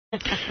All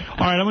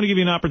right, I'm going to give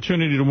you an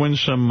opportunity to win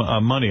some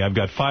money. I've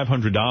got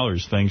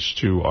 $500 thanks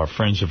to our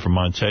friends at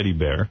Vermont Teddy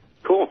Bear.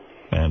 Cool.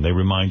 And they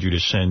remind you to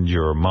send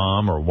your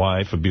mom or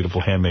wife a beautiful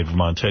handmade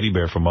Vermont Teddy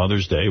Bear for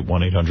Mother's Day at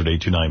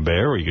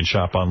 1-800-829-BEAR, or you can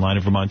shop online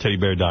at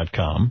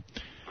VermontTeddyBear.com.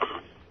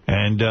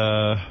 And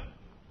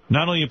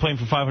not only are you playing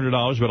for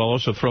 $500, but I'll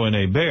also throw in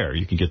a bear.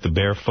 You can get the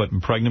Barefoot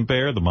and Pregnant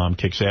Bear, the Mom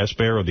Kicks Ass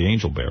Bear, or the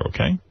Angel Bear,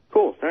 okay?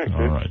 Cool, thanks.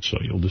 All right, so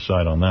you'll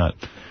decide on that.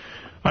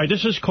 All right,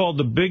 this is called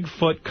the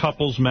Bigfoot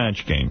Couples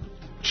Match Game.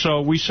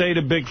 So we say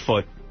to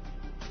Bigfoot,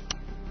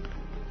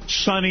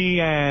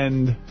 Sunny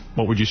and...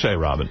 What would you say,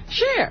 Robin?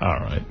 Sure. All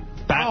right.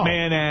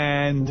 Batman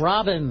and...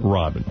 Robin.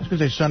 Robin. I was going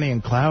to say Sunny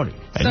and Cloudy.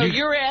 So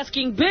you're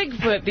asking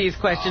Bigfoot these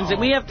questions, and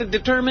we have to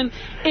determine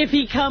if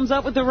he comes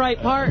up with the right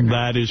part.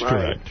 That is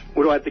correct.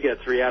 What do I have to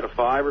get, 3 out of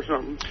 5 or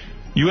something?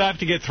 You have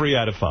to get 3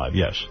 out of 5,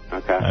 yes.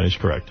 Okay. That is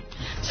correct.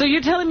 So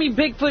you're telling me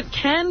Bigfoot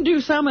can do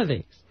some of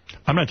these?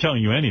 I'm not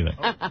telling you anything.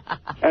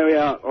 Oh,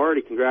 yeah,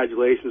 Artie,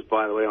 congratulations,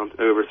 by the way, on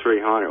over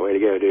 300. Way to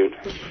go, dude.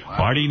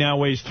 Artie now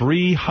weighs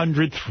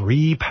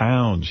 303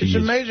 pounds. It's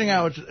amazing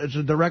how it's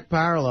a direct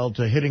parallel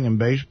to hitting in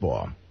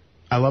baseball.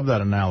 I love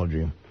that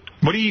analogy.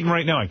 What are you eating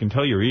right now? I can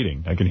tell you're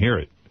eating. I can hear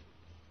it.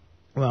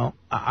 Well,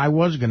 I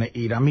was going to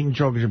eat. I'm eating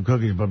chocolate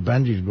cookies, but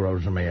Benji's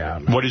grossing me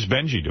out. What is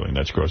Benji doing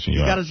that's grossing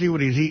you out? You got to see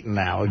what he's eating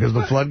now, because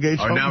the floodgates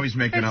open. Now he's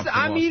making up for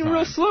I'm lost eating time.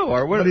 real slow.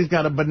 Or what? But he's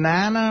got a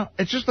banana.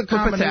 It's just the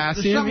combination.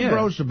 Potassium, There's something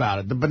gross about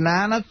it. The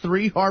banana,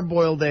 3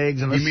 hard-boiled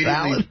eggs, and a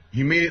salad.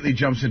 He immediately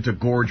jumps into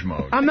gorge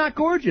mode. I'm not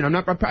gorging.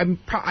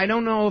 I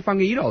don't know if I'm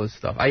going to eat all this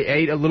stuff. I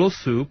ate a little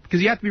soup,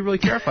 because you have to be really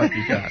careful after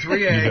you got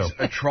 3 eggs,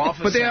 a trough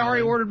of But they salad.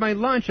 already ordered my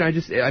lunch,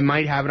 and I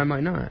might have it, I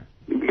might not.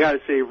 You got to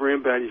save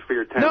room, Benji, for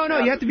your 10. No,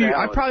 you have to be.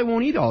 I probably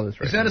won't eat all this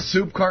right Is that now. a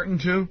soup carton,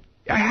 too?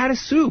 I had a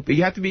soup.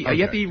 You have to be.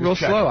 You have to eat real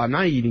slow. I'm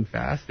not eating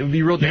fast. It would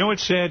be real. You know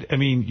what's sad? I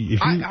mean,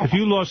 if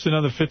you lost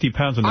another 50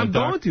 pounds, on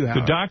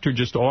the doctor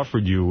just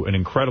offered you an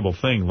incredible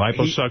thing,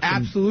 liposuction.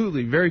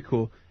 Absolutely, very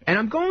cool. And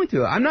I'm going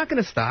to. I'm not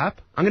going to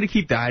stop. I'm going to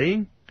keep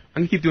dieting.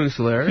 I'm going to keep doing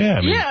Solaris.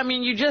 Yeah, I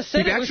mean, you just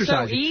said it was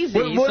so easy.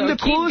 Well, the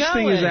coolest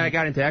thing is that I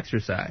got into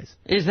exercise.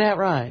 Is that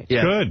right?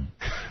 Yeah. Good.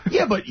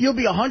 Yeah, but you'll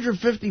be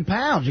 150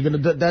 pounds. You're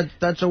gonna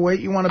that's a weight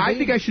you want to be. I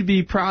think I should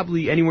be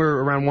probably anywhere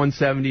around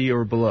 170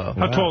 or below.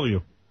 How tall are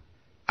you?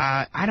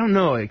 I don't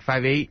know, like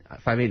 5'8",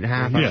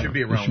 5'8.5". Yeah, should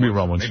be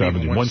around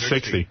 170,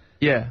 160.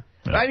 Yeah.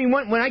 I mean,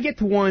 when I get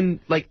to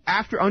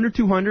after under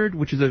 200,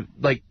 which is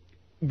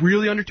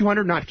really under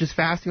 200, not just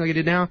fasting like I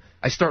did now,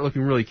 I start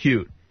looking really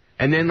cute.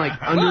 And then under...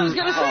 Well, I was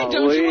going to say,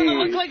 don't you want to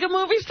look like a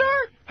movie star?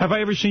 Have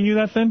I ever seen you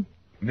that thin?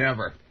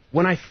 Never.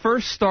 When I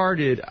first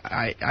started,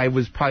 I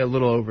was probably a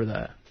little over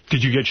that.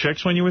 Did you get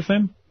chicks when you were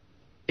thin?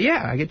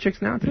 Yeah, I get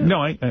chicks now, too. No,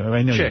 I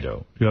know you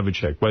do. You have a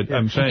chick. But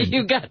I'm saying...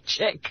 You got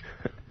chick.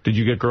 Did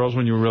you get girls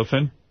when you were real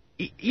thin?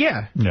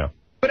 Yeah. No.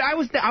 But I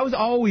was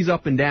always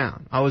up and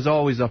down.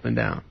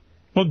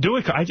 Well, do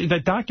it.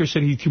 That doctor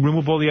said he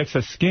remove all the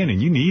excess skin, and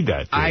you need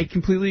that. Dude. I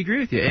completely agree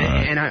with you.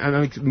 And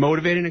I'm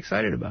motivated and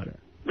excited about it.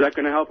 Is that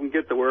going to help him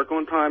get to work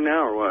on time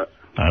now, or what?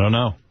 I don't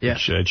know. Yeah.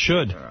 It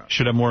should.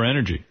 Should have more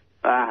energy.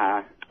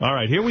 Uh-huh. All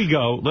right, here we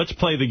go. Let's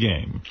play the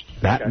game.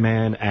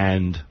 Batman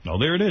and... Oh,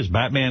 there it is.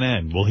 Batman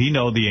and. Will he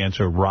know the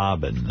answer?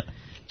 Robin.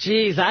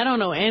 Jeez, I don't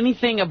know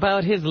anything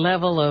about his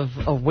level of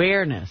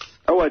awareness.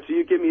 Oh, what? So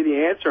you give me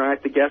the answer, and I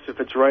have to guess if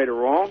it's right or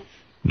wrong?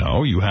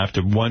 No, you have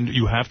to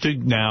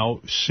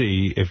now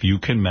see if you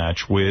can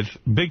match with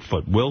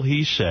Bigfoot. Will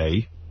he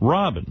say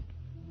Robin?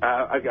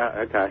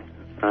 Okay.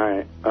 All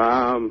right.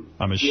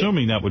 I'm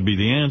assuming that would be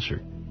the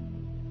answer.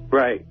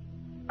 Right.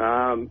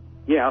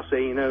 Yeah, I'll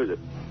say he knows it.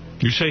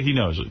 You say he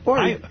knows it. Or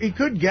he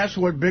could guess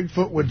what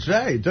Bigfoot would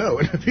say, too.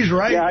 If he's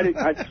right.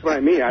 Yeah, that's what I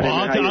mean.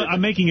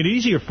 I'm making it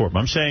easier for him.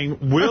 I'm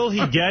saying, will he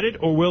get it,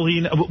 or will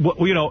he...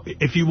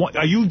 if you want,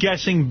 are you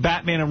guessing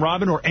Batman and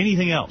Robin or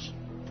anything else?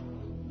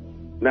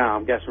 No,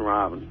 I'm guessing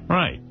Robin.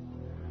 Right.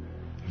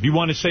 If you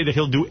want to say that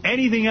he'll do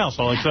anything else,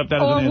 I'll accept that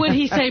as an answer. Or would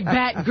he say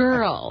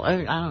Batgirl? I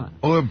don't know.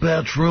 Or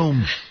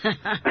Batroom.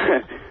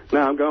 No,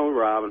 I'm going with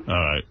Robin. All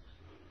right.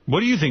 What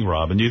do you think,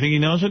 Robin? Do you think he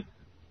knows it?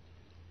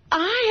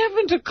 I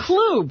haven't a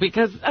clue,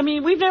 because, I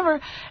mean, we've never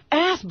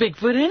asked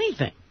Bigfoot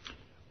anything.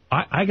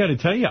 I got to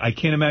tell you, I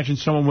can't imagine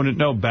someone wouldn't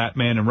know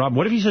Batman and Robin.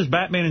 What if he says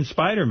Batman and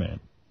Spider-Man?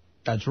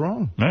 That's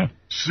wrong. Yeah.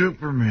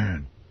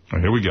 Superman. All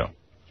right, here we go.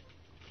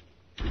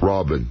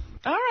 Robin.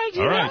 All right,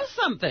 you know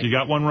something. You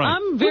got one right.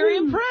 I'm very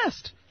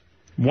impressed.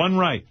 One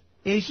right.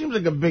 Yeah, he seems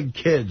like a big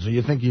kid, so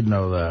you think you'd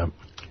know that.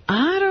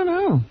 I don't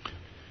know.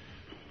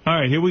 All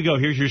right, here we go.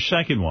 Here's your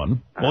second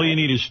one. All you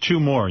need is 2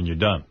 more, and you're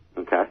done.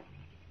 Okay.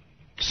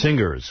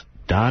 Singers,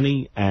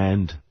 Donnie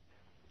and...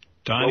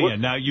 Donnie,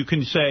 and now you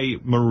can say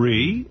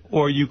Marie,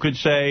 or you could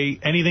say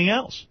anything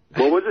else.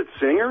 What was it,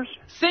 singers?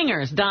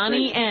 Singers,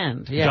 Donnie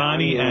and. Yeah.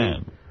 Donnie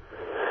and.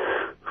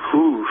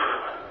 Whew.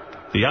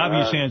 The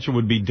obvious answer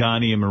would be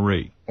Donnie and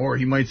Marie. Or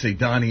he might say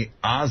Donnie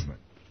Osmond.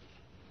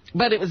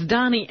 But it was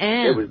Donnie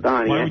and. It was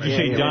Donnie. Why would you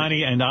say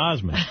Donnie and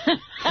Osmond?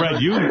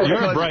 Fred, you're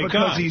a bright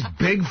guy. Because he's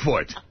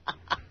Bigfoot.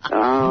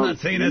 I'm not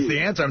saying that's the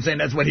answer. I'm saying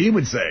that's what he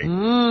would say.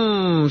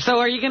 So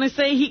are you going to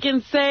say he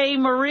can say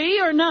Marie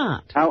or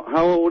not? How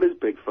old is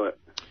Bigfoot?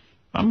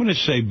 I'm going to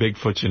say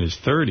Bigfoot's in his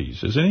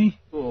 30s, isn't he?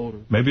 A little older.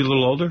 Maybe a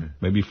little older?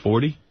 Maybe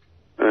 40?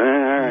 All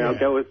right, I'll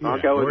go with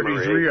Marie.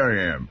 43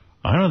 I am.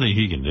 I don't think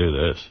he can do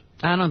this.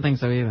 I don't think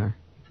so either.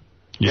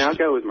 Yeah, I'll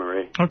go with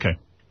Marie. Okay.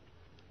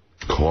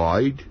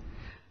 Clyde?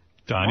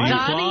 Donnie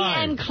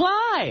and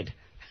Clyde.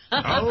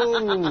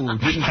 Oh,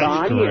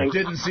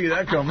 didn't see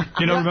that coming.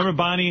 You know, remember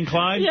Bonnie and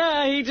Clyde?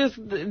 Yeah, he just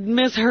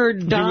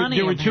misheard Donnie.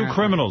 There were two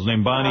criminals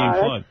named Bonnie and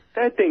Clyde.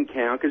 That didn't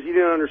count because he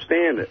didn't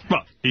understand it.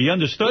 Well, he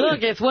understood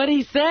Look, it's what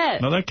he said.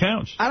 No, that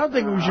counts. I don't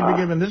think we should be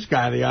giving this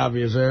guy the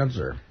obvious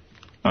answer.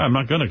 All right, I'm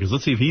not going to, because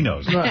let's see if he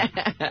knows. Right.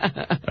 All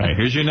right,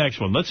 here's your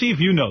next one. Let's see if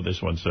you know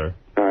this one, sir.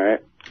 All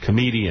right.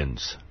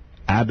 Comedians.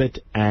 Abbott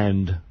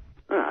and...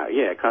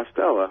 Yeah,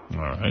 Costello. All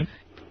right.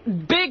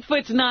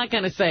 Bigfoot's not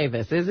going to say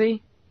this, is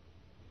he?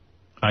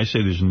 I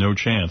say there's no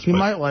chance. He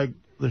might like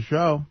the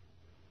show.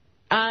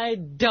 I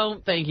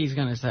don't think he's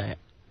going to say it.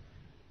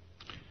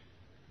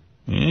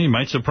 Yeah, he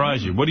might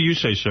surprise you. What do you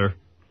say, sir?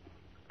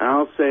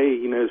 I'll say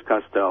he knows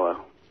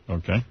Costello.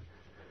 Okay.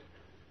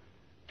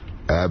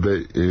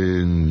 Abbott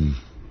and...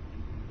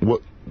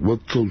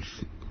 What's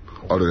those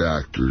other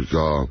actors?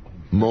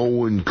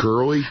 Mo and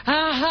Curly?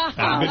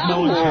 Abbott,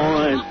 Mo, and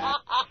Curly.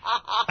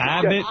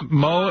 Abbott,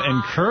 Mo,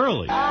 and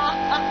Curly.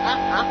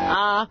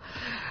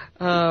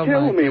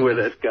 Kill me with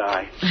this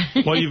guy.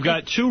 Well, you've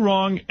got 2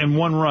 wrong and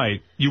 1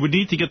 right. You would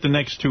need to get the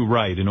next 2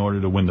 right in order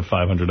to win the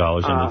 $500 and the teddy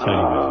bear.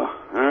 All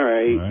right. All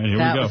right, here we go.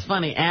 That was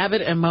funny.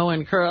 Abbott and Mo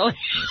and Curly.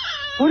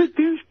 What a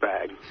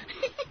douchebag.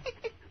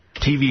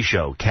 TV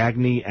show.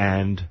 Cagney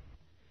and...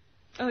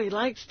 Oh, he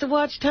likes to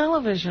watch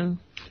television.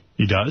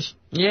 He does?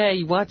 Yeah,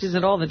 he watches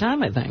it all the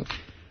time, I think.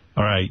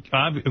 All right.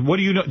 What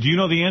do you know? Do you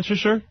know the answer,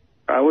 sir?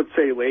 I would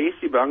say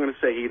Lacey, but I'm going to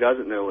say he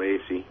doesn't know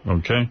Lacey.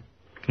 Okay.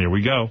 Here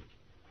we go.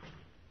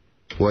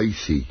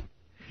 Lacey.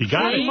 He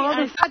got it.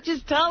 I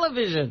watches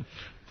television.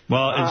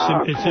 Well,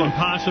 it's an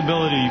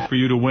impossibility for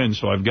you to win,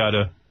 so I've got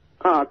to...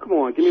 Come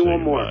on. Give me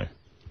one more.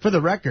 For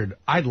the record,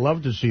 I'd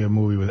love to see a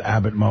movie with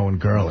Abbott, Mo,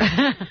 and Curly.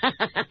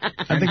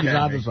 I think he's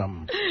onto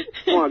something.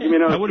 Come on, give me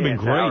another That would have been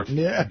great. Howard.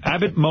 Yeah.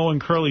 Abbott, Mo, and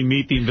Curly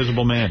meet the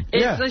Invisible Man.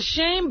 It's a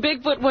shame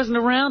Bigfoot wasn't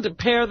around to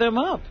pair them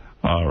up.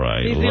 All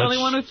right. He's the only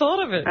one who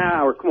thought of it.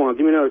 Howard, come on.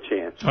 Give me another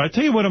chance. I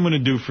tell you what I'm going to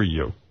do for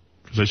you.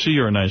 Because I see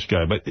you're a nice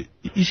guy. But,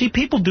 you see,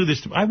 people do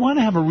this. I want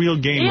to have a real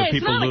game where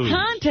people lose. It's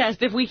not a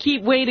contest if we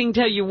keep waiting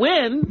till you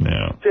win.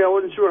 Yeah. See, I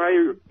wasn't sure how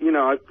you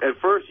know, at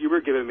first you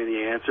were giving me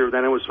the answer.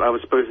 Then I was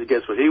supposed to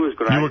guess what he was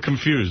going to You were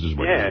confused is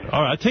what you did.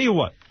 All right, I'll tell you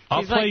what.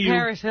 He's like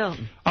Paris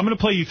Hilton. I'm going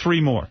to play you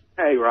 3 more.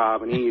 Hey,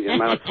 Robin, easy. I'm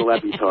not a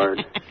celebrity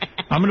tard.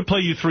 I'm going to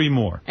play you 3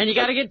 more. And you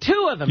got to get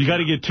 2 of them. You got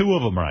to get 2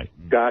 of them right.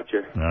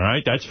 Gotcha. All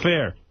right, that's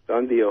fair.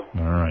 Done deal.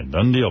 All right,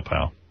 done deal,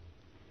 pal.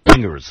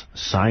 Singers.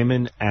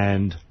 Simon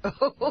and...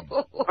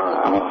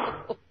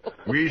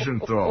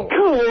 Wiesenthal. Come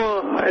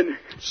on.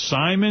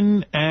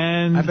 Simon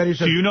and... I bet he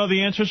said... Do you know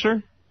the answer,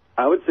 sir?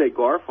 I would say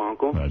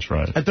Garfunkel. That's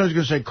right. I thought he was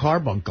going to say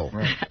Carbuncle.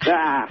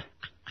 Ah.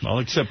 Well,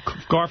 except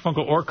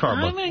Garfunkel or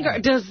Carbuncle.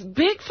 Does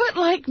Bigfoot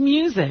like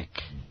music?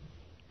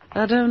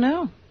 I don't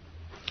know.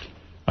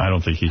 I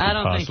don't think he could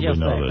possibly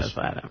know this.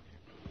 I don't.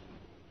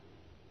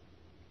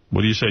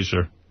 What do you say,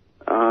 sir?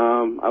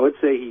 I would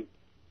say he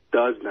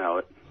does know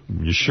it.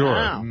 You sure?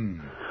 Wow.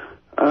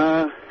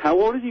 How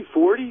old is he?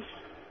 40s?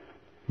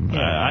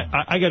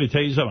 I got to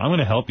tell you something. I'm going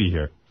to help you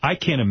here. I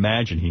can't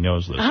imagine he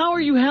knows this. How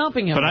are you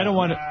helping him? But I don't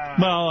want to...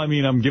 Well, I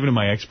mean, I'm giving him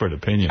my expert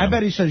opinion. I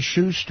bet he says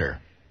Schuster.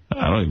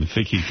 I don't even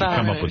think he could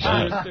come up with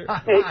that.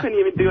 Hey, he couldn't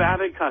even do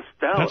Abbott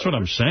Costello. That's what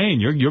I'm saying.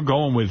 You're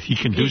going with he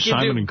can do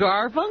Simon and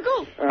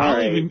Garfunkel?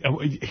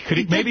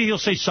 Maybe he'll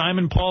say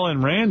Simon, Paul,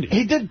 and Randy.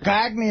 He did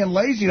Cagney and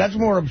Lacey. That's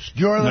more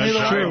obscure than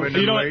That's true.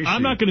 You know what?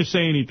 I'm not going to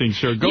say anything,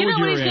 sir. Go with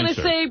your answer. He's going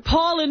to say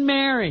Paul and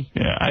Mary.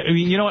 Yeah, I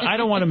mean, you know what? I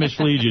don't want to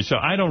mislead you, so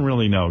I don't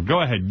really know. Go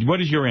ahead.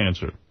 What is your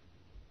answer?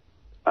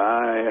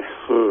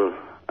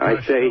 I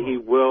say he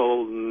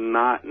will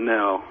not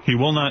know. He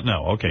will not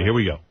know. Okay, here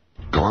we go.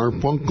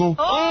 Garfunkel?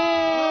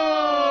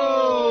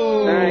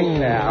 Oh!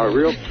 Thanks, Howard.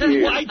 Real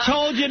cute. I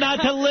told you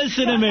not to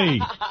listen to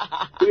me.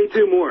 Give me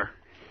 2 more.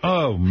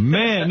 Oh,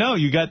 man. No,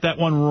 you got that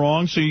one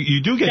wrong, so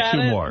you do get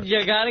 2 more.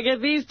 You got to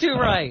get these 2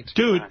 right.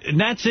 Dude, and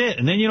that's it.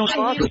 And then you don't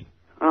talk to me.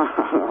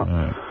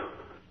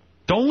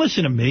 Don't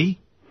listen to me.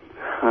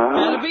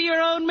 Got to be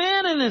your own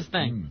man in this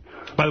thing.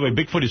 By the way,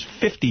 Bigfoot is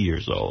 50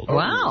 years old.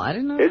 Wow, I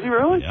didn't know. Is he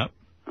really? Yep.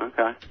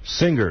 Okay.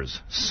 Singers.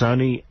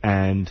 Sonny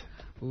and...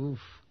 Oof.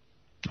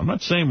 I'm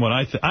not saying what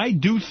I think. I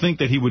do think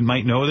that he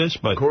might know this,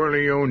 but...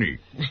 Corleone.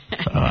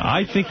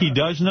 I think he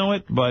does know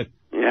it, but...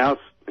 Yeah,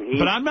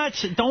 but I'm not...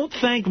 Don't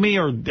thank me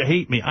or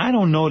hate me. I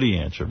don't know the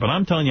answer, but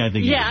I'm telling you I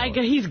think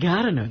he's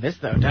got to know this,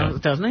 though,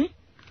 doesn't he?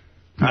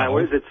 All right,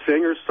 what is it?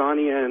 Singer,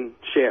 Sonny, and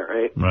Cher,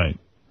 right? Right.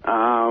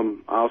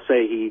 I'll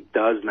say he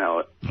does know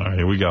it. All right,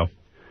 here we go.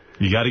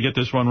 You got to get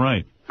this one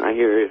right. I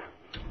hear you.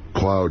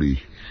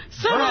 Cloudy.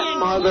 Sonny and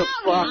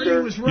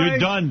motherfucker. You're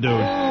done, dude.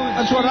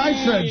 That's what I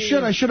said.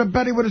 Shit, I should have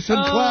bet he would have said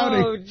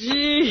cloudy. Oh,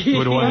 gee.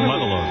 Would have won the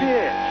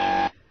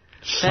motherload.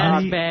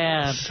 That's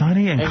bad.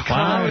 Sunny and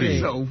cloudy.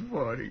 So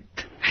funny.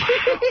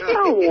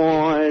 Come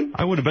on.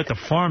 I would have bet the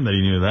farm that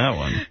he knew that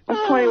one.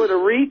 I'm playing with a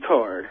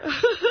retard.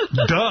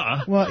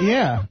 Duh. Well,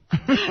 yeah.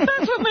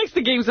 That's what makes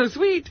the game so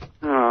sweet.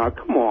 Oh,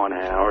 come on,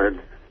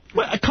 Howard.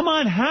 Well, come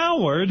on,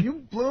 Howard. You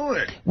blew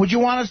it. Would you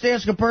want us to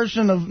ask a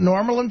person of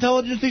normal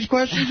intelligence these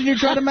questions and you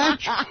try to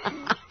match?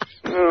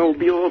 It'll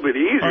be a little bit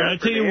easier. All right, I'll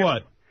tell you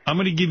what. I'm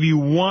going to give you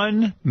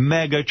one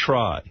mega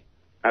try.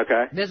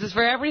 Okay. This is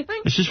for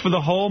everything? This is for the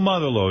whole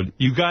motherload.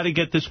 You got to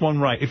get this one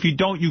right. If you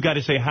don't, you got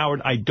to say,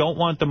 Howard, I don't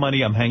want the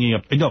money. I'm hanging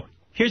up. No,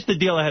 here's the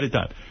deal ahead of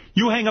time.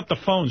 You hang up the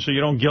phone so you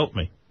don't guilt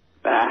me.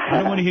 I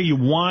don't want to hear you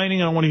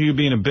whining. I don't want to hear you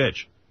being a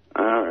bitch.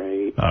 All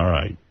right. All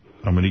right.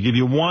 I'm going to give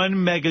you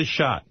one mega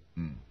shot.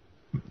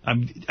 I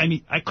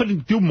mean, I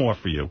couldn't do more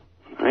for you.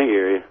 I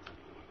hear you.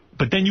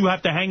 But then you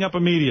have to hang up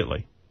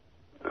immediately.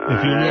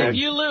 If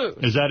you lose.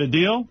 Is that a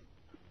deal?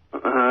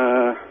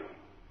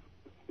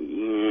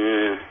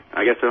 Yeah.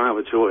 I guess I don't have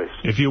a choice.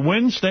 If you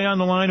win, stay on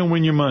the line and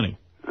win your money.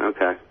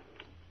 Okay.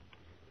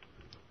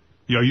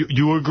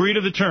 You agree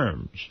to the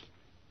terms?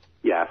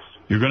 Yes.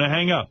 You're going to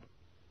hang up?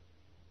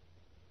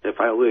 If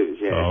I lose,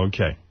 yeah.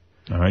 Okay.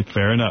 All right,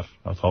 fair enough.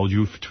 I'll hold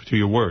you to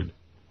your word.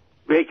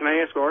 Hey, can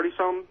I ask Artie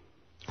something?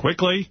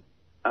 Quickly.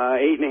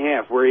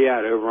 8.5. Where are you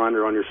at? Over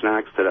under on your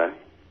snacks today?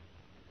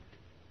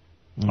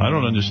 I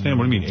don't understand.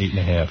 What do you mean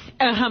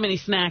 8.5? How many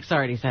snacks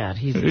Artie's had?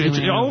 It's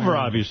over,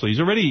 obviously. He's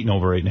already eaten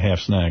over 8.5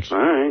 snacks. All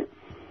right.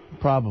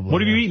 Probably.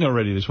 What have you eaten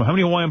already this one? How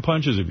many Hawaiian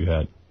punches have you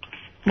had?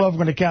 Well, if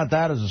we're going to count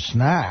that as a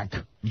snack.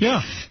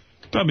 Yeah.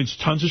 I mean, it's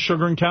tons of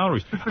sugar and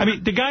calories. I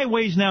mean, the guy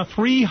weighs now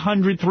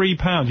 303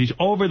 pounds. He's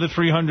over the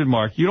 300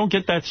 mark. You don't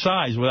get that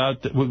size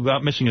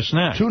without missing a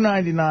snack.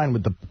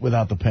 $2.99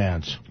 without the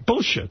pants.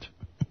 Bullshit.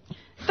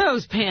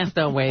 Those pants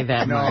don't weigh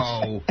that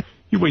much. No.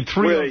 You weigh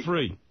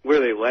 303. Were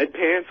they lead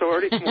pants,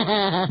 Artie? Come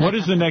on. What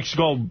is the next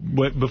goal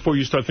before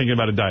you start thinking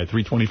about a diet?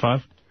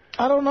 325?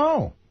 I don't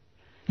know.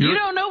 You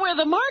don't know where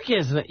the mark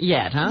is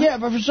yet, huh? Yeah,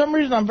 but for some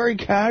reason I'm very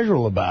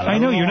casual about it. I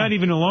know. You're not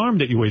even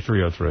alarmed that you weigh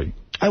 303.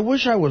 I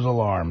wish I was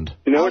alarmed.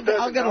 You know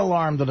I'll get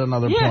alarmed at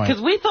another point. Yeah,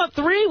 because we thought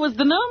 3 was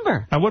the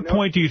number. At what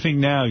point do you think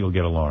now you'll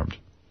get alarmed?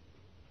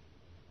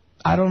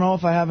 I don't know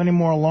if I have any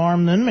more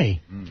alarm than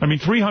me. I mean,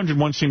 300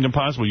 once seemed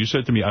impossible. You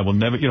said to me, I will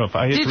never, if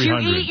I hit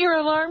 300. Did you eat your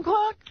alarm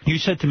clock? You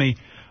said to me,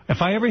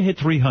 if I ever hit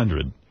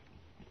 300,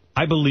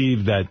 I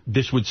believe that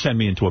this would send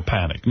me into a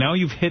panic. Now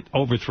you've hit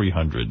over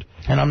 300.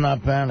 And I'm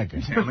not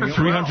panicking.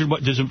 300,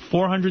 what, does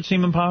 400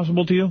 seem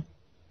impossible to you?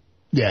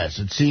 Yes,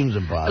 it seems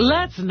impossible.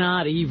 Let's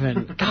not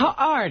even.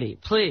 Artie,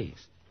 please.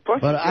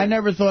 But I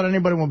never thought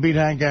anybody would beat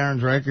Hank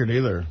Aaron's record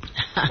either.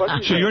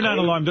 So you're not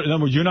alarmed. In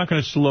other words, you're not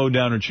going to slow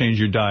down or change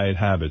your diet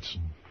habits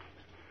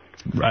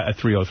at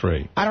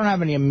 303. I don't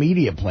have any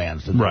immediate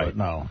plans to do it,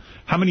 no.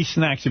 How many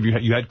snacks have you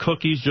had? You had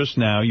cookies just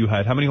now. You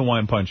had how many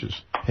Hawaiian punches?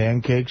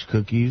 Pancakes,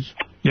 cookies.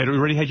 You had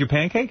already had your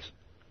pancakes?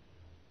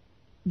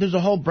 There's a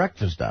whole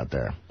breakfast out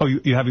there. Oh,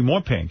 you're having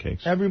more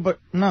pancakes?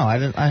 No, I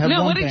didn't. I had No,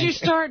 one what did pancake. you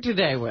start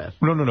today with?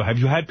 No. Have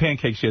you had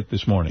pancakes yet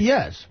this morning?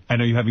 Yes. I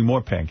know you're having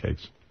more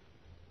pancakes.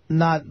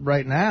 Not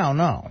right now,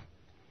 no.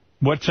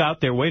 What's out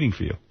there waiting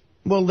for you?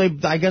 Well,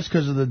 I guess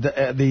because of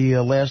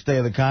the last day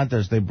of the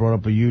contest, they brought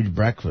up a huge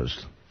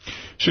breakfast.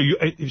 So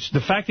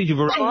the fact that you've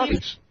already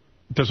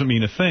doesn't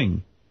mean a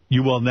thing.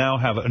 You will now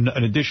have an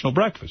additional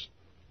breakfast.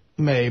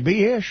 Maybe,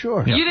 yeah,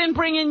 sure. You didn't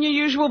bring in your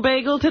usual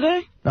bagel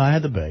today? No, I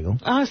had the bagel.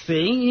 Oh,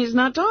 see, he's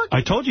not talking.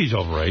 I told you he's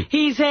overweight.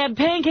 He's had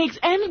pancakes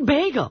and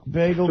bagel.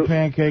 Bagel,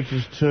 pancakes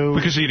is 2.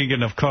 Because he didn't get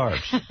enough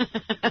carbs.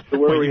 So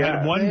where you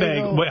had one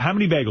bagel. Wait, how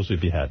many bagels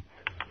have you had?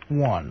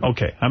 1.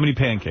 Okay. How many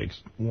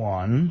pancakes?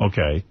 1.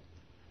 Okay.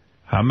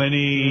 How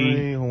many?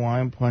 3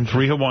 Hawaiian punches.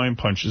 3 Hawaiian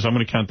punches. I'm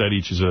going to count that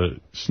each as a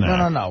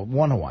snack. No.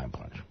 1 Hawaiian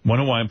punch. 1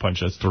 Hawaiian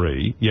punch, that's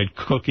 3. You had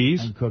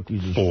cookies. And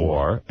cookies is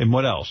 4. And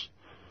what else?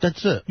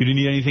 That's it. You didn't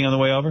eat anything on the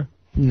way over?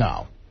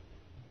 No.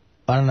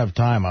 I didn't have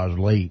time. I was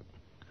late.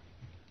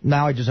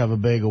 Now I just have a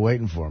bagel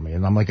waiting for me,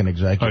 and I'm like an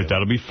executive. All right,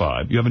 that'll be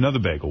 5. You have another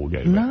bagel we'll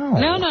get you. No.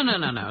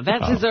 No.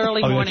 That's his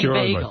early morning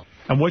bagel.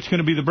 And what's going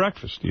to be the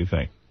breakfast, do you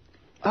think?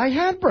 I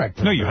had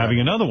breakfast. No, you're having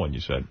another one,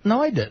 you said.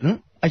 No, I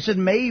didn't. I said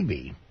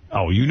maybe.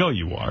 Oh, you know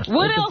you are.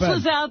 What else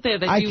was out there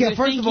that you were First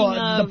thinking of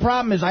all, the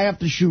problem is I have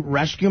to shoot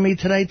Rescue Me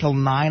today till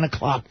 9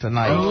 o'clock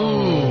tonight.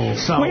 Oh.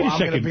 So Wait a I'm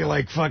going to be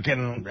like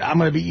fucking, I'm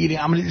going to be eating,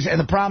 and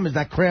the problem is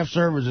that craft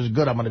service is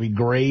good. I'm going to be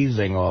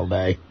grazing all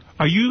day.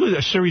 Are you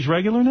a series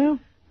regular now?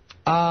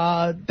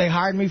 They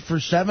hired me for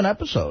 7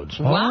 episodes.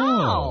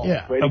 Wow.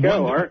 Yeah. Way to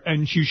go, Art.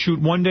 And you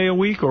shoot 1 day a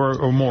week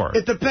or more?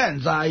 It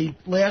depends.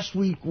 Last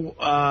week,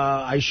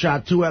 I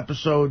shot 2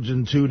 episodes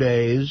in 2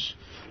 days.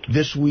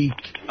 This week,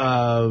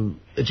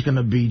 it's going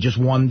to be just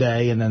 1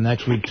 day, and then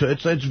next week, 2.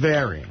 It's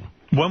varying.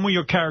 When will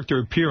your character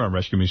appear on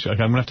Rescue Me? I'm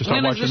going to have to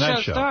start watching that show. When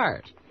does the show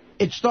start?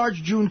 It starts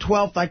June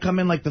 12th. I come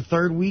in like the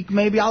third week,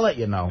 maybe. I'll let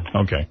you know.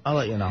 Okay. I'll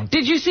let you know.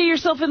 Did you see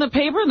yourself in the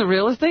paper in the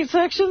real estate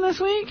section this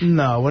week?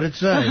 No, what'd it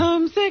say? The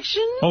home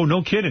section? Oh,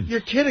 no kidding.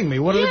 You're kidding me.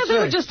 What did it say? Yeah,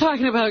 they were just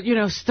talking about,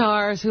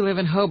 stars who live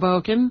in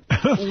Hoboken.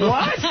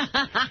 What?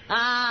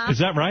 Is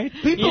that right?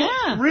 People,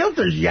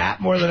 realtors yap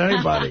more than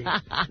anybody.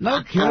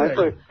 No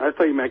kidding. I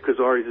thought you meant because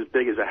Artie's as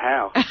big as a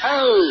house.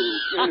 Oh,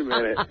 wait a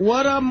minute.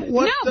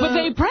 But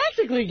they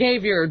practically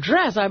gave your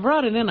address. I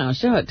brought it in. I'll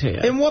show it to you.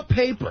 In what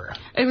paper?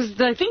 It was,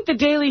 I think, the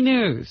Daily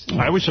News.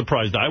 I was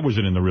surprised I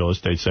wasn't in the real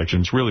estate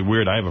section. It's really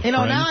weird. I have a friend.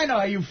 Now I know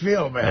how you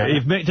feel,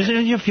 man.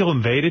 Doesn't you feel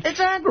invaded? It's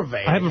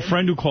aggravating. I have a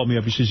friend who called me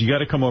up. He says, you got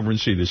to come over and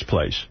see this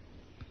place.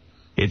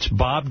 It's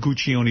Bob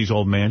Guccione's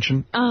old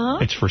mansion.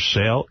 It's for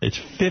sale. It's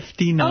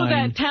 $59. Oh,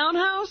 that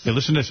townhouse? Yeah,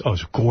 listen to this. Oh,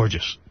 it's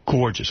gorgeous.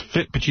 Gorgeous.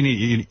 But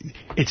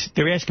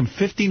they're asking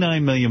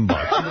 $59 million.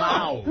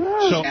 Wow.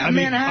 So, I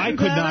mean, I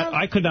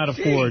could not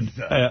afford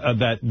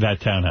that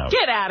townhouse.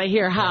 Get out of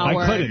here, Howard.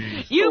 I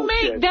couldn't. You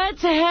make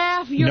that's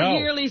half your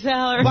yearly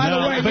salary. By the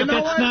way, but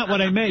that's not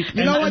what I make.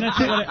 You know what?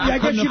 I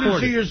guess you didn't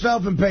see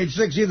yourself in page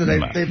 6 either.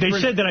 They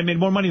said that I made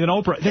more money than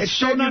Oprah. That's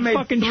so not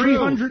fucking true.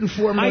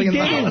 $304 million.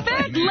 In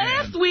fact,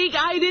 last week,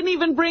 I didn't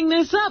even bring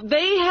this up.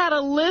 They had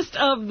a list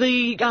of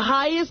the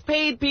highest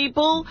paid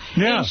people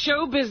in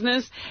show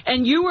business,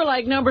 and you were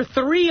like number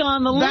 3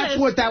 on the list. That's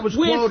what that was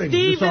quoting,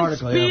 this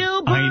article.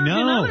 Spielberg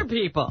and other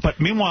people. But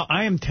meanwhile,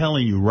 I am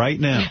telling you right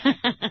now.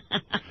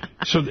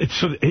 So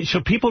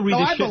people read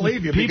this shit. I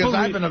believe you, because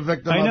I've been a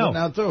victim of it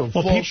now, too.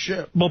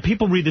 Well,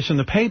 people read this in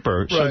the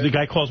paper, so the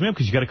guy calls me up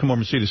because you got to come over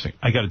and see this thing.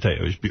 I got to tell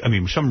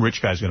you, some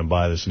rich guy's going to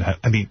buy this.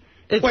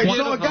 Wait,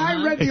 so a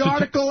guy read the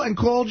article and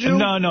called you?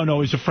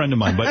 No, he's a friend of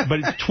mine. But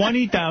it's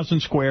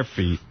 20,000 square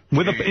feet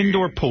with an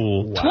indoor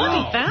pool.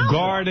 20,000?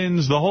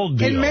 Gardens, the whole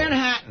deal. In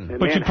Manhattan?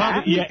 But you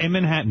probably, in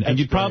Manhattan. And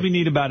you'd probably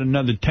need about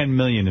another $10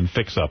 million in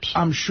fix-ups.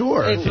 I'm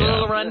sure. It's a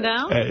little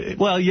rundown?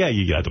 Well, yeah,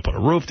 you got to put a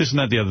roof, this and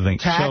that, the other thing.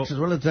 Taxes,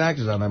 what are the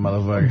taxes on that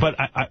motherfucker? But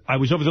I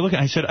was over there looking,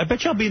 I said, I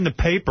bet you I'll be in the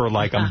paper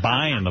like I'm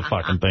buying the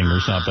fucking thing or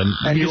something.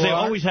 And because they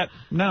always have,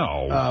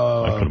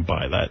 I couldn't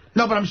buy that.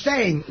 No, but I'm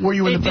saying, were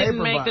you in the paper? It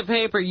didn't make the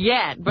paper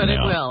yet, but it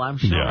will, I'm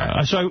sure.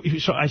 Yeah.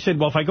 So I said,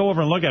 well, if I go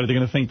over and look at it, they're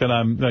going to think that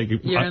I'm like...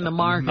 You're in the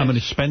market. I'm in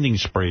a spending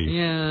spree.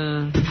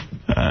 Yeah.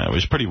 It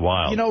was pretty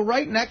wild.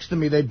 Right next to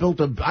me, they built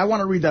I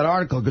want to read that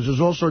article because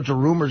there's all sorts of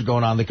rumors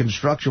going on. The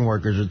construction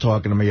workers are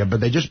talking to me, but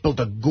they just built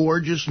a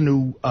gorgeous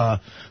new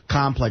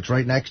complex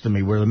right next to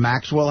me where the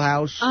Maxwell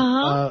House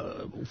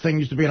thing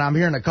used to be, and I'm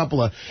hearing a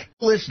couple of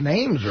list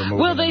names are moving.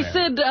 Well, they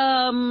said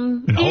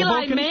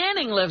Eli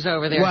Manning lives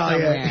over there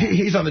somewhere. Yeah,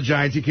 he's on the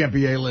Giants. He can't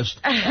be A-list.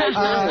 This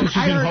is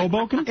in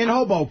Hoboken? In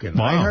Hoboken.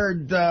 Wow. I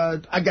heard,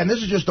 again,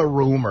 this is just a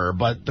rumor,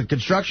 but the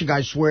construction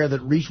guys swear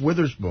that Reese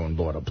Witherspoon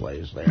bought a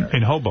place there.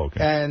 In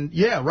Hoboken? And,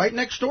 yeah, right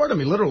next door to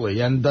me,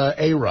 literally, and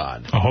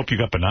A-Rod. I hope you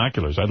got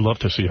binoculars. I'd love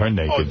to see her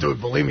naked. Oh,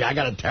 dude, believe me, I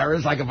got a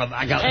terrace.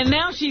 And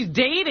now she's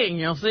dating.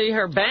 You'll see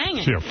her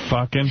banging. See her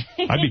fucking?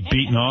 I'd be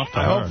beating off to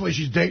her. Hopefully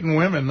she's dating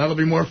women. That'll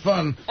be more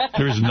fun.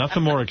 There is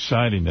nothing more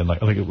exciting than,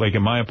 like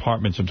in my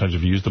apartment, sometimes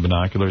if you use the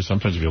binoculars,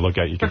 sometimes if you look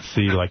out, you can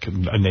see, like,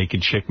 a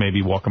naked chick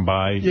maybe walking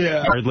by.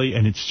 Yeah. Hardly,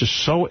 and it's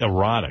just so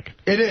erotic.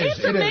 It is.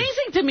 It's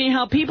amazing to me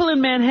how people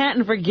in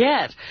Manhattan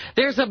forget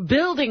there's a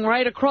building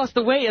right across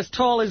the way as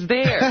tall as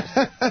theirs.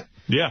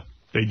 Yeah.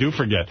 They do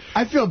forget.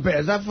 I feel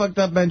bad. Is that fucked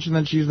up mention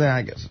that she's there?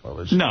 I guess.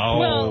 No.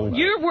 Well,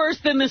 you're worse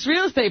than this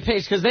real estate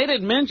page because they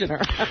didn't mention her.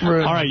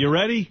 All right, you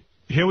ready?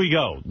 Here we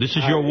go. This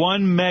is your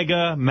one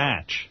mega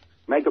match.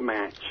 Mega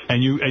match.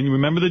 And you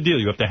remember the deal.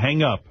 You have to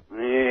hang up.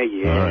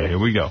 Yeah. All right, here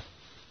we go.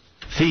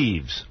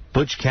 Thieves.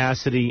 Butch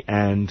Cassidy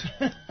and...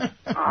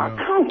 Come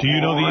on. Do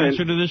you know the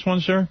answer to this one,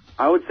 sir?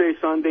 I would say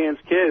Sundance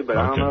Kid, but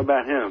I don't know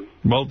about him.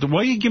 Well,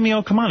 why you give me...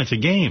 Oh, come on, it's a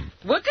game.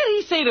 What could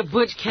he say to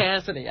Butch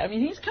Cassidy? I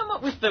mean, he's come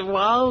up with the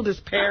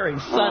wildest pairing,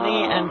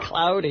 sunny and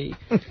cloudy.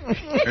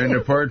 And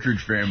the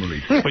Partridge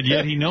Family. But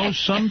yet he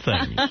knows some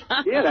things.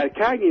 Yeah, that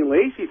Cagney and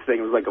Lacey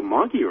thing was like a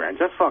monkey wrench.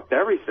 That fucked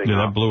everything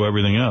up. That blew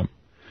everything up.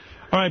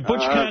 All right, Butch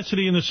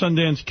Cassidy and the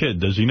Sundance Kid.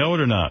 Does he know it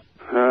or not?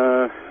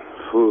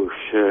 Oh,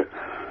 shit.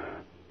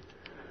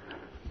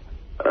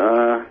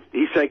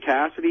 He said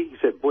Cassidy? He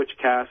said Butch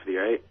Cassidy,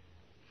 right?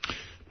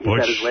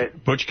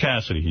 Butch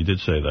Cassidy. He did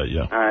say that,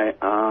 yeah. All right,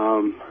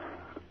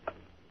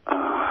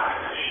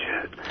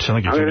 shit.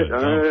 Sound like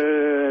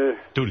you're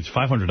dude, it's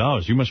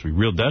 $500. You must be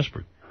real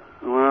desperate.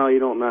 Well, you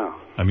don't know.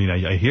 I mean,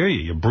 I hear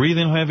you. You're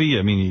breathing heavy.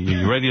 I mean,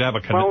 you're ready to have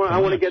a connection. Well, I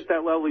want to get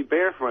that lovely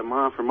bear for my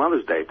mom for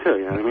Mother's Day, too.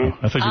 You know what I mean?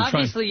 I thought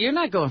Obviously, you're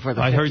not going for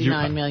the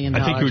 $59 million.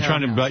 I think you were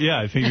trying to buy. Yeah,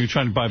 I think you were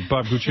trying to buy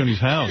Bob Guccione's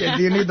house. Yeah,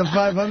 do you need the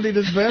 500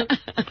 to spend?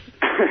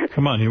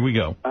 Come on, here we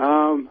go.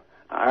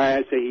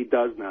 I say he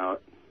does know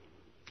it.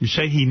 You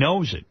say he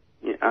knows it?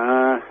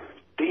 Yeah,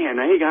 damn,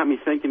 now you got me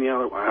thinking the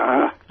other way.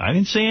 I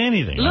didn't say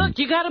anything. Look,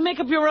 you got to make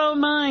up your own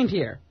mind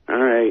here.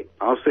 All right,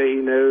 I'll say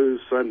he knows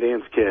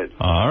Sundance Kid.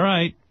 All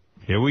right,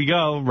 here we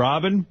go.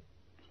 Robin,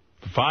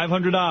 for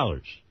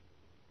 $500.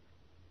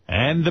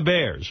 And the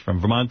Bears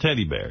from Vermont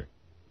Teddy Bear.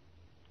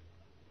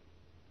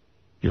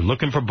 You're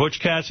looking for Butch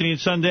Cassidy and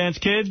Sundance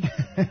Kid?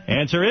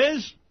 Answer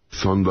is?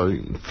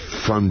 Sundance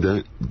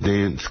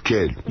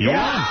Kid.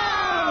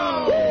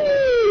 Yeah.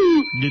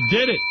 You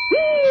did it.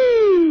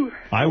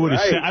 I would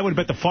have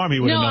bet the farm he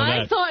would have known that.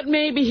 No, I thought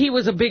maybe he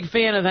was a big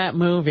fan of that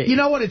movie. You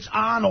know what? It's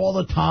on all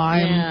the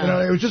time. Yeah. You know,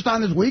 it was just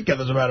on this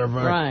weekend, as a matter of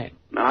fact. Right.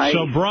 Nice.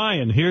 So,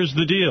 Brian, here's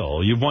the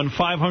deal. You've won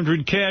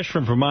 $500 cash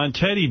from Vermont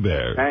Teddy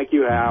Bear. Thank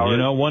you, Howard. You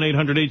know,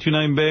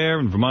 1-800-829-BEAR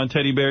and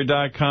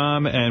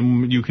VermontTeddyBear.com,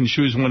 and you can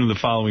choose one of the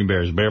following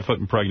bears: Barefoot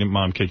and Pregnant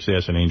Mom Kicks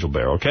Ass and Angel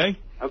Bear, okay?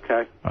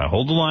 Okay. All right,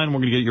 hold the line. We're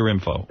going to get your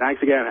info.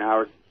 Thanks again,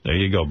 Howard. There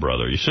you go,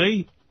 brother. You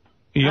see?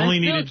 I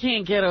still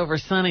can't get over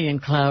sunny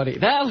and cloudy.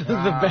 That was the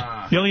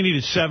best. You only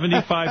needed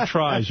 75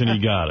 tries, and he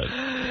got it.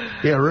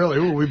 Yeah, really.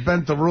 Ooh, we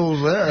bent the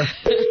rules there.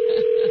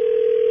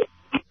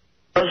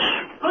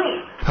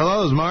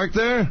 Hello, is Mark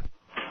there?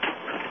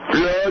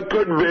 Yeah, it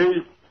could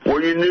be.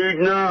 What do you need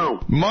now?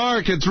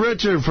 Mark, it's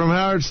Richard from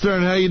Howard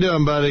Stern. How you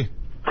doing, buddy?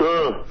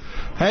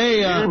 Hey,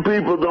 You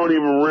people don't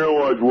even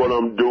realize what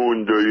I'm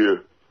doing, do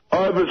you?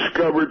 I've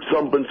discovered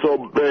something so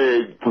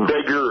big,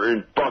 bigger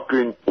than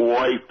fucking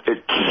life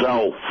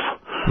itself.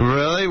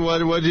 Really?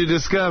 What'd you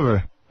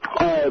discover?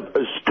 I've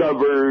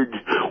discovered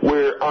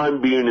where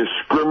I'm being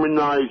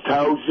discriminized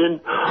housing.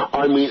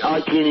 I mean,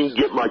 I can't even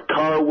get my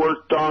car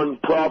worked on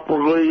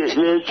properly. It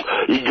is.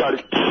 You got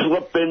to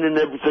slip in and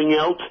everything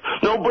else.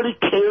 Nobody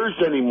cares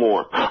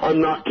anymore.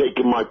 I'm not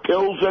taking my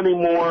pills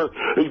anymore.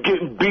 It's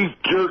getting beef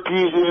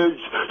jerky. It is.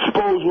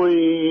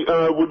 Supposedly,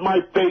 with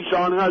my face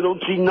on it, I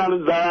don't see none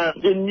of that.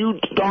 And you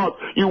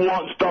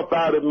want stuff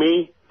out of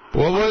me.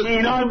 I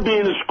mean, I'm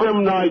being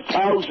discriminized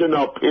housing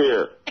up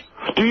here.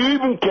 Do you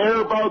even care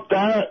about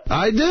that?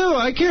 I do.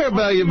 I care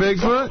about you,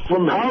 Bigfoot.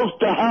 From house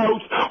to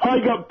house, I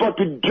got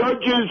fucking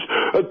judges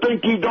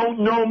think he don't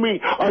know me.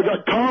 I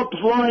got cops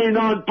lying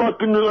on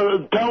fucking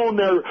telling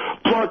their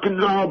fucking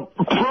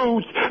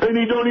proofs, and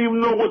he don't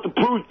even know what the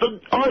proof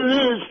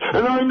is,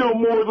 and I know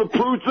more of the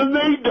proofs than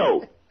they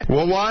do.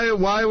 Well,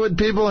 why would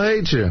people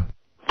hate you?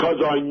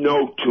 Because I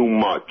know too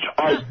much.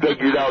 I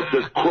figured out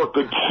this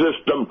crooked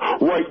system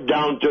right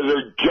down to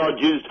their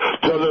judges,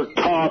 to their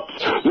cops,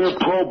 their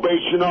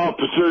probation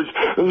officers,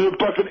 and the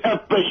fucking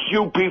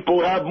FSU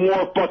people have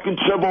more fucking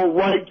civil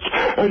rights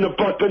and the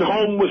fucking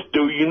homeless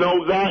do. You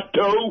know that,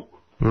 too?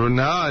 Well,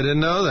 no, I didn't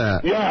know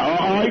that. Yeah,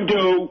 I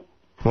do.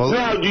 Well,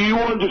 now, do you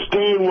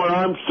understand what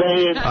I'm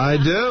saying? I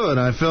do, and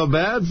I feel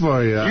bad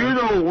for you. You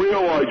don't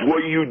realize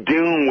what you're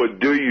dealing with,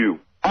 do you?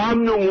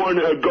 I'm the one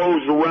that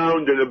goes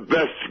around and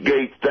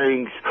investigates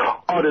things,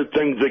 other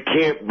things that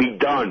can't be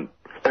done.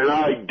 And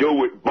I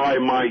do it by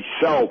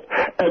myself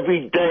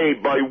every day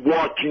by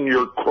watching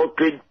your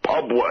crooked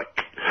public,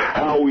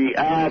 how he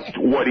acts,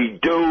 what he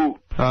do.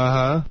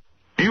 Uh-huh.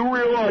 You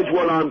realize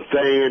what I'm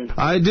saying?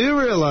 I do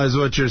realize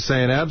what you're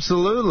saying,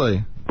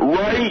 absolutely.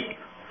 Right?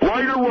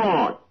 Right or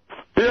wrong?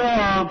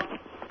 Yeah.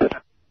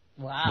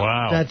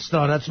 Wow. That's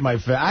my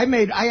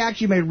favorite. I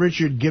actually made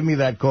Richard give me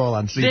that call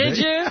on CD. Did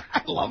you?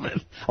 I love it.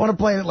 I want to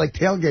play it at like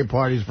tailgate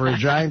parties for a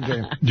Giant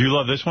game. Do you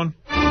love this one?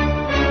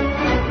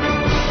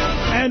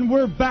 And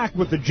we're back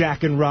with the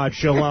Jack and Rod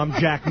Show. I'm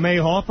Jack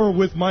Mayhofer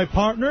with my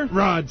partner,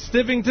 Rod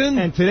Stivington.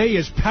 And today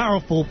is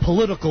Powerful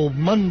Political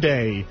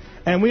Monday.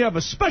 And we have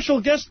a special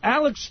guest,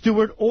 Alex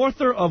Stewart,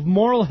 author of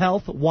Moral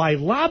Health, Why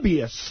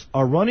Lobbyists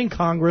Are Running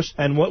Congress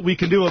and What We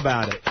Can Do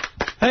About It.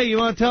 Hey, you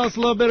want to tell us a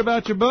little bit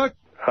about your book?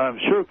 I'm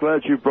sure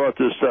glad you brought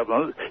this up.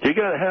 You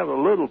got to have a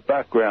little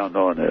background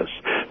on this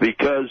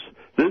because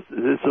this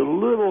is a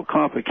little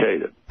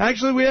complicated.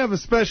 Actually, we have a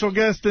special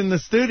guest in the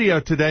studio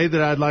today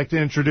that I'd like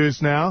to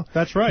introduce now.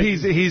 That's right.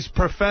 He's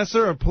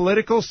professor of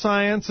political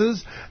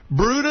sciences,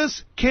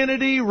 Brutus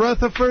Kennedy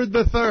Rutherford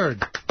III.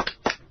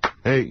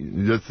 Hey,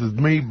 this is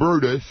me,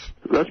 Brutus.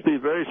 Let's be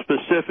very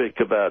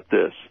specific about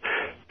this.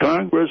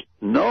 Congress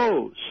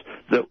knows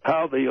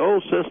how the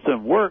old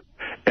system worked,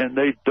 and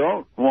they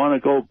don't want to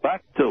go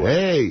back to it.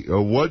 Hey,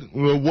 what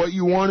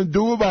you want to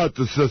do about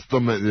the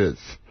system it is?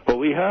 But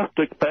we have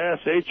to pass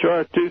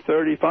H.R.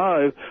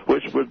 235,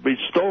 which would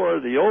restore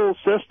the old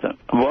system.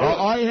 Well,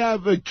 I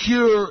have a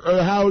cure,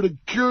 how to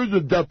cure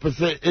the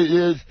deficit. It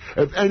is,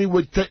 if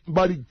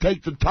anybody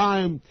take the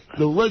time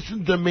to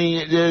listen to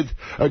me, it is,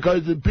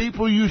 because the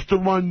people used to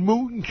run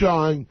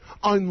moonshine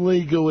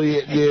unlegally,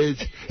 it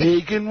is.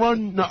 You can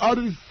run the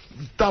other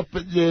stuff,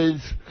 it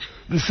is,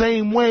 the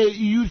same way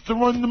you used to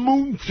run the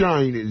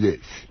moonshine, it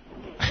is.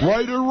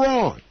 Right or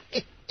wrong?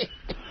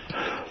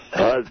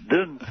 I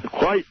didn't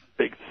quite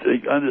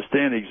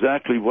understand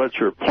exactly what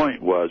your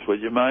point was.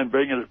 Would you mind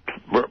bringing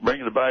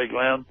it back,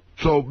 Glenn?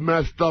 So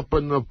messed up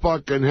in the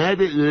fucking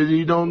head it is,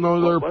 you don't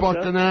know their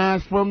fucking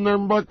ass from their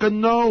fucking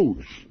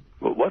nose.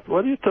 What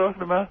are you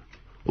talking about?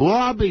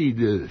 Lobby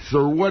this,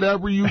 or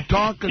whatever you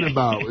talking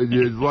about. It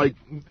is like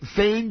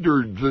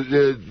Sanders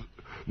is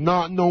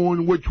not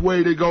knowing which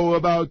way to go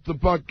about the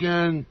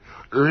fucking,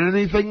 or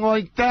anything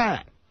like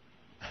that.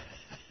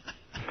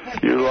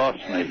 You lost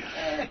me.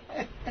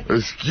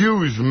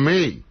 Excuse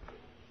me.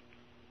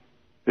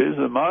 Is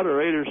the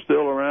moderator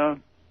still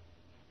around?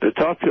 The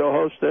talk show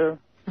host there?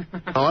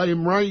 I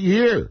am right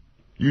here.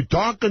 You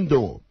talking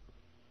to him.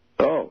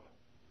 Oh.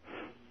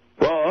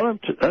 Well,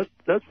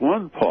 that's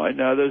one point.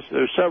 Now, there's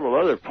several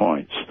other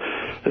points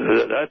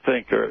that I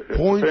think are...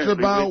 Points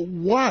about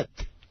what?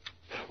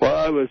 Well,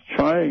 I was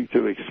trying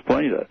to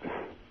explain it.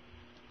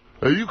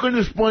 You can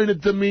explain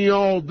it to me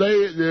all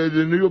day,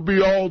 and you'll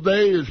be all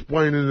day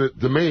explaining it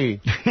to me.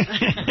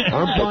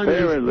 I'm trying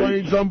to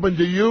explain something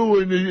to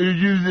you,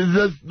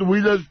 and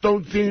we just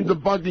don't seem to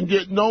fucking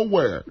get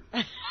nowhere.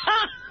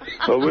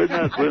 Well, we're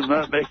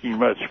not making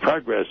much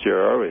progress here,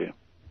 are we?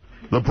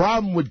 The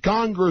problem with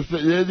Congress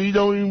is they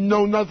don't even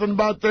know nothing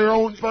about their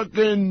own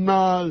fucking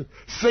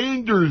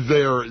Sanders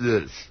there at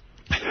this.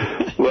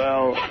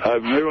 Well,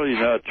 I'm really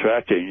not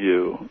tracking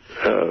you.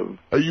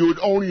 You would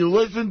only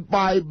listen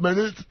 5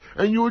 minutes,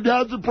 and you would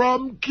have the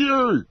problem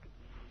cured.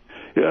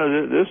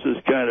 Yeah, this is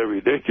kind of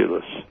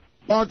ridiculous.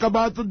 Talk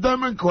about the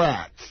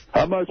Democrats.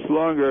 How much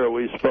longer are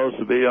we supposed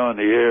to be on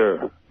the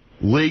air?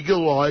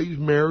 Legalize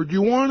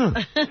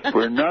marijuana.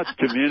 We're not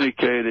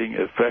communicating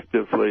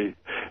effectively,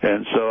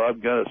 and so I'm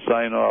going to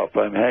sign off.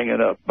 I'm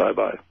hanging up.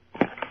 Bye-bye.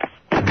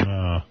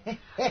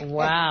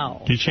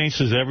 Wow. He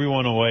chases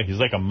everyone away. He's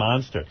like a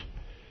monster.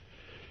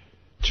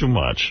 Too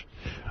much.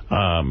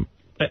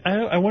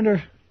 I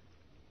wonder,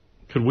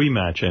 could we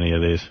match any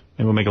of these?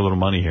 Maybe we'll make a little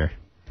money here.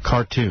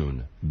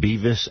 Cartoon,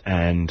 Beavis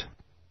and...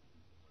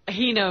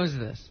 He knows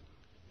this.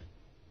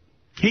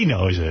 He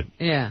knows it.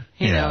 Yeah,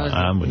 he knows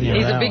it.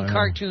 He's a big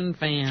cartoon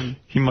fan.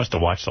 He must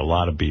have watched a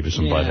lot of Beavis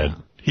and Butthead.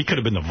 He could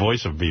have been the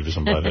voice of Beavis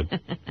and Butthead.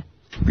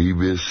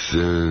 Beavis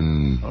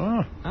and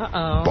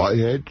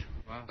Butthead?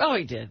 Oh,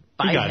 he did.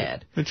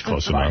 Bitehead. It's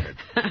close enough.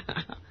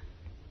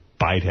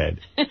 Bitehead.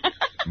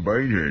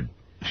 Bitehead.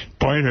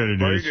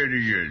 Bitehead it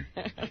is.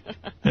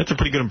 That's a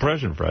pretty good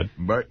impression, Fred.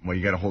 Well,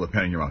 you got to hold a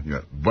pen in your mouth. You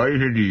got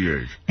Bitehead he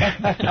is.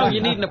 Oh,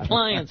 you need an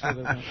appliance for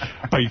this.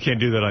 Oh, you can't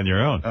do that on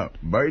your own. Oh,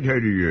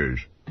 Bitehead he is.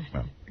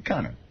 Well,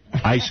 kind of.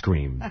 Ice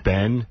cream,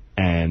 Ben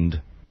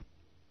and...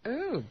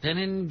 Ooh, Ben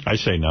and... I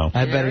say no.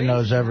 I bet he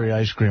knows every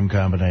ice cream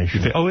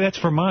combination. Oh, that's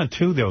Vermont,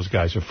 too, those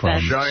guys are from.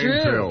 That's true.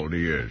 Seinfeld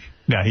he is.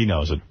 Yeah, he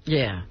knows it.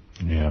 Yeah.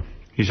 Yeah.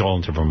 He's all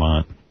into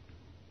Vermont.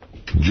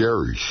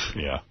 Jerry's.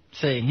 Yeah.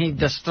 See, he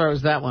just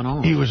throws that one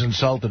on. He was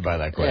insulted by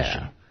that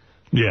question.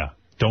 Yeah.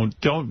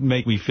 Don't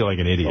make me feel like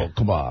an idiot. Oh,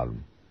 come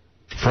on.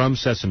 From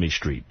Sesame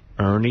Street,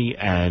 Ernie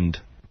and...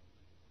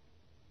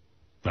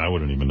 I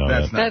wouldn't even know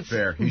That's that. not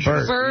fair.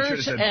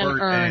 Bert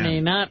and Ernie,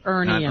 not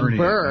Ernie and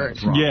Bert.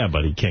 Yeah,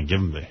 but he can't give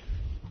him the...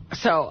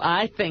 So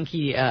I think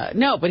he...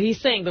 no, but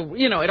he's saying,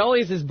 it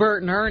always is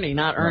Bert and Ernie,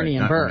 not Ernie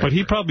and Bert. But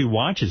he probably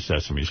watches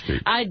Sesame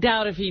Street. I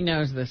doubt if he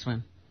knows this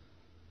one.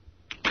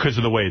 Because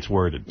of the way it's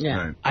worded. Yeah.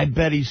 Right. I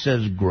bet he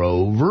says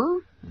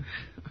Grover.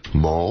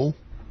 Mo.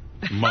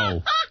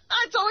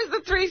 It's always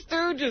the Three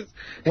Stooges.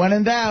 When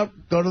in doubt,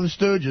 go to the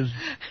Stooges.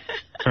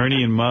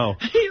 Ernie and Mo.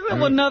 He's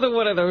another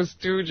one of those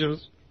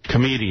Stooges.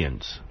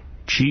 Comedians,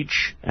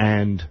 Cheech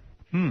and...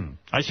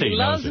 I say he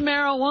loves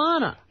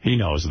marijuana. He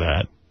knows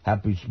that.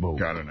 Happy Smoke.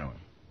 Gotta know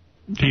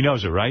it. He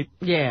knows it, right?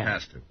 Yeah.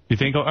 Has to. You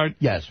think? Art?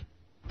 Yes.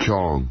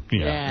 Chong.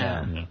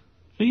 Yeah. So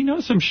he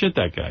knows some shit,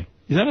 that guy.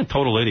 He's not a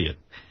total idiot.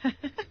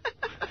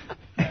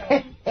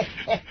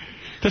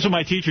 That's what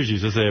my teachers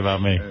used to say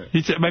about me.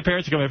 My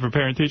parents come in for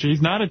parent-teacher.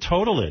 He's not a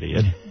total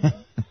idiot.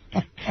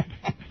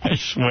 I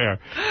swear.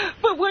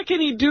 But what can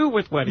he do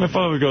with what he My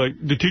father would go like,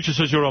 the teacher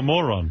says you're a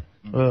moron.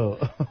 Oh.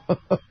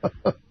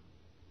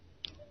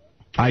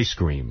 Ice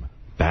cream,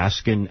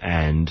 Baskin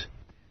and...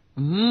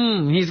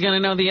 He's going to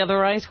know the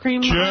other ice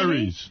cream?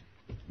 Jerry's.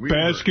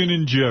 Baskin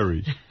and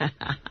Jerry's. Let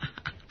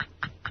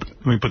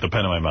me put the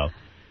pen in my mouth.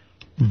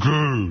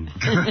 Good.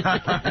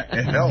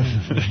 It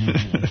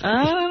helps.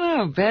 I don't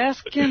know.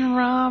 Baskin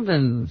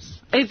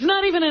Robbins. It's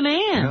not even an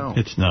and. No.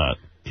 It's not.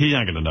 He's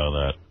not going to know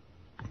that.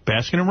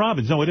 Baskin and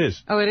Robbins. No, it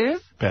is. Oh, it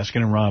is? Baskin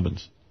and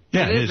Robbins.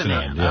 Yeah, it is an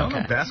and. I Yeah. don't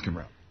know Baskin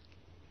Robbins.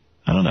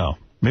 I don't know.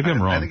 Maybe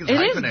I'm wrong. I think it's It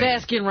is hyphenated.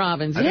 Baskin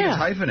Robbins, I think it's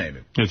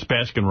hyphenated. It's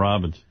Baskin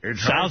Robbins.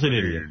 Sal's an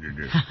idiot.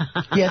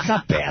 Yeah, it's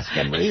not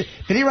Baskin. Did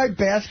he write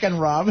Baskin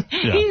Robbins?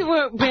 Yeah. He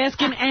wrote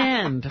Baskin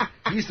and.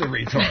 He's the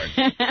retard.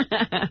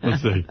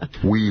 Let's see.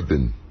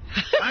 Weaving.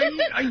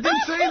 I did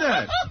say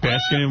that.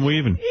 Baskin and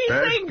Weaving. He's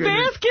saying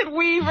basket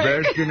weaving.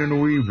 Baskin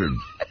and Weaving.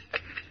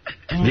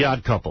 The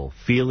Odd Couple,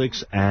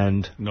 Felix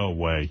and... No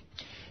way.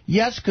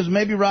 Yes, because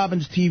maybe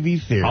Robin's TV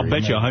theory. I'll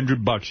bet you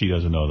 $100 he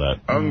doesn't know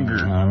that. I don't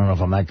know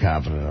if I'm that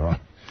confident.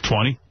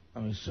 20?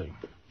 Let me see.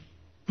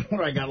 What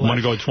do I got left? Want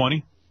to go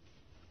 20?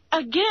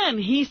 Again,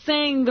 he's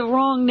saying the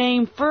wrong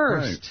name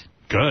first.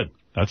 Right. Good.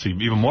 That's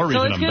even more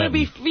reason I'm betting. So it's going to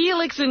be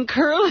Felix and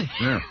Curly.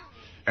 Yeah.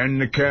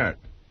 And the cat.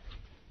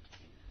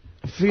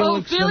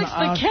 Felix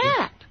the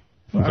cat.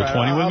 Want to go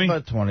 20 with me? I'll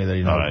bet 20 that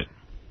he knows. All right.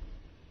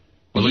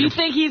 You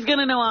think he's going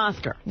to know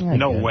Oscar?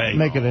 No way.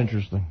 Make it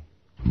interesting.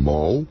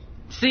 Mo?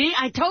 See,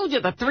 I told you,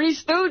 the Three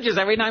Stooges,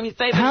 every time you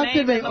say the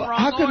name in the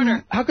wrong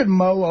order. How could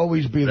Mo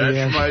always be the answer?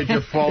 That's my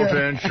default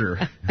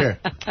answer. Here.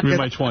 Give me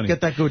my 20.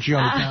 Get that Gucci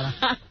on the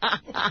counter.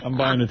 I'm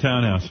buying the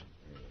townhouse.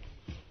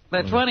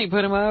 That 20,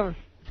 put him over.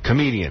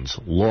 Comedians,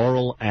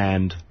 Laurel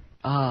and...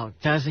 Oh,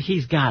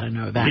 he's got to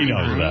know that. He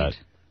knows right? that.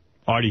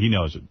 Artie, he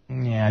knows it.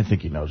 Yeah, I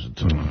think he knows it,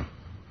 too.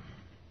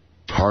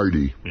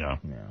 Hardy. Yeah.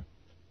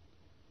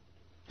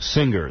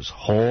 Singers,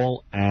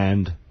 Hall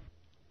and...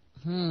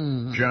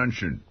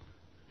 Johnson.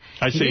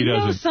 I say he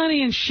doesn't.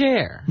 Sonny and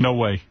Cher. No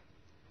way.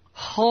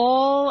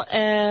 Hall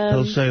and...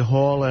 He'll say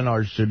Hall and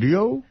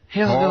Arcidio.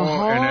 He'll go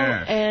Hall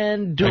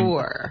and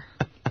Door.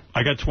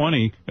 I got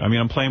 20. I mean,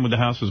 I'm playing with the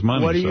house's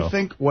money. What do you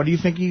think? What do you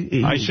think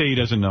he... I say he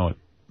doesn't know it.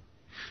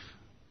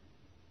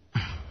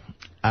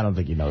 I don't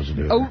think he knows it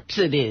either. Oops,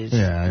 it is.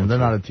 Yeah, they're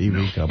not a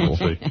TV couple.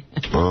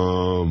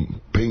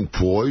 Pink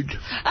Floyd.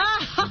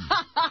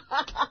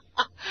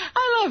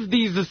 I love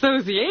these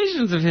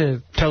associations of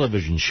his.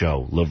 Television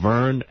show,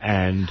 Laverne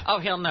and... Oh,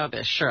 he'll know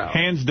this show.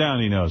 Hands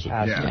down, he knows it.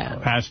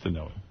 Has to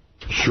know it.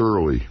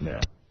 Shirley. Yeah.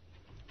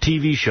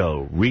 TV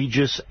show,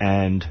 Regis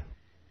and...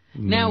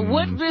 Now,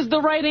 what is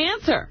the right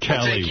answer?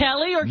 Kelly.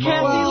 Kelly or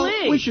Kathy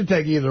Lee? We should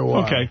take either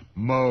one. Okay.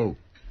 Mo.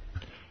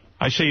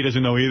 I say he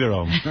doesn't know either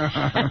of them.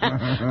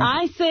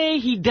 I say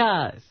he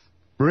does.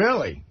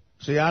 Really?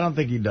 See, I don't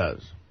think he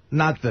does.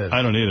 Not this.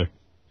 I don't either.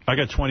 I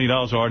got $20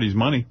 of Artie's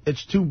money.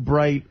 It's too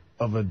bright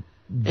of a day.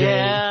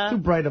 Yeah. It's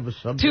too bright of a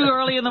subject. Too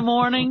early in the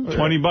morning.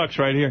 $20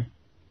 right here.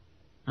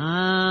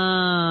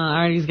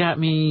 Artie's got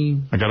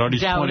me I got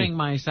Artie's doubting 20.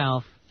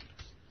 myself.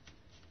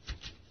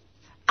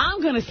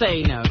 I'm going to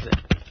say he knows it.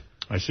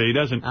 I say he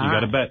doesn't. You got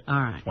to bet. All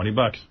right.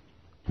 $20.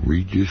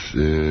 Regis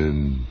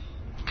and...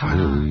 I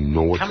don't even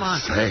know what to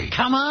say.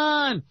 Come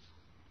on.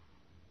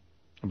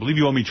 I believe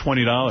you owe me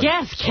 $20.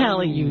 Yes,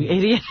 Kelly, you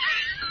idiot.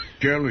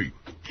 Kelly.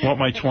 Want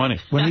my 20.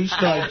 When he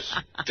starts...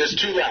 There's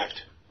 2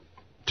 left.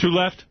 2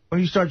 left? When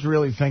he starts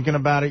really thinking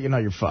about it, you know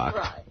you're fucked.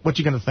 Right. What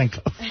you going to think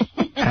of?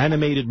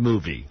 Animated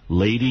movie,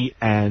 Lady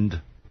and...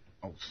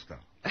 Oh, stop.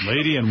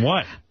 Lady and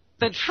what?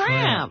 The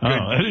Tramp. Oh,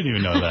 I didn't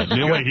even know that.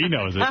 No way he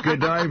knows it.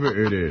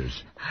 Godiva it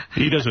is.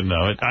 He doesn't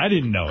know it. I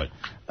didn't know it.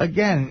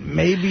 Again,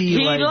 maybe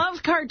He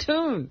loves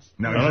cartoons.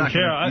 No, I don't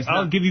care.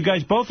 I'll give you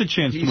guys both a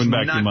chance to win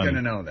back your money. He's not going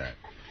to know that.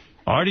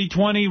 Artie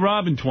 20,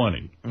 Robin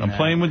 20. I'm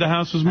playing with the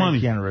house's money.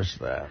 I can't risk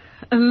that.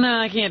 No,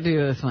 I can't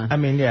do this one. I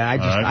mean, yeah,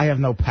 I have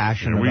no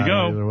passion about it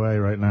either way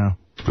right now.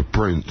 The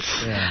Prince.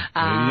 Yeah. Lady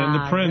and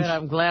the Prince. Good.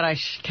 I'm glad I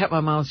kept my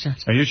mouth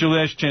shut. Now, here's your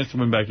last chance to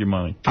win back your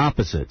money.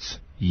 Opposites,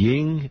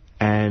 Ying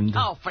and...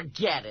 Oh,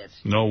 forget it.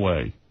 No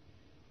way.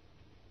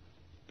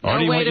 No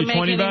Artie, way want to your make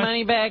 20 any back?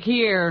 money back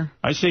here.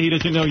 I say he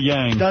doesn't know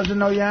Yang. Doesn't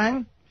know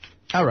Yang?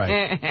 All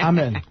right. I'm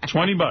in.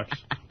 $20.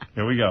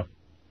 Here we go.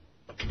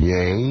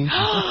 Yang.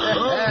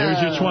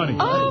 Here's your 20.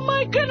 Oh,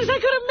 my goodness. I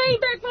could have made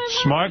back my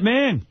money. Smart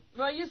man.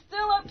 Well, you're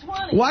still up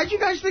 20. Why'd you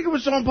guys think it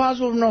was so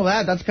impossible to know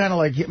that? That's kind of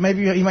like, maybe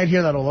you might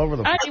hear that all over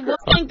the place.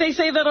 I think they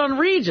say that on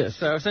Regis,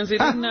 so since he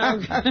didn't know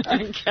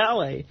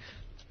Kelly.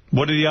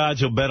 What are the odds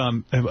he'll bet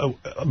on?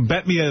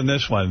 Bet me on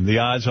this one. The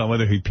odds on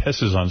whether he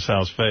pisses on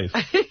Sal's face.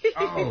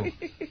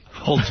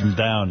 Holds him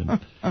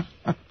down. I'm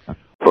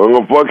going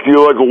to fuck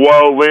you like a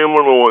wild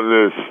animal with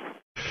this.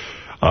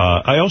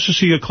 I also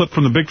see a clip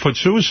from the Bigfoot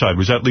suicide.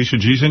 Was that Lisa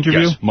G's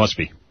interview? Yes, must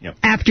be. Yep.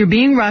 After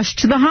being rushed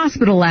to the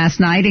hospital last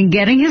night and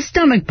getting his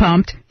stomach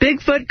pumped,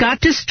 Bigfoot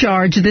got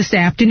discharged this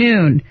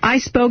afternoon. I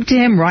spoke to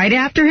him right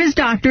after his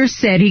doctor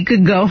said he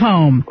could go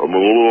home. I'm a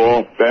little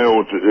off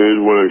balance, it is,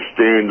 when I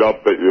stand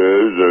up, it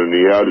is, and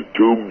he had a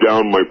tube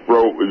down my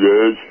throat, it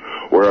is,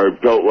 where I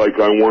felt like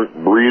I weren't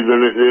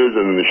breathing, it is,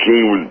 and the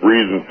machine was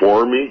breathing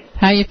for me.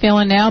 How you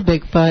feeling now,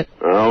 Bigfoot?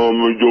 How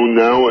am I doing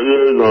now, it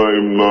is?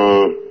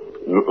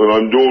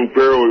 I'm doing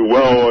fairly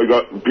well. I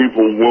got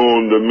people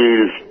willing to me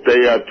to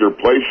stay at their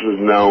places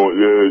now, it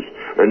is.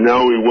 And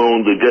now he's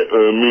willing to get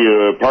me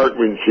an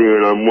apartment here,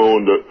 and I'm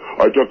willing to...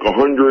 I took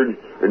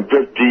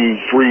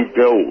 153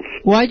 pills.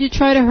 Why'd you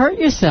try to hurt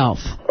yourself?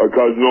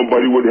 Because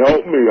nobody would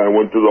help me. I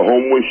went to the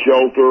homeless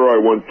shelter. I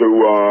went to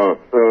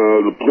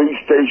the police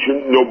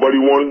station. Nobody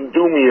wanted to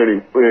do me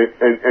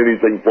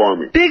anything for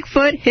me.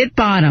 Bigfoot hit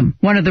bottom.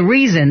 One of the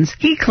reasons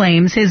he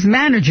claims his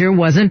manager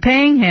wasn't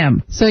paying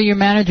him. So your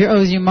manager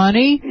owes you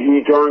money?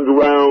 He turned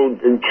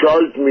around and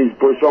charged me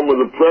for some of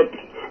the trips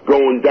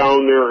going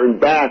down there and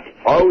back.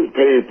 I was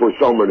paying for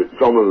some of the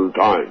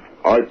time.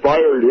 I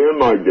fired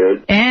him, I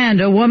did.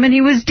 And a woman he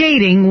was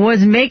dating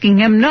was making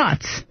him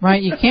nuts. Right,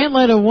 you can't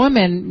let a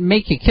woman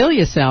make you kill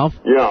yourself.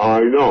 Yeah, I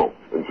know.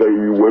 And say,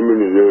 you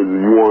women,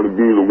 you want to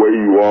be the way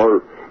you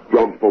are,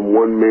 jump from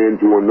one man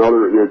to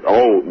another.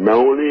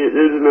 Melanie it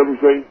is and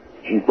everything.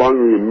 She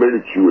finally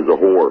admitted she was a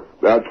whore.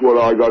 That's what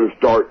I got to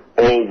start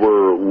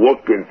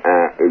overlooking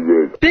at, it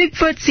is.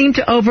 Bigfoot seemed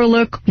to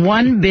overlook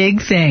one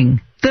big thing.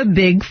 The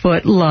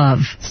Bigfoot love.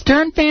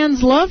 Stern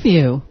fans love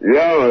you.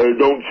 Yeah, I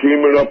don't see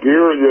it up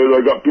here. I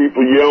got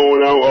people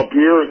yelling out up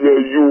here,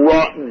 you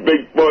rotten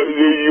Bigfoot,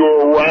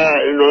 you're a rat,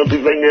 and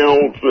everything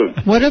else.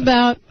 What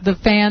about the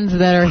fans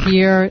that are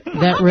here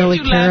that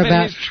really care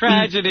about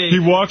tragedy? He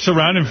walks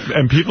around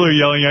and people are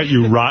yelling at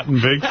you,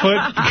 rotten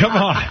Bigfoot? Come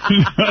on.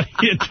 What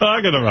are you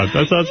talking about?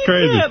 That sounds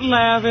crazy. You can't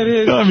laugh at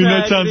his I mean,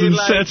 that sounds tragedy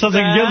insane. It sounds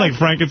like, again,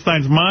 like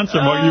Frankenstein's monster.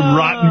 What, you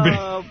rotten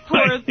Bigfoot?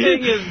 poor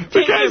thing is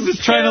The guy's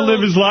just trying to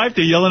live his life.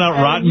 They're yelling out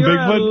rotten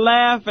Bigfoot.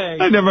 Laughing.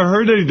 I never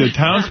heard any of the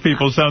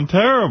townspeople sound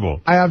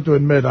terrible. I have to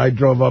admit, I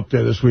drove up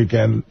there this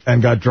weekend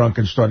and got drunk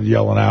and started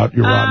yelling out,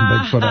 "You rotten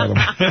Bigfoot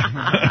animal."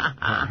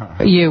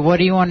 What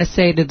do you want to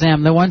say to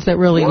them, the ones that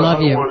really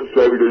love you? What I want to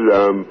say to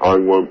them,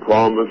 I'm going to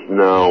promise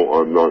now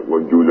I'm not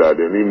going to do that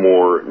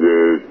anymore.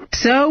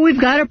 So we've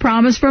got a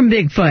promise from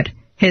Bigfoot.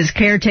 His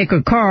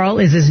caretaker, Carl,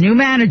 is his new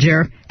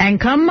manager, and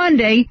come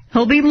Monday,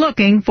 he'll be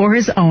looking for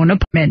his own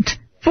appointment.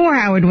 For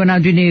Howard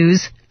 100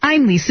 News,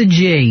 I'm Lisa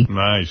G.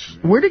 Nice.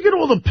 Where'd he get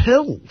all the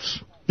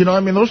pills? You know, I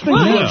mean, those things...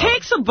 Well, he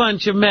takes a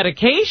bunch of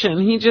medication.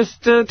 He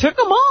just took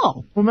them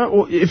all.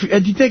 Well,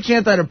 if he takes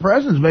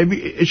antidepressants,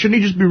 maybe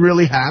shouldn't he just be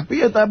really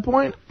happy at that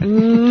point?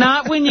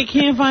 Not when you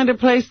can't find a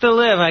place to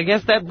live. I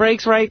guess that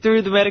breaks right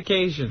through the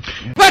medication.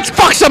 Let's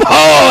fuck some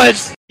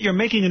hoes! You're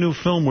making a new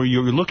film where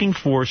you're looking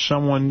for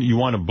someone you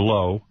want to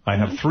blow. I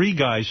have 3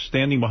 guys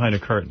standing behind a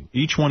curtain.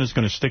 Each one is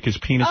going to stick his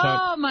penis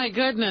out. Oh, my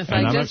goodness.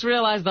 And I just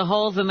realized the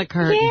holes in the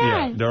curtain.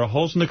 Yeah, there are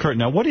holes in the curtain.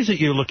 Now, what is it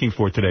you're looking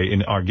for today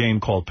in our game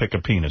called Pick a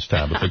Penis,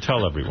 Tabitha?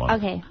 Tell everyone.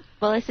 Okay.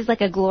 Well, this is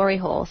like a glory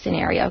hole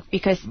scenario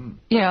because,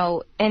 you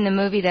know, in the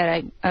movie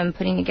that I'm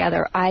putting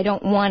together, I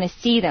don't want to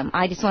see them.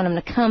 I just want them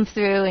to come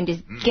through and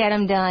just get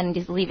them done and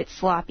just leave it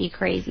sloppy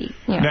crazy.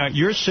 You know. Now,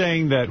 you're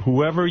saying that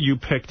whoever you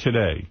pick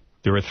today,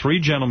 there are 3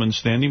 gentlemen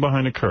standing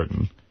behind a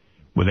curtain.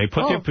 When they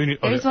put their penis...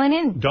 There's one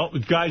in.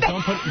 Guys,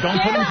 don't put him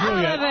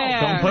through yet.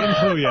 Don't put him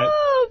through yet.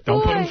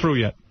 Don't put him through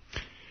yet.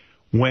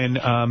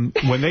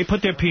 When they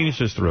put their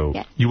penises through,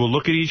 you will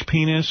look at each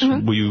penis.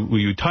 Will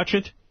you touch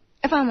it?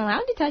 If I'm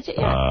allowed to touch it,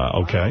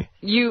 yeah. Okay.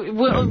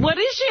 What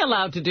is she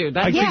allowed to do?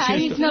 I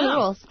need to know the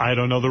rules. I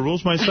don't know the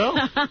rules myself.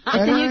 It's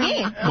a new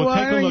game.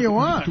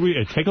 Well,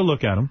 take a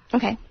look at them.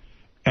 Okay.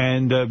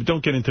 And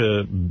don't get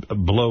into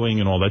blowing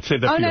and all that.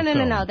 Save that for your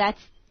film. No. That's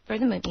for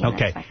the movie.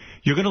 Okay.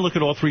 You're going to look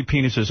at all 3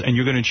 penises, and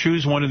you're going to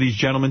choose one of these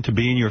gentlemen to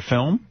be in your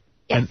film?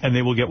 Yes. And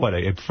they will get, what,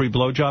 a free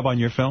blowjob on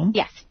your film?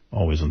 Yes.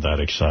 Oh, isn't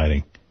that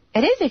exciting?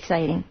 It is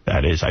exciting.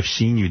 That is. I've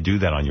seen you do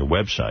that on your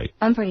website.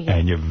 I'm pretty good.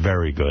 And you're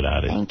very good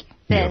at it. Thank you.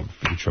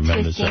 You're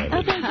tremendous at it.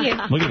 Oh, thank you.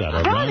 Look at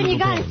that. Robin, you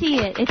got to see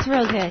it. It's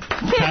real good.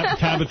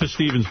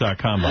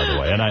 TabithaStevens.com, by the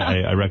way, and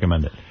I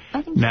recommend it.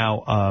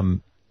 Now,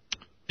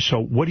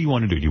 so what do you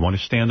want to do? Do you want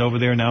to stand over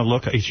there now?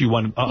 Look, I'm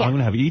going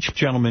to have each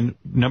gentleman,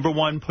 number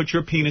 1, put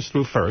your penis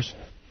through first.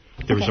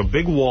 There's a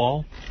big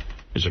wall,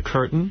 there's a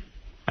curtain,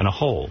 and a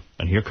hole.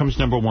 And here comes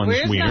number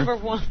 1's wiener. Number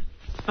 1?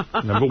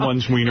 Number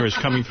 1's wiener is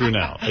coming through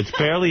now. It's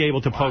barely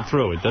able to poke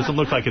through. It doesn't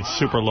look like it's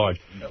super large.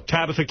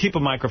 Tabitha, keep a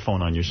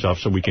microphone on yourself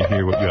so we can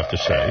hear what you have to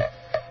say.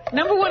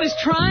 Number 1 is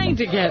trying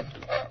to get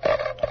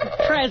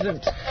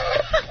present.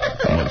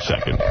 1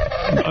 second.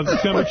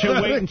 Number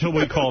 2, wait until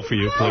we call for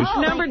you, please.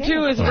 Number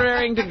 2 is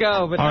raring to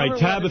go. But all right,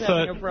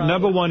 Tabitha,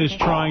 number 1 is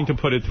trying to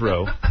put it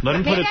through. Let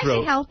him put it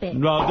through. Maybe I should help it.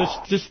 No,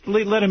 just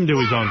let him do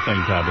his own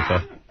thing,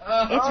 Tabitha.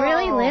 It's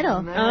really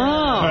little.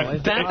 Oh,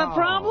 is that the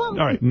problem?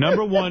 All right,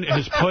 number 1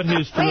 has put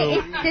his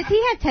through. Wait, does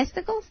he have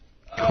testicles?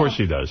 Of course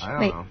he does.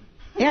 Wait.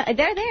 Yeah,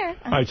 they're there.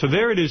 All right, so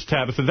there it is,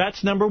 Tabitha.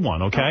 That's number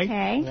 1, okay?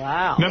 Okay.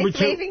 Wow. Number it's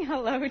 2. waving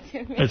hello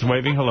to me. It's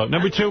waving hello.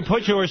 Number 2,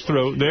 put yours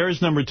through. There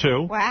is number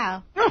 2.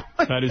 Wow.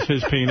 That is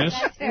his penis.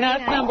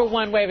 That's number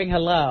 1 waving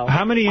hello.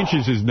 How many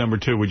inches is number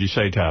 2, would you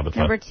say, Tabitha?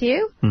 Number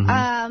 2?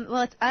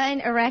 Well, it's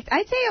unerect.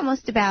 I'd say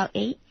almost about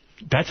 8.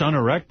 That's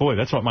unerect? Boy,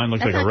 that's what mine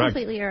looks like, erect. That's not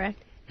completely erect.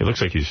 It looks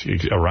like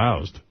he's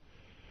aroused.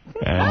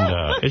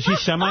 And is he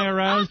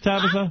semi-aroused,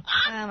 Tabitha?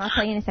 I'll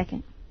tell you in a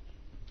second.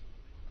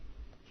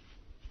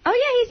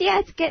 Oh, yeah,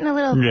 it's getting a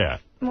little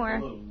more.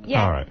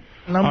 Yeah. All right.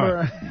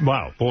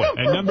 Wow, boy.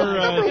 And number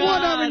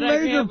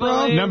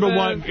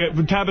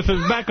 1,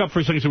 Tabitha, back up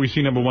for a second so we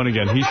see number 1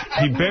 again. He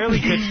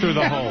barely gets through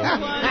the hole.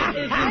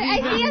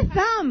 I see a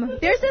thumb.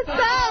 There's a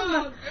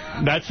thumb.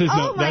 That's his.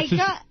 Oh, my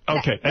God.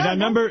 Okay. And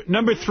now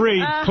number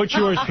 3, put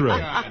yours through.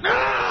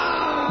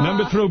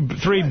 Number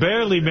 3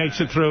 barely makes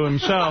it through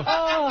himself.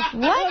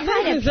 What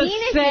kind of penis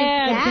is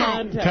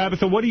that?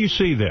 Tabitha, what do you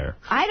see there?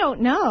 I don't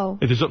know.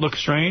 Does it look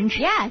strange?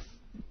 Yes.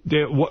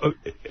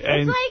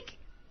 It's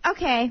like,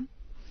 okay.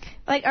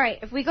 Like, all right,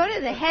 if we go to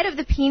the head of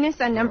the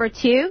penis on number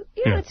 2,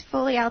 it's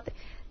fully out there.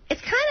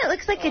 It kind of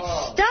looks like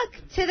it's stuck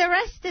to the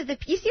rest of the...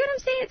 You see what I'm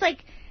saying? It's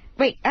like,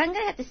 wait, I'm going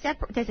to have to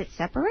separate... Does it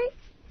separate?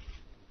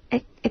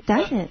 It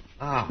doesn't.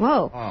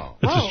 Whoa.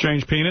 It's a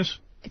strange penis?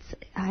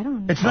 I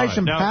don't know. It's nice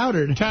and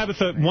powdered.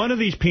 Tabitha, one of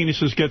these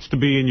penises gets to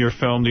be in your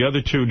film. The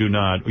other 2 do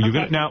not.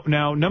 Okay.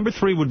 Now, number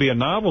 3 would be a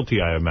novelty,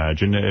 I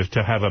imagine, if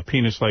to have a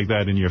penis like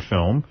that in your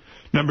film.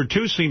 Number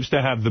 2 seems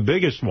to have the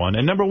biggest one.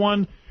 And number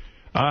 1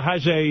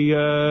 has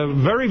a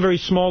very, very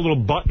small little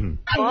button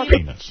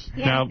penis.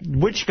 Yeah. Now,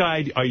 which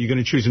guy are you going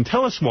to choose? And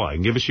tell us why.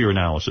 And give us your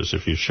analysis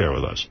if you share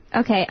with us.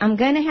 Okay, I'm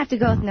going to have to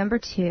go with number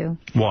 2.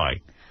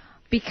 Why?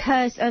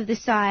 Because of the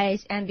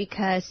size and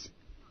because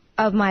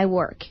of my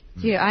work.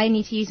 You know, I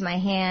need to use my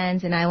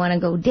hands, and I want to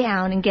go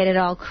down and get it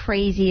all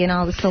crazy and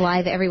all the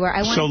saliva everywhere.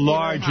 So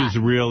large is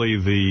really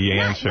the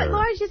answer. But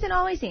large isn't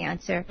always the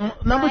answer.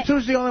 Number 2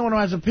 is the only one who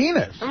has a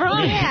penis.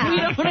 Right.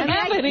 Yeah. We don't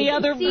have any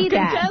other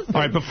contestants.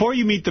 All right, before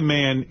you meet the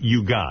man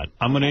you got,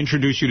 I'm going to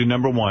introduce you to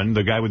number 1,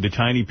 the guy with the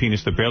tiny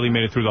penis that barely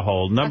made it through the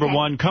hole. Number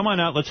 1, come on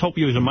out. Let's hope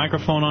there's a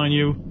microphone on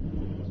you.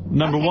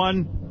 Number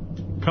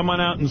 1, come on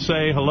out and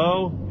say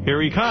hello.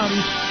 Here he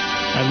comes.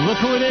 And look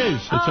who it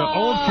is. It's an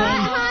old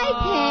friend.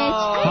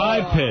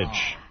 High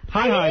Pitch.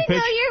 Hi, High Pitch. I didn't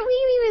know your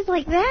wee-wee was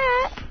like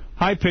that.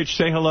 High Pitch,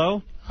 say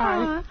hello.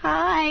 Hi.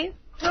 Hi.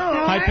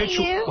 High Pitch,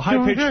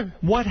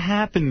 what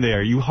happened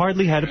there? You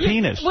hardly had a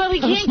penis. Well,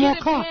 he can't get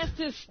it past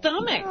his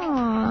stomach.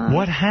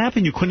 What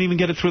happened? You couldn't even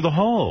get it through the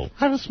hole.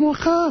 I have a small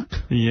cock.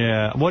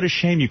 Yeah, what a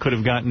shame. You could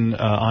have gotten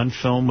on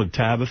film with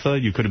Tabitha.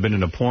 You could have been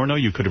in a porno.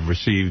 You could have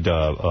received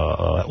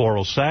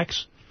oral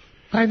sex.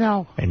 I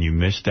know. And you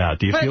missed out.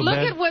 Do you feel bad? But look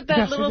at what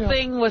that little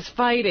thing was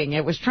fighting.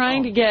 It was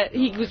trying to get,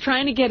 he was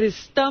trying to get his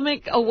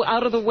stomach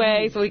out of the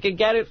way so he could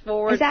get it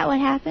forward. Is that what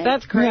happened?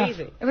 That's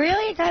crazy. Yeah.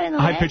 Really? It got in the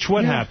way? High Pitch,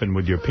 what happened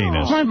with your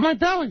penis? My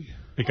belly.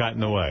 It got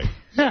in the way.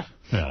 Yeah.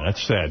 Yeah,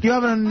 that's sad. You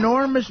have an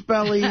enormous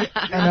belly and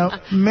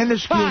a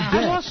minuscule dick.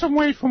 I lost some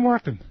weight from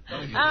working.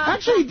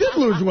 Actually, you did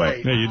lose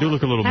weight. Yeah, you do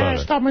look a little better. better.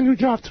 I start my new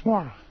job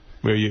tomorrow.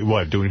 Where you,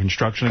 what, doing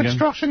construction again?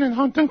 Construction in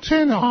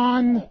Huntington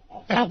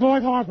at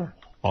Lloyd Harbor.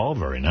 Oh,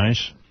 very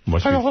nice.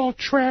 Must be a little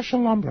trash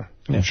and lumber.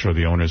 I'm sure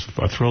the owners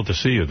are thrilled to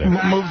see you there.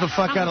 Move the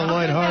fuck out of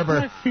Lloyd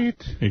Harbor. My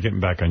feet. You're getting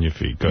back on your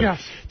feet. Good.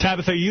 Yes.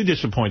 Tabitha, are you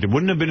disappointed?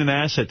 Wouldn't it have been an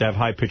asset to have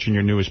High Pitch in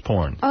your newest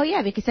porn? Oh,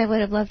 yeah, because I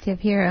would have loved to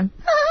hear him.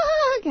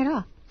 Get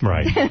off.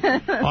 Right.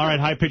 All right,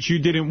 High Pitch, you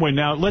didn't win.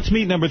 Now, let's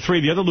meet number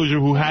 3, the other loser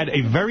who had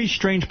a very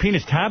strange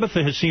penis.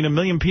 Tabitha has seen a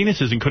million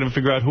penises and couldn't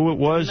figure out who it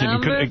was.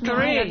 Number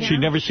 3. She'd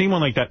never seen one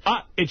like that.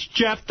 Ah, it's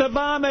Jeff the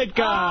Vomit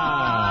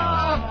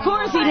Guy. Of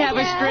course he'd have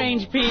a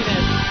strange penis.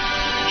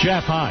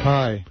 Jeff, hi.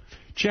 Hi.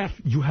 Jeff,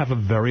 you have a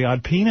very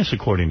odd penis,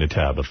 according to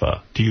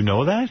Tabitha. Do you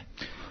know that?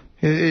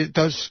 It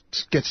does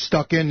get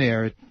stuck in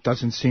there. It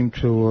doesn't seem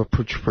to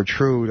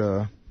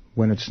protrude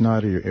when it's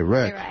not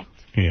erect.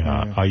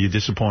 Yeah. Are you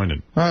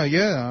disappointed?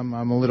 Yeah, I'm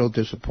a little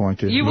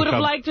disappointed. You would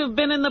have liked to have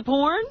been in the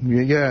porn?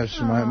 Yes,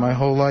 my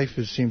whole life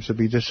seems to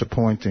be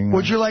disappointing.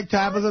 Would you like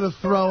Tabitha to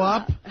throw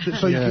up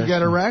so you could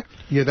get erect?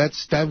 Yeah,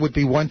 that would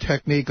be one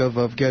technique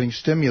of getting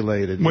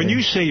stimulated. When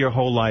you say your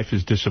whole life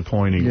is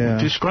disappointing,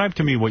 describe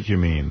to me what you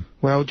mean.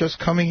 Well, just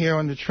coming here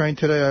on the train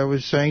today, I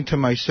was saying to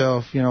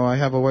myself, I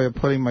have a way of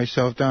putting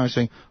myself down,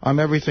 saying, I'm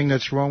everything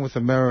that's wrong with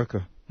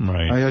America.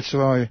 Right. That's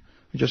why I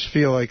just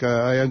feel like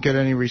I don't get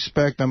any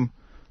respect.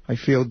 I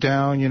feel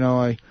down,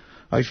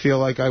 I feel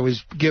like I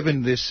was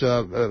given this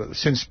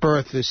since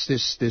birth,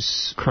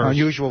 this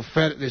unusual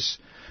fetish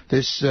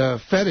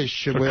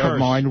of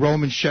mine,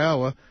 Roman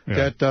shower.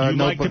 Yeah. That you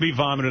like to be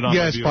vomited on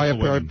by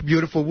a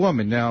beautiful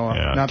woman.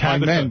 Now, not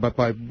Tabitha, by men, but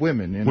by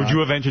women. Would you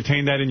have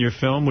entertained that in your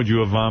film? Would you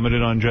have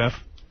vomited on Jeff?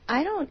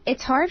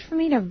 It's hard for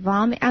me to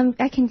vomit.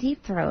 I can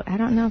deep throat. I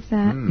don't know if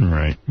that...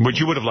 Right. But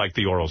you would have liked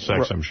the oral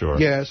sex, I'm sure.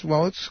 Yes,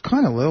 well, it's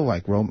kind of a little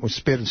like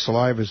spit and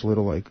saliva is a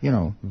little like,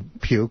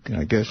 puke,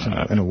 I guess,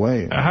 in a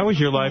way. How is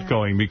your life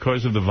going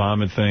because of the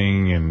vomit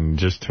thing and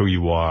just who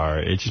you are?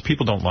 It's just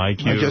people don't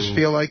like you. I just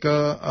feel like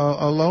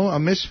a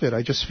misfit.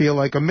 I just feel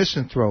like a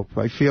misanthrope.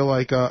 I feel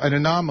like an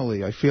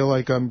anomaly. I feel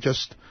like I'm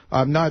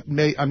not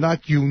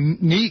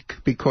unique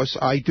because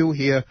I do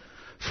hear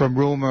from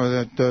rumor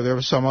that there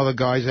are some other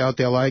guys out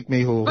there like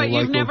me who... But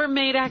you've never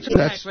made actual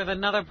sex with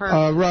another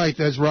person. Right,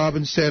 as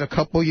Robin said a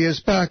couple years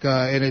back,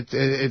 and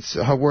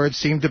her words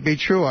seem to be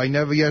true. I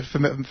never yet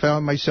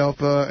found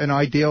myself an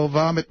ideal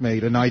vomit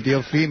mate, an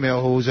ideal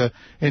female who's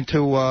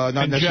into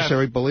not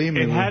necessary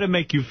bulimia. It had to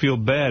make you feel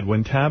bad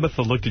when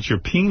Tabitha looked at your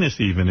penis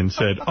even and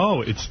said,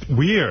 oh, it's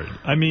weird.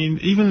 I mean,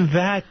 even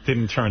that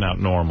didn't turn out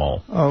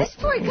normal. This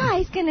poor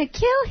guy's going to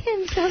kill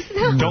himself.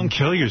 Don't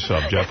kill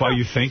yourself, Jeff. Are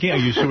you thinking? Are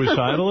you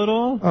suicidal at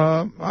all?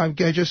 I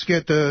just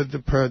get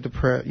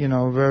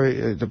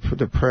very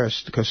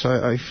depressed because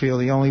I feel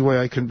the only way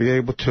I can be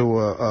able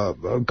to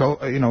go,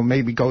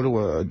 maybe go to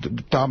a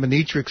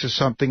dominatrix or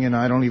something, and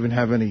I don't even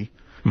have any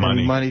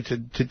money to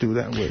do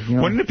that with.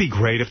 Wouldn't it be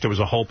great if there was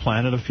a whole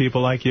planet of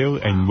people like you,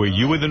 and where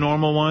you were the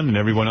normal one and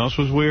everyone else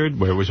was weird,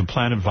 where it was a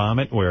planet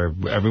vomit, where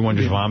everyone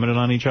just vomited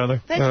on each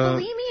other? That's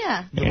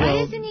bulimia.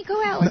 Why doesn't he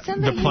go out with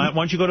somebody? Why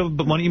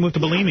don't you move to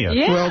bulimia?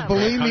 Yeah. Well,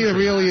 bulimia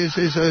really is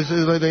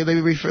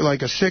they refer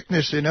like a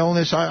sickness, an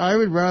illness. I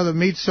would rather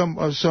meet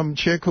some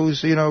chick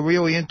who's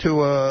really into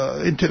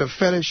the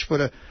fetish for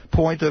the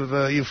point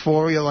of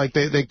euphoria, like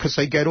because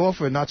they get off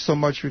it, not so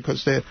much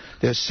because they're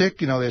sick,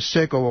 they're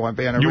sick or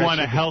being arrested. You want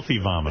a healthy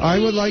vomiter. I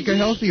would like a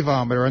healthy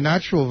vomiter, a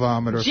natural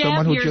vomiter, Jeff,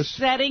 someone who you're just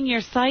setting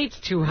your sights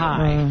too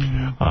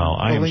high.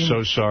 I am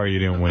so sorry you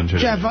didn't win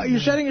today. Jeff, you're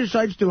setting your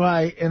sights too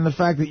high in the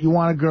fact that you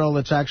want a girl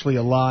that's actually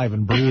alive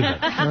and breathing. Jeff,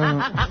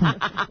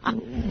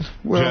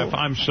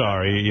 I'm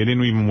sorry. You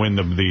didn't even win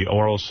the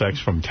oral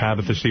sex from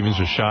Tabitha Stevens,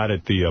 a shot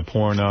at the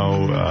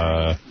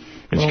porno.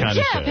 It's kind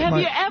of sad. Have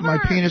you ever... My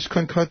penis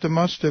couldn't cut the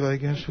mustard, I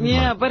guess.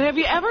 Yeah, but have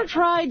you ever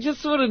tried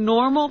just sort of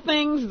normal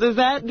things? Does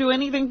that do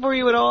anything for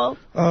you at all?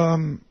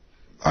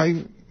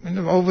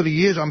 Over the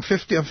years, I'm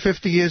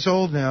 50 years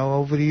old now.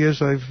 Over the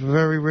years, I've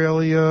very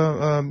rarely,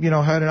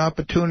 had an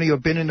opportunity or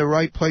been in the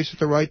right place at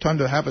the right time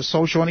to have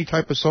any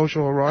type of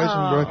social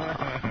horizon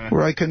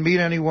where I can meet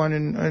anyone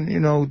and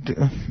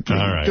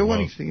do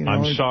anything.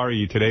 I'm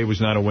sorry, today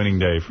was not a winning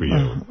day for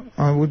you.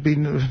 I would be.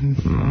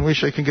 I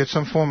wish I could get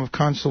some form of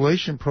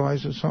consolation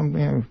prize or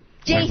something.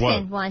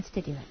 Jason wants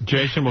to do it.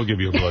 Jason will give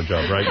you a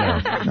blowjob right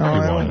now. No,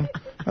 I don't.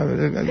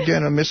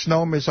 Again, a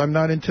misnomer is I'm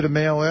not into the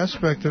male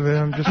aspect of it.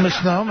 I'm just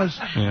misnomers.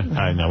 Yeah,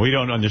 I know. We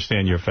don't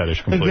understand your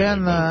fetish completely.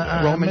 Again,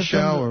 Roman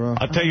shower.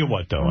 I'll tell you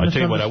what, though. I'll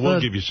tell you what. I will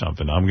give you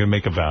something. I'm going to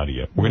make a vow to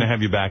you. We're going to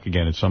have you back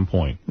again at some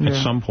point. Yeah.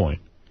 At some point.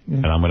 Yeah.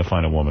 And I'm going to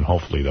find a woman,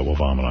 hopefully, that will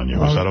vomit on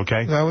you. Is that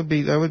okay? That would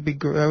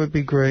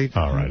be great.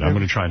 All right. I'm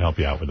going to try and help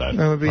you out with that.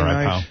 That would be all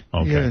right, nice.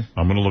 Pal? Okay. Yeah.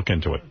 I'm going to look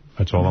into it.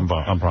 That's all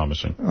I'm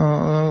promising.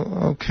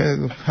 Okay.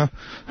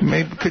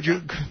 Maybe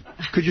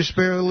could you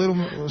spare a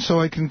little so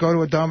I can go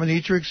to a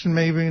dominatrix and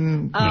maybe?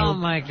 Oh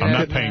my God! I'm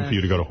not paying for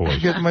you to go to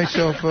Horace. Get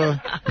myself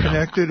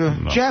connected.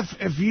 No. Jeff,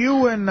 if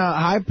you and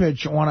High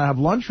Pitch want to have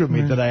lunch with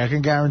me today, I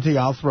can guarantee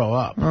I'll throw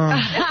up.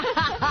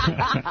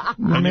 The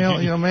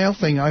male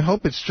thing. I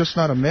hope it's just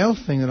not a male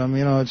thing that I'm.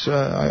 It's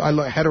I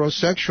like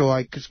heterosexual.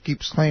 I keep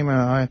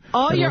claiming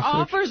all your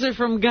offers are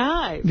from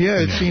guys.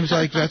 Yeah, it seems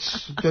like that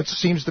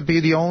seems to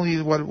be the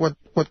only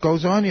what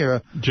goes on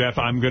here. Jeff,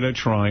 I'm going to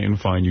try and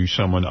find you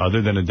someone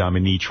other than a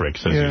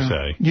dominatrix, as you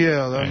say.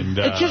 Yeah. And,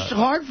 it's just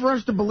hard for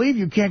us to believe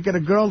you can't get a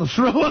girl to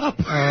throw up.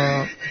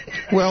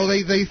 Well,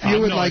 they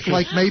view it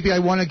like maybe I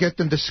want to get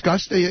them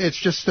disgusted. It's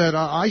just that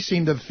I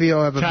seem to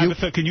feel...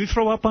 Tabitha, can you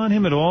throw up on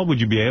him at all? Would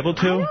you be able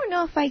to? I don't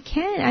know if I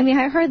can. I mean,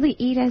 I hardly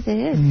eat as it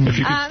is. If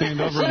you could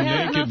stand over him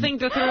naked... nothing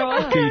to throw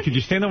up. Could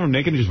you stand over him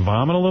naked and just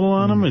vomit a little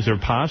on him? Is there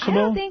possible?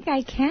 I don't think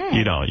I can.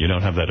 You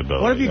don't have that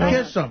ability. What if you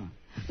kiss him?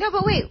 No,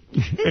 but wait.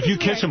 If you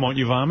kiss him, won't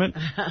you vomit?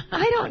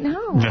 I don't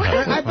know.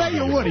 I bet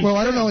you would. Well,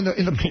 I don't know.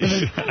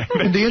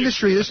 In the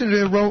industry, isn't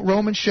there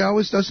Roman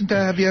showers? Doesn't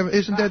that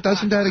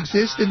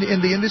exist in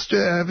the industry?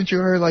 Haven't you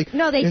heard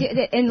No, they do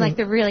in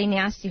the really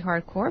nasty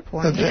hardcore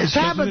porn.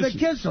 Tabitha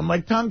kiss him,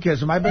 like tongue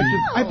kiss him. I bet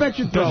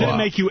you. Doesn't it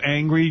make you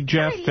angry,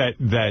 Jeff,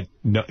 that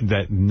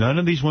none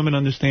of these women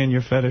understand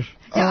your fetish?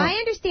 No, I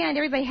understand.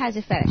 Everybody has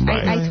a fetish.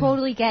 Right. I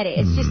totally get it.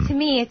 It's just to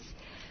me, it's.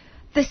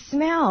 The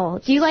smell.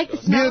 Do you like the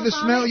smell? Yeah, the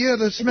smell. Yeah,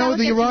 the smell of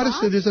the erotic.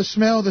 There's a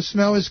smell. The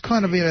smell is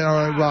kind of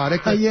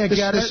erotic.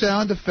 The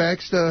sound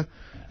effects. Have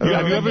you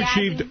ever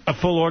achieved a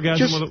full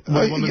orgasm with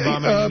a woman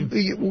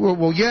vomiting?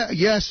 Well,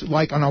 yes,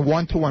 like on a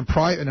one-to-one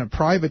in a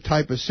private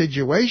type of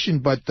situation,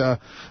 but and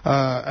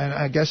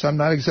I guess I'm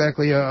not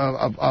exactly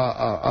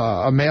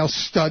a male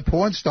stud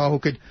porn star who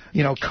could,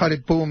 cut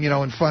it, boom,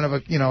 in front of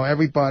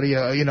everybody,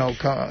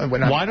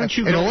 Why don't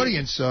you an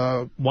audience?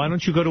 Why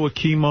don't you go to a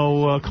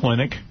chemo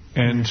clinic?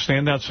 And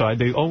stand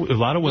outside. A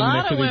lot of women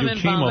after they do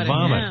chemo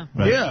vomit.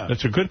 Yeah.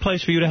 That's a good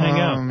place for you to hang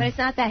out. But it's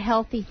not that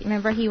healthy.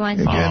 Remember, he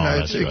wants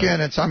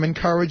I'm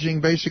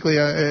encouraging. Basically,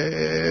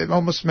 it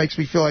almost makes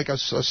me feel like a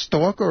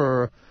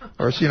stalker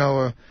or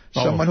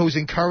someone who's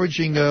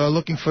encouraging,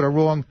 looking for the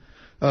wrong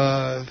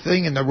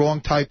thing in the wrong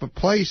type of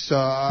place.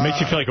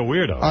 Makes you feel like a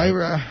weirdo. I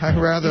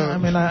rather. I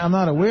mean, I'm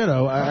not a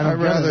weirdo. I'd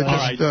rather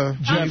just.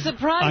 I'm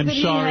surprised that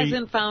he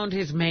hasn't found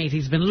his mate.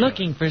 He's been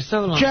looking for so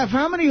long. Jeff,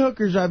 how many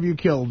hookers have you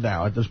killed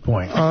now at this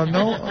point?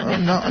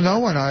 No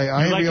one.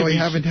 I really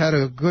haven't had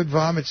a good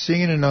vomit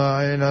scene in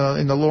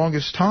the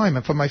longest time.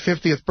 And for my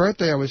 50th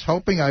birthday, I was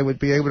hoping I would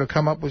be able to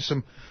come up with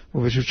some.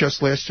 Which was just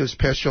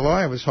past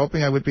July. I was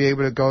hoping I would be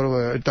able to go to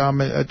a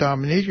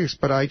dominatrix,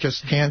 but I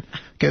just can't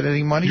get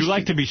any money. You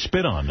like to be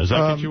spit on. Does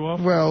that get you off?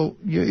 Well,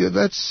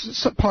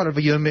 that's part of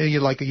a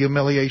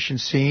humiliation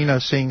scene,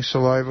 seeing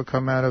saliva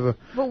come out of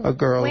a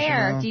girl.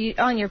 Where? Do you,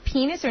 on your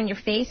penis or on your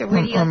face? Or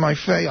where do you... On my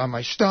face, on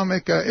my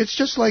stomach. It's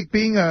just like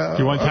being a...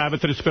 Do you want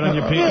Tabitha to spit on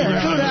your penis?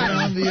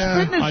 On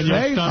your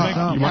stomach?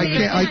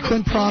 I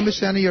couldn't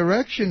promise any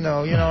erection,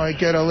 though. I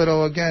get a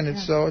little, again,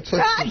 it's like...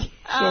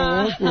 So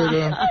awkward. Do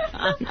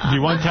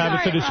you want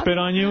Tabitha to spit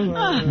on you?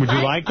 Would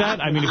you like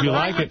that? I mean, if you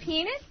like it.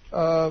 Penis?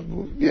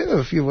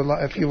 Yeah, if you would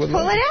like.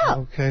 Pull it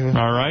out. Okay.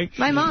 All right.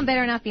 My mom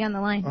better not be on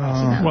the line.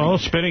 Well,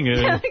 spitting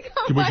it.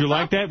 Would you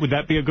like that? Would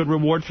that be a good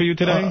reward for you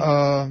today?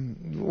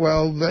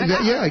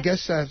 Yeah, I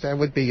guess that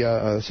would be.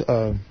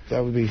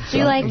 That would be. Do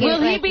you like it?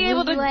 Will he be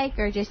able to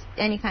or just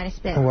any kind of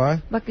spit?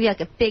 What? Like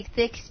a big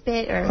thick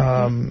spit or?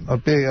 A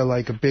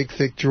big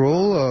thick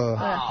drool.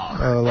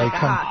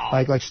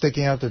 Like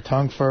sticking out the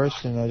tongue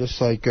first, and just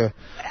like.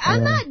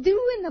 I'm not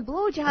doing getting the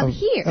blowjob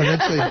here.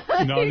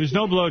 No, there's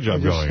no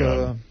blowjob going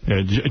on.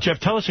 Jeff,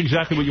 tell us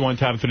exactly what you want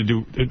Tabitha to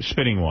do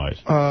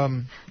spitting-wise.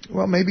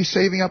 Well, maybe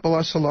saving up a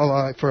lot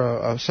for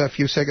a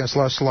few seconds, a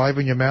lot of saliva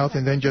in your mouth,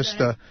 and then just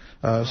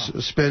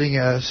spitting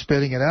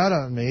it out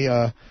on me.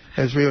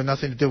 Has really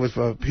nothing to do with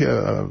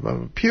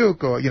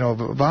puke or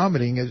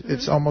vomiting.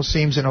 It almost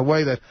seems in a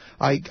way that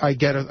I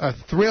get a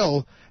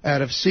thrill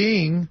out of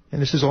seeing,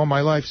 and this is all my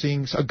life,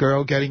 seeing a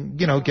girl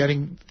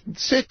getting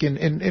sick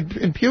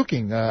and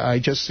puking. I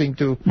just seem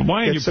to.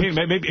 Why on your penis?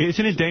 Maybe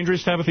isn't it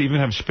dangerous, Tabitha, even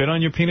have spit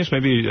on your penis?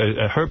 Maybe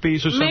a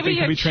herpes or something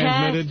can be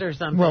transmitted. Maybe your chest or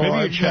something. Well, maybe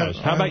your chest.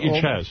 How about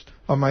your chest?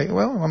 On my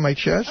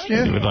chest,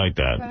 yeah. You would like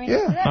that?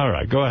 Yeah. All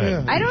right, go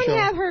ahead. I don't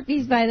have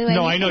herpes, by the way.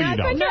 No, I know you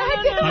don't.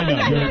 I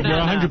know.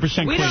 You're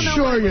 100% clean.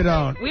 Sure you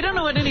don't. We don't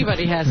know what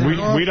anybody has. We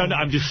don't.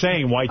 I'm just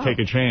saying, why take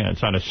a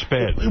chance on a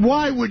spit?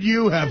 Why would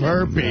you have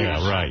herpes?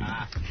 Yeah,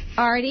 right.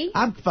 Artie?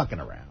 I'm fucking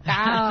around.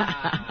 Oh.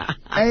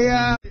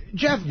 Hey,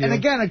 Jeff, and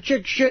again, a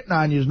chick shitting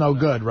on you is no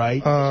good,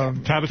 right?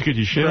 Tabitha, could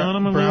you shit on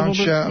him a little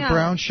bit?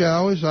 Brown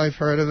showers, I've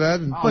heard of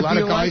that. And a lot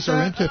of guys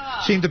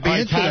seem to be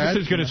into that.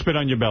 Tabitha's going to spit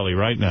on your belly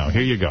right now.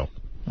 Here you go.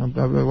 I've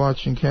been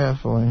watching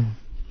carefully.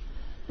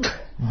 That's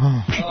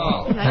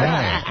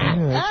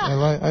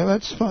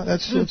fun. I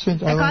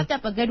coughed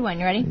up a good one.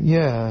 You ready?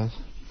 Yeah.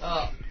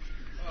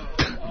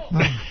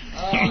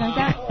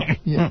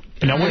 Yeah.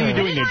 Now, what are you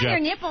doing there, Jeff? Your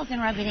nipples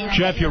and rub it in.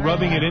 Jeff, you're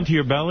rubbing it into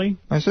your belly?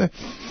 I try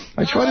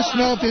to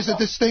smell if there's a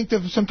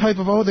distinctive, some type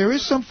of odor. There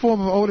is some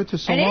form of odor to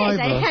saliva. It is.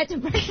 I had to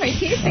brush my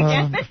teeth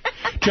again.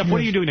 Jeff, what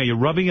are you doing now? You're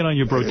rubbing it on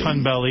your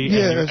rotund belly,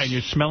 and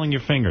you're smelling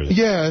your fingers.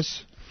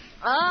 Yes.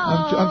 Oh.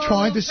 I'm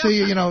trying to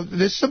see,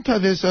 there's some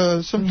type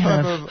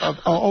of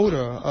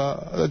odor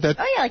that.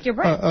 Oh yeah, like your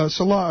breath. A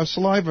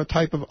saliva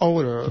type of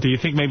odor. Do you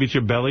think maybe it's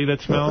your belly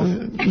that smells?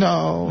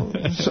 No,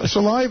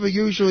 saliva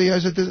usually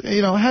has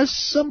has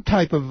some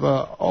type of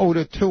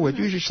odor to it.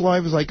 Usually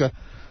saliva is like a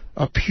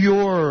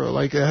pure,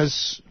 like it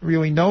has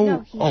really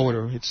no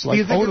odor. It's like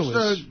odorless. Do you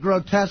think it's the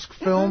grotesque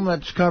film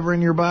that's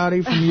covering your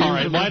body from you? All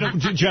right,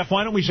 Jeff,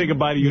 why don't we say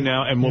goodbye to you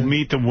now, and we'll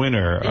meet the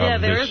winner of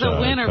there this, is a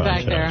winner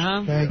contest. back there,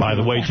 huh? By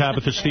the way,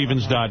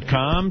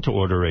 TabithaStevens.com to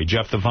order a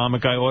Jeff the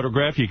Vomit Guy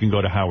autograph. You can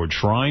go to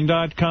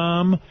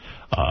HowardShrine.com.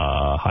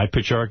 High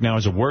Pitch Eric now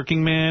is a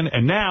working man.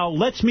 And now,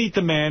 let's meet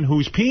the man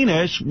whose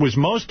penis was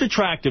most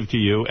attractive to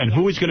you and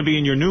who is going to be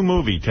in your new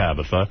movie,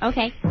 Tabitha.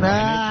 Okay.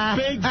 And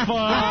it's Bigfoot.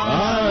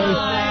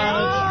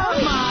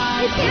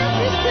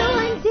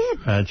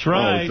 That's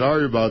right. Oh,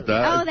 sorry about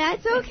that. Oh,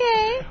 that's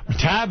okay.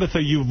 Tabitha,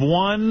 you've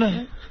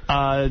won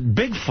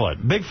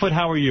Bigfoot. Bigfoot,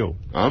 how are you?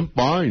 I'm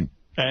fine.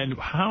 And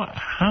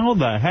how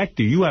the heck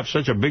do you have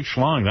such a big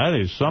schlong? That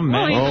is some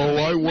man.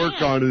 I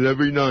work on it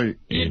every night.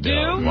 You do?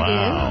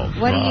 Wow.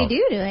 What do you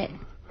do to it?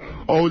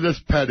 Oh,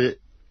 just pet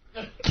it.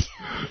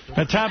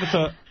 Now,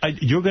 Tabitha,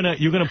 you're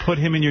gonna put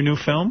him in your new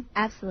film?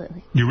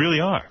 Absolutely. You really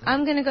are?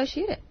 I'm going to go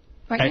shoot it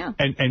now.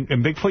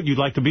 And Bigfoot, you'd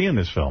like to be in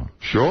this film?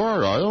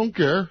 Sure, I don't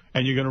care.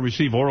 And you're going to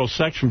receive oral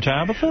sex from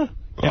Tabitha?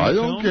 I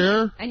don't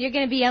care. And you're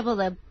going to be able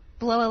to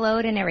blow a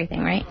load and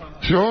everything, right?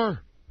 Sure.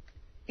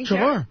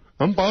 Sure.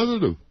 I'm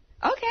positive.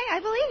 Okay, I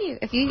believe you.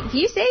 If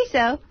you say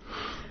so.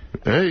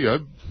 Hey,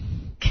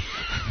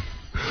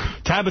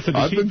 Tabitha,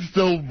 I've been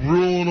still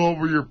ruling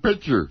over your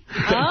picture.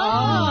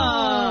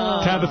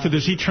 Oh. Tabitha,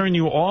 does he turn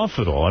you off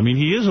at all? I mean,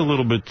 he is a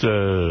little bit...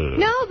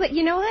 No, but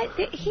you know what?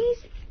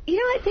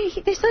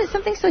 There's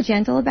something so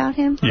gentle about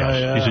him.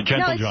 Yes, he's a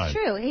gentle giant. No, it's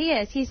true. He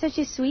is. He's such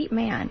a sweet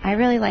man. I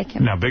really like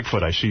him. Now,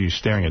 Bigfoot, I see you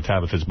staring at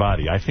Tabitha's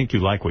body. I think you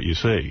like what you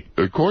see.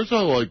 Of course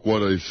I like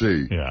what I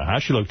see. Yeah, how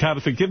she look?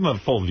 Tabitha, give him a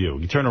full view.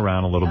 You turn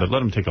around a little bit.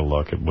 Let him take a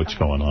look at what's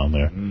going on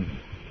there.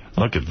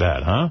 Look at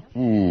that, huh?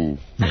 Ooh.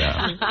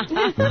 Yeah.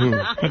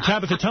 Now,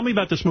 Tabitha, tell me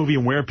about this movie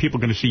and where are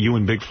people going to see you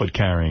and Bigfoot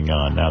carrying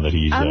on now that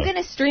he's... I'm going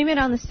to stream it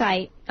on the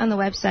site, on the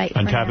website.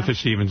 On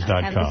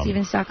TabithaStevens.com.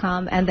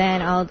 TabithaStevens.com. And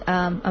then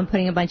I'm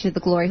putting a bunch of the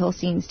glory hole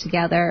scenes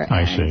together.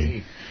 I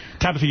see.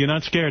 Tabitha, you're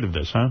not scared of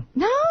this, huh?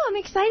 No, I'm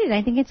excited.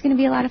 I think it's going to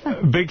be a lot of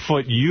fun.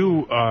 Bigfoot,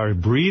 you are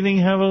breathing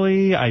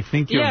heavily. I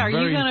think you're are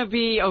you going to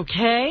be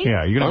okay?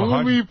 Yeah, you're going to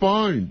I'm going to be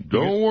fine.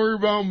 Don't worry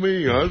about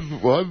me.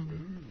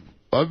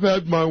 I've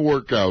had my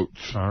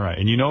workouts. All right.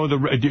 And you know,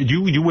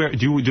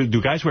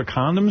 do guys wear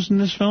condoms in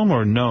this film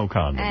or no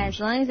condoms? As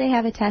long as they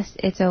have a test,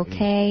 it's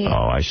okay. Oh,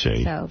 I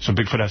see. So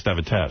Bigfoot has to have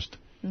a test.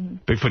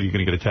 Bigfoot, are you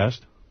going to get a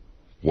test?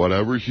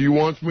 Whatever she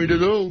wants me to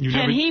do.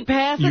 Can he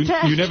pass the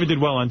test? You never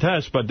did well on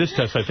tests, but this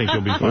test I think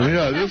you'll be fine.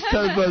 Yeah, this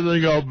test I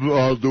think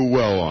I'll do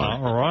well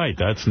on. All right,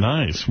 that's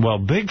nice. Well,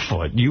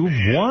 Bigfoot, you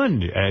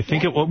won. I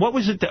think what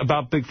was it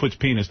about Bigfoot's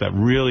penis that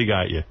really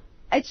got you?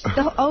 It's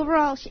the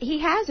overall,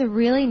 he has a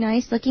really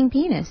nice looking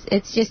penis.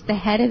 It's just the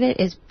head of it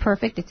is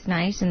perfect. It's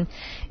nice. And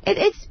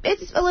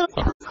it's a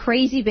little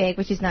crazy big,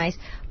 which is nice.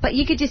 But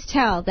you could just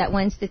tell that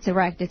once it's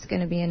erect, it's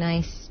going to be a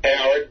nice...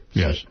 Howard?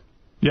 Yes.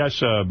 Yes,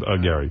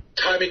 Gary.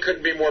 Timing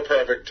couldn't be more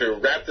perfect to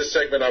wrap this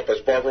segment up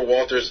as Barbara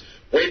Walters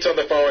waits on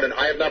the phone, and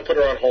I have not put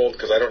her on hold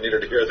because I don't need her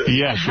to hear this.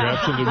 Yes, you're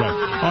absolutely right.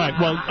 All right,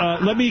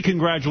 well, let me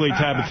congratulate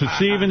Tabitha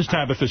Stevens,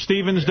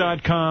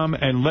 TabithaStevens.com,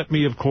 and let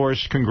me, of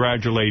course,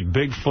 congratulate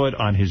Bigfoot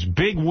on his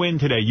big win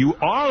today. You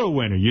are a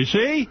winner, you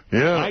see?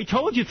 Yeah. I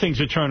told you things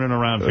are turning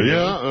around for you.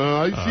 Yeah,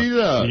 I see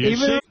that.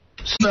 You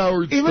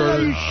Even though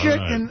you shit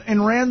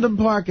in random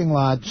parking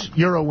lots,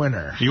 you're a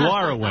winner. You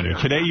are a winner.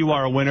 Today you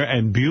are a winner,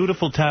 and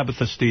beautiful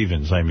Tabitha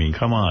Stevens. I mean,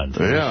 come on.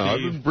 Yeah, I've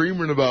been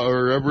dreaming about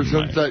her ever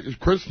since that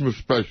Christmas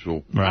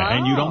special. Right,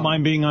 and you don't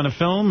mind being on a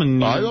film?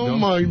 And I don't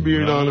mind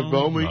being on a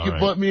film. He can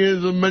put me in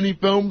as many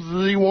films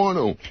as he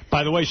wants to.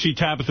 By the way, see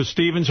Tabitha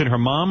Stevens and her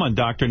mom on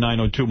Dr.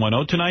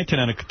 90210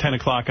 tonight, 10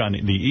 o'clock on the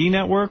E!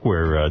 Network,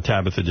 where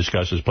Tabitha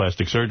discusses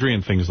plastic surgery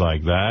and things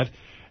like that.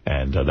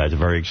 And that's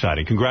very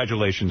exciting.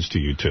 Congratulations to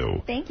you,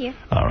 too. Thank you.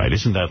 All right,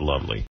 isn't that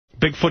lovely?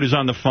 Bigfoot is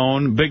on the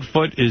phone.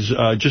 Bigfoot is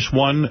just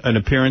won an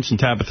appearance in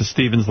Tabitha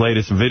Stevens'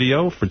 latest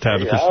video for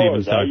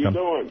TabithaStevens.com. How you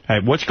doing? Hey,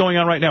 what's going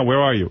on right now?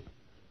 Where are you?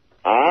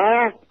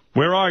 Huh?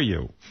 Where are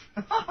you?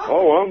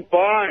 Oh, I'm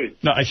fine.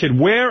 No, I said,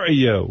 where are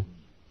you?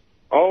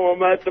 Oh,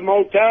 I'm at the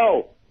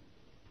motel.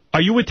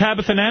 Are you with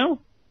Tabitha now?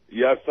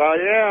 Yes,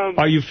 I am.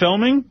 Are you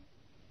filming?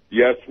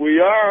 Yes, we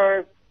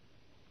are.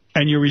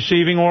 And you're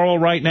receiving oral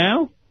right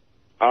now?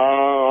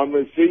 I'm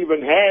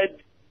receiving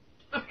head.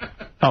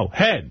 Oh,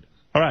 head.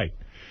 All right.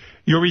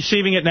 You're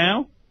receiving it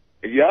now?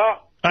 Yeah.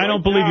 I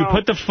don't believe you.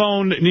 Put the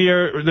phone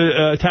near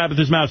the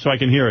Tabitha's mouth so I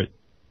can hear it.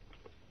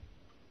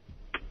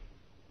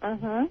 Oh,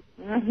 my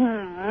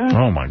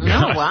God.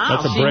 Oh,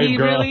 wow. That's a brave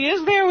girl. He really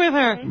is there with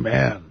her.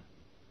 Man.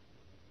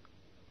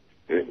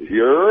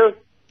 Hear it?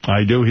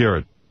 I do hear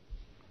it.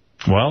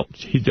 Well,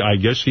 I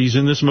guess he's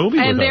in this movie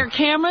And with there her. are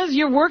cameras?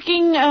 You're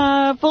working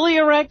fully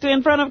erect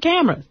in front of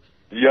cameras?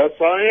 Yes,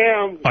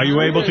 I am. Are you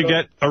able to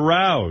get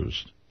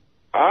aroused?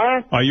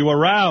 Huh? Are you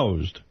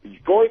aroused?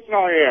 Of course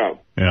I am.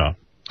 Yeah.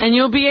 And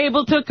you'll be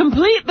able to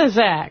complete this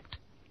act?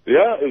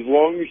 Yeah, as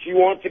long as she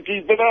wants to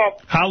keep it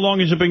up. How long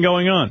has it been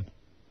going on?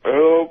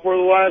 For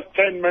the last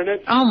 10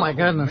 minutes. Oh, my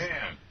goodness.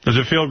 Does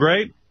it feel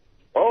great?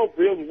 Oh, it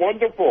feels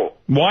wonderful.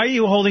 Why are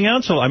you holding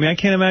out so long? I mean, I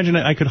can't imagine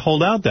I could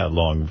hold out that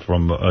long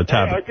from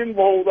Tabitha. I can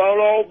hold out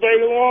all day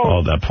long.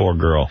 Oh, that poor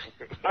girl.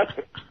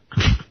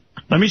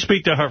 Let me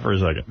speak to her for a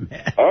second.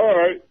 All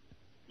right.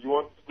 You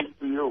want to speak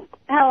to you?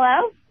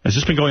 Hello? Has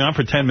this been going on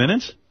for 10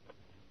 minutes?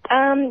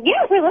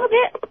 Yeah, for a little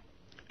bit.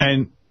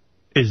 And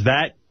is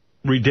that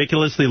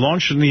ridiculously long?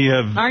 Shouldn't he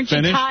have Aren't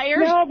finished? you tired?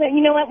 No, but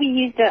you know what? We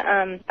used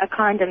a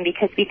condom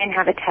because we didn't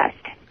have a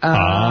test.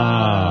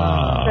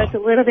 Ah. So it's a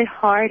little bit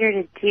harder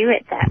to do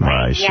it that way.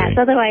 I see. Yeah,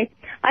 so otherwise,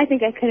 I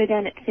think I could have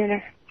done it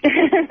sooner.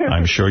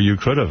 I'm sure you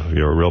could have.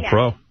 You're a real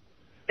pro.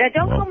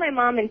 Don't call my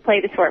mom and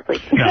play this for it, please.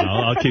 No,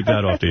 I'll keep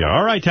that off the air.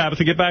 All right,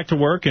 Tabitha, get back to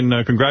work,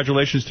 and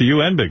congratulations to you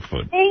and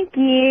Bigfoot. Thank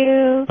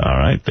you. All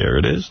right, there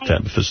it is.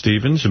 Tabitha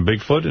Stevens and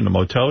Bigfoot in a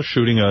motel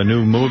shooting a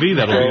new movie.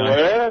 That'll be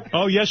on.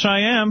 Oh, yes,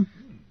 I am.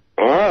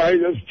 All right,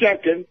 just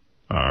checking.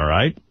 All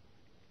right.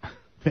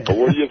 What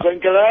do you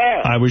think of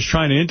that? I was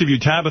trying to interview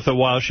Tabitha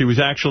while she was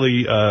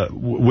actually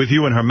with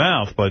you in her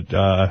mouth, but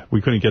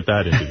we couldn't get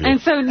that interview.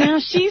 And so now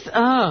she's,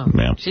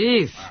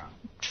 jeez,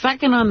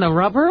 sucking on the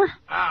rubber?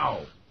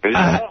 Ow.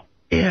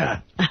 Yeah.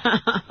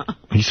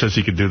 He says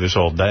he could do this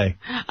all day.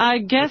 I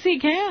guess he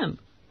can.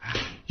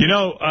 You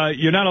know,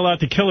 you're not allowed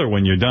to kill her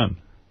when you're done.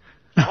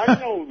 I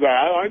know that.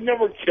 I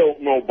never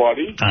killed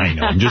nobody. I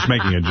know. I'm just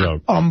making a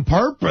joke. On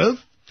purpose.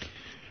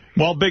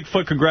 Well,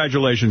 Bigfoot,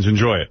 congratulations.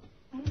 Enjoy it.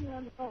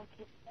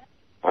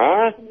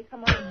 Huh?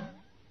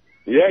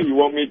 Yeah, you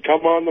want me to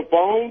come on the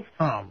phone?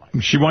 Oh,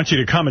 my. She wants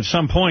you to come at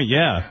some point,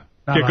 yeah.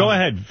 Yeah, go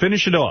ahead.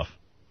 Finish it off.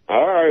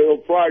 All right,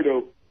 I'll try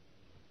to.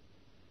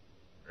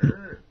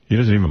 He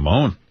doesn't even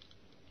moan.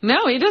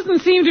 No, he doesn't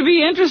seem to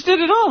be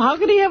interested at all. How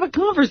could he have a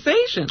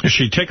conversation? Is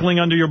she tickling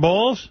under your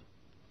balls?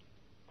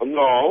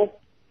 No.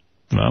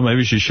 Well,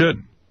 maybe she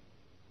should.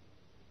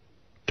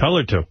 Tell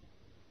her to.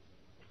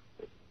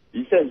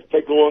 He says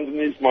tickle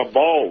underneath my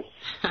balls.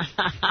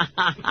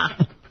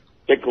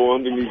 Tickle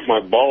underneath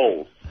my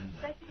balls.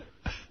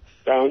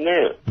 Down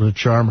there. The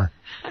charmer.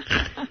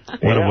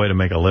 What a way to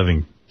make a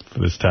living for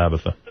this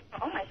Tabitha.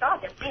 Oh, my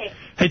God, they're big.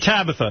 Hey,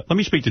 Tabitha. Let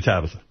me speak to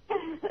Tabitha.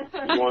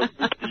 You want to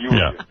speak to you?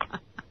 Yeah.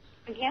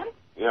 Again?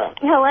 Yeah.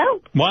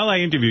 Hello? While I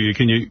interview you,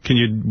 can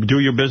you do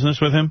your business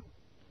with him?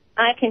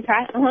 I can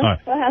try. Right.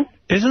 Go ahead.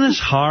 Isn't this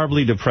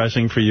horribly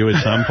depressing for you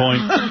at some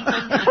point?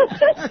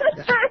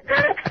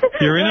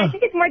 You're in I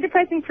think it's more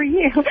depressing for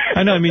you.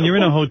 I know. I mean, you're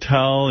in a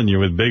hotel and you're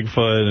with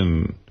Bigfoot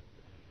and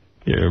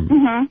you're,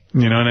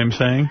 you know what I'm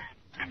saying?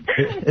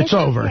 It's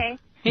over. Okay.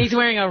 He's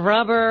wearing a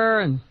rubber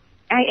and...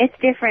 It's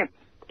different.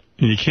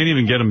 You can't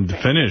even get him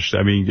finished.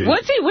 I mean,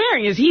 what's he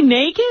wearing? Is he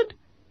naked?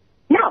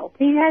 No,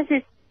 he has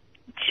his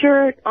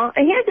shirt on.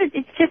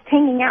 It's just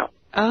hanging out.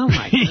 Oh,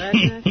 my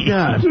goodness.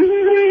 God.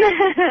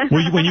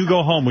 When you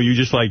go home, will you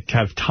just, like,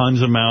 have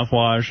tons of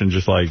mouthwash and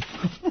just, like...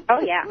 Oh,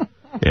 yeah.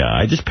 Yeah,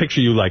 I just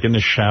picture you, like, in the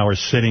shower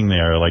sitting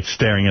there, like,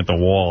 staring at the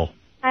wall.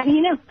 How do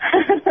you know?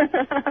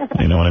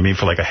 You know what I mean?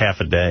 For like a half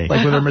a day.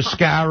 Like with her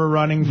mascara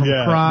running from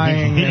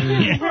crying.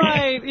 And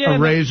right, yeah. A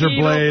razor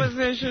blade.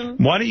 Position.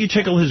 Why don't you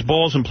tickle his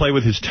balls and play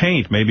with his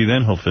taint? Maybe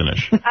then he'll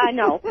finish.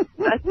 No.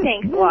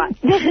 Thanks a lot.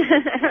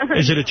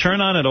 Is it a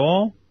turn on at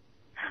all?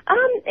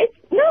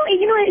 No,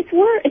 you know, it's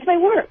work. It's my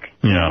work.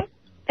 Yeah.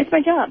 It's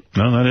my job.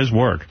 No, that is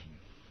work.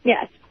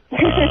 Yes.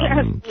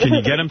 Can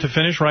you get him to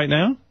finish right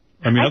now?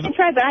 I can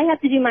try, but I have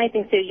to do my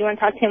thing, too. You want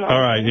to talk to him?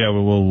 All right, yeah,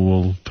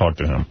 we'll talk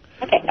to him.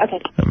 Okay.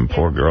 And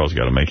poor girl's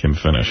got to make him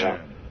finish.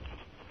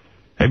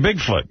 Hey,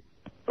 Bigfoot.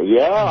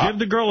 Yeah. Give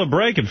the girl a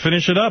break and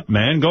finish it up,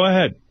 man. Go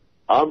ahead.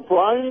 I'm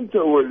trying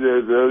to.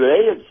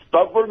 It's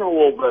stubborn a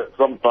little bit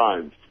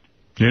sometimes.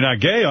 You're not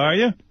gay, are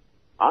you?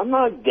 I'm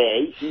not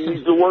gay. She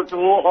needs to work a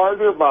little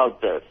harder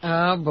about this.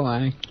 Oh,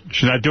 boy.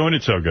 She's not doing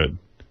it so good.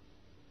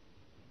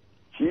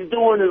 She's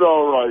doing it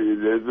all right.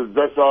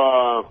 That's,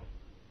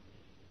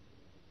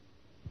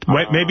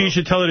 Wait, maybe you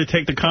should tell her to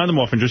take the condom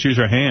off and just use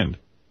her hand.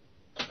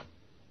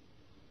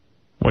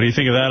 What do you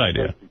think of that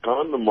idea? Take the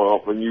condom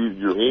off and use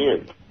your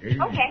hand.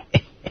 Okay.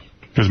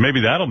 Because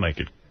maybe that'll make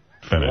it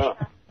finish. Yeah.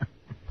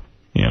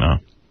 You know?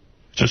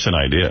 Just an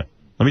idea.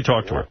 Let me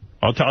talk to her.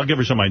 I'll give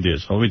her some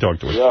ideas. Let me talk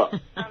to her. Yeah.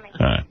 All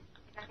right.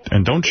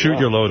 And don't shoot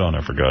your load on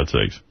her, for God's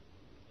sakes.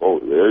 Oh,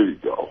 there you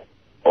go.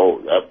 Oh,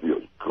 that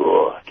feels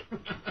good.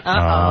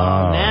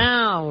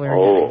 Now we're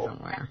getting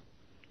somewhere.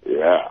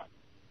 Yeah.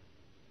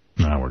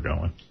 Now we're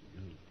going.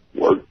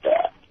 Work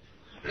that.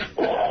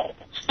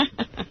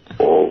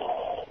 Oh.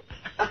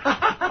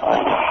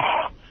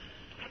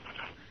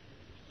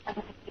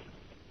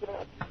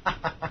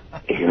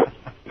 Yeah,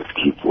 let's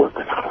keep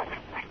working on it.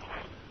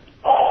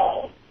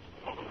 Oh,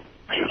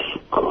 feels so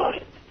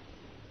good.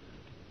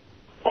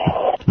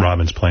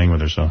 Robin's playing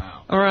with herself.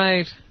 All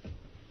right.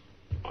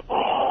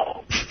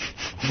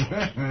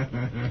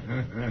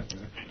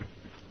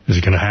 Is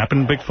it going to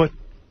happen, Bigfoot?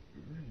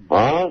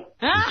 Huh?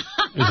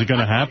 Is it going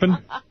to happen?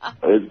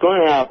 It's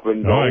going to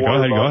happen. All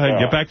right, go ahead.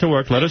 Get back to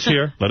work. Let us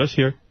hear.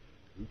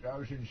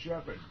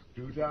 2007,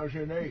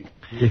 2008,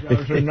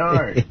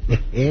 2009.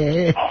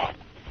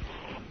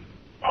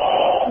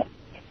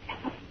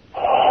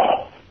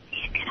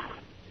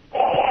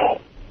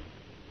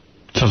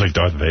 Sounds like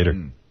Darth Vader.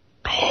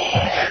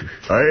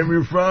 I am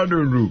your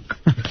father, Luke.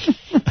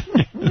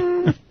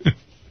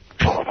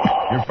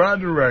 Your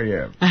father I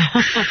am.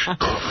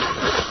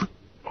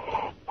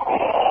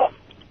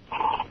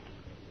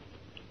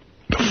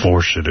 The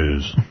Force it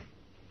is.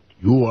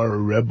 You are a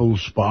rebel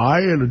spy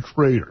and a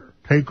traitor.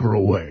 Take her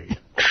away.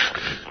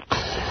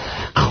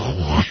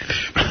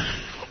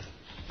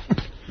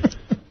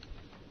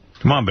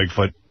 Come on,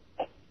 Bigfoot.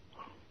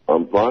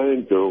 I'm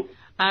trying to.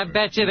 I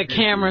bet you the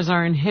cameras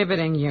are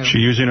inhibiting you. She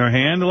using her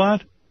hand a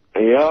lot?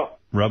 Yeah.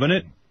 Rubbing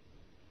it?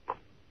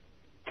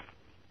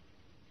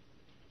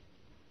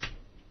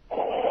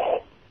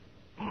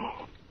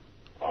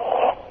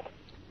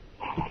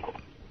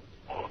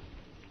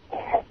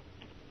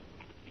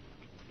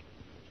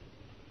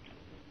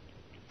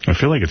 I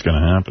feel like it's going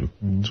to happen.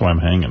 That's why I'm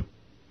hanging.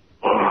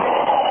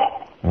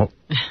 Well.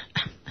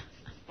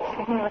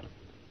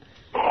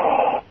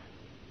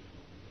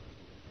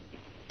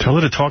 Tell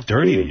her to talk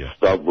dirty to you.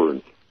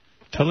 Stubborn.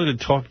 Tell her to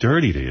talk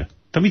dirty to you.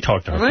 Let me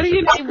talk to her. What do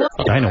you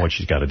need? I know what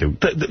she's got to do.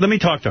 Let me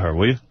talk to her,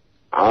 will you?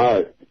 All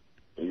right.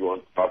 You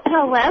want to talk?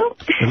 Hello?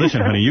 Hey,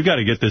 listen, honey, you got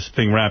to get this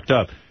thing wrapped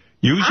up.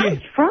 I'm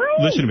trying.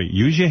 Listen to me.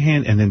 Use your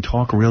hand and then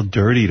talk real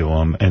dirty to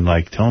him and,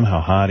 like, tell him how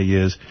hot he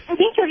is. I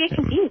think you'll get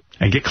confused.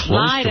 And get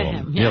close Lie to to him.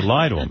 him. Yeah,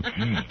 lie to him.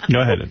 Go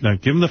ahead. Now,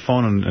 give him the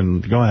phone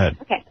and go ahead.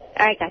 Okay.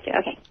 All right, gotcha.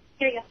 Okay.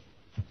 Here you go.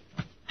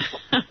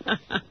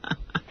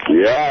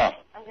 Yeah.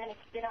 I'm going to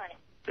spit on it.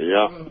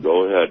 Yeah,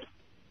 go ahead.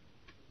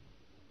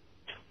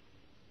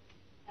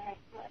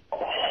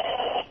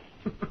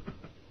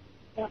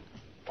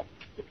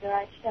 Keep your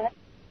eyes shut.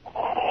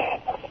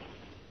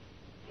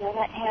 Feel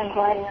that hand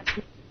gliding up.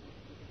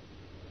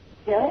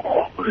 Feel it?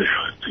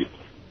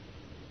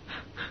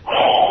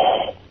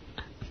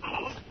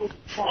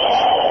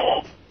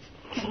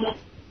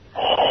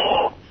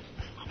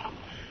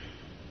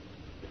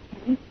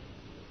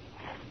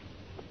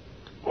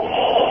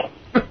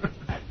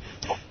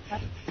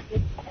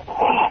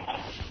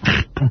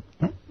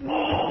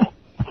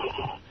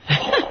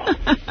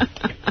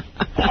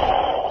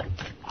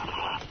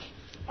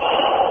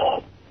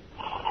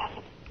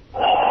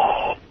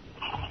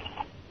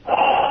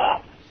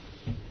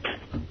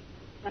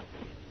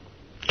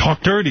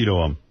 Talk dirty to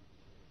him.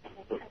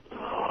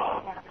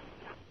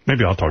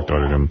 Maybe I'll talk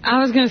dirty to him. I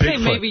was going to say,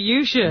 Bigfoot, maybe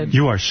you should.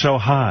 You are so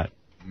hot.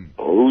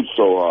 Who's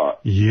so hot?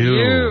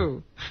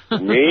 You.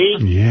 Me?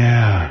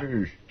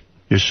 Yeah.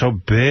 You're so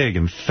big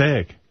and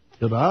thick.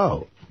 Get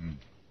out.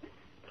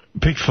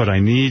 Bigfoot,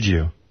 I need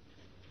you.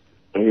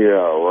 Yeah,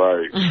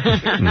 right.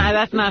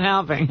 That's not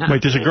helping. Huh?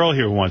 Wait, there's a girl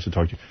here who wants to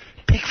talk to you.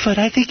 Bigfoot,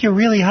 I think you're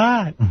really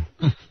hot.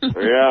 Yeah.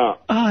 Oh,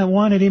 I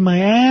want it in my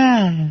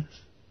ass.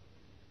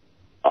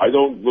 I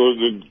don't give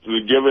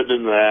it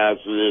in the ass.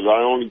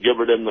 I only give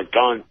it in the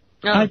cunt.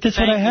 Oh, That's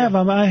what I have.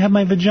 I have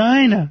my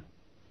vagina.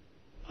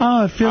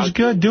 Oh, it feels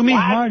good. Do me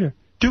harder.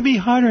 Do me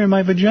harder in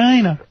my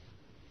vagina.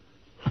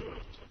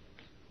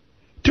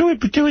 Do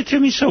it to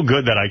me so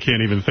good that I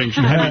can't even think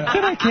straight.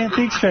 Then I can't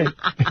think straight.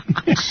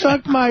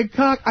 Suck my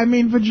cock. I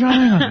mean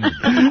vagina.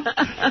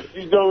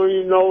 You don't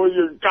even know where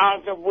your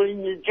cock is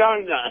when you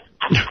vagina.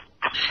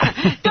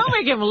 Don't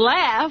make him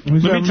laugh. Let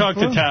me talk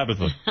to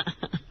Tabitha.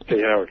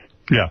 Hey, Howard.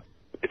 Yeah.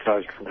 It's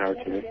Isaac from Howard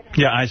TV.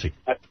 Yeah, Isaac.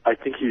 I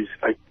think he's...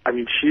 I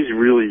mean, she's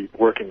really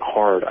working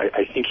hard.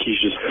 I think he's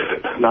just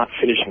not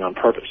finishing on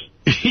purpose.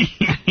 I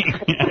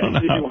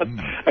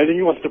think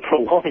he wants to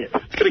prolong it.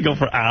 It's going to go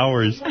for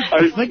hours.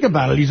 Think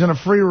about it. He's in a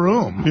free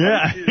room.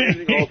 Yeah. She's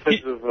using all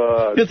types of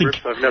grips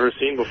I've never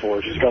seen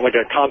before. She's got like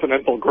a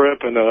continental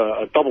grip and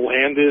a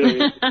double-handed. I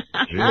mean,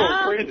 she's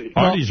going crazy.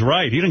 Artie's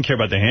right. He doesn't care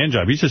about the hand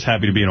job. He's just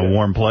happy to be in a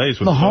warm place.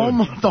 With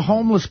the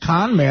homeless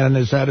con man in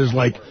his head is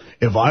like,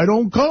 if I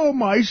don't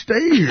come, I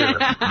stay here.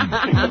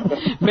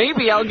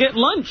 Maybe I'll get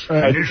lunch.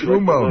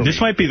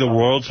 This might be the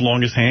world's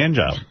longest hand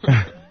job.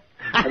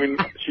 I mean,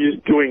 she's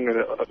doing...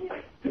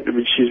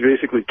 she's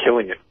basically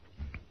killing it.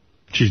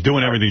 She's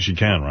doing everything she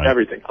can, right?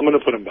 Everything. I'm going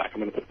to put him back.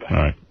 All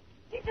right.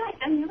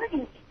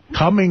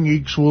 Coming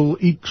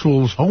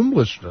equals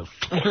homelessness.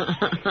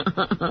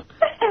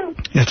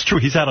 That's true.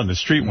 He's out on the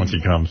street once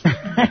he comes.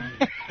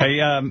 Hey,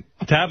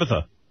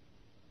 Tabitha.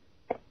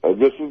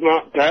 This is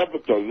not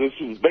Tabitha. This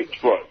is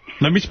Bigfoot.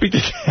 Let me speak to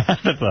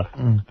Tabitha.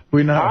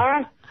 We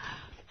know.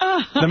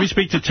 Let me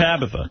speak to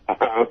Tabitha.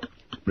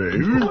 This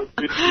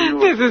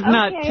is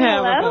not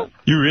Tabitha.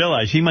 You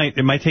realize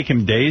it might take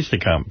him days to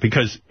come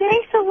because...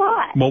 Thanks a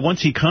lot. Well,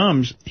 once he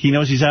comes, he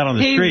knows he's out on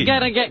the street. He's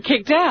going to get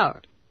kicked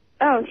out.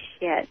 Oh,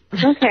 shit.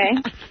 Okay.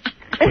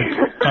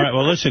 All right,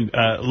 well, listen,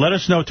 let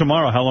us know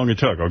tomorrow how long it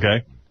took,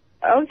 okay?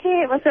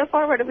 Okay, well, so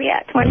far, what are we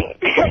at? 20?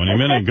 20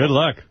 minutes. Good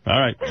luck. All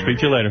right, speak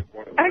to you later.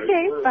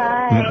 Okay,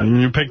 bye.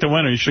 You picked a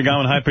winner. You should have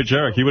gone with High Pitch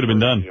Eric. He would have been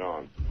done.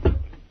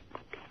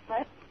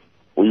 What?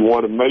 Well, you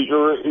want to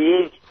measure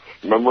it?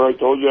 Remember I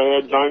told you I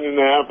had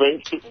 9.5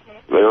 inches?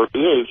 There it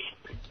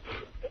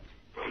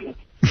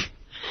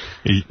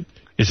is.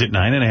 Is it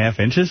 9.5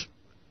 inches?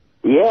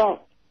 Yeah.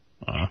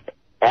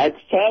 Ask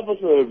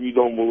Tabitha if you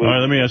don't believe. All right,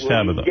 let me ask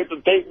Tabitha. Get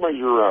the tape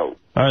measure out.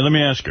 All right, let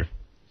me ask her.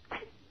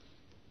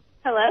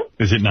 Hello?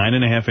 Is it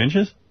 9.5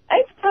 inches?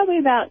 It's probably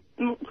about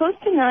close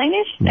to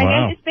 9-ish. Wow. I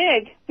guess it's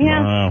big.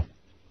 Yeah. Wow.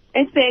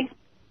 It's big.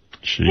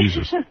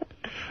 Jesus.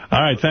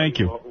 All right, thank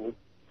you.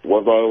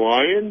 Was I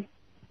lying?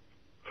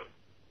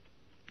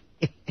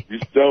 You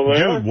still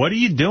there? Dude, what are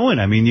you doing?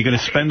 I mean, you're going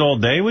to spend all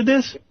day with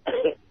this?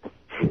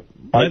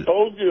 I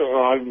told you,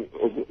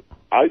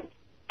 I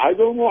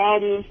don't know how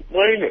to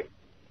explain it.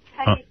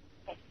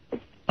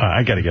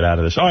 I got to get out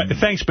of this. All right,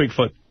 thanks,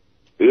 Bigfoot.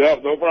 Yeah,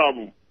 no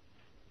problem.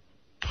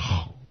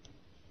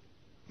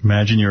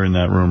 Imagine you're in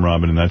that room,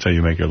 Robin, and that's how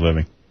you make your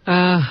living.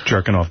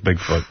 Jerking off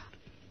Bigfoot.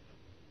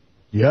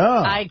 Yeah.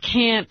 I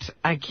can't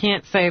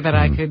say that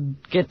I could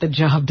get the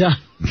job done.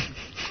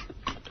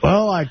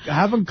 Well, I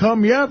haven't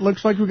come yet.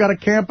 Looks like we got to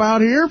camp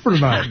out here for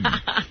tonight.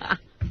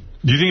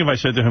 Do you think if I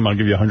said to him, I'll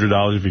give you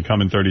 $100 if you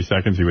come in 30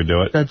 seconds, he would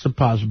do it? That's a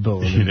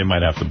possibility. They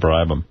might have to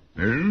bribe him.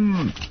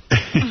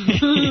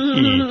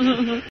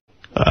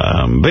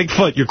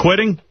 Bigfoot, you're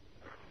quitting?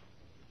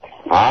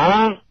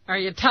 Huh? Are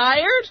you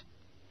tired?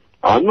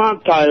 I'm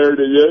not tired.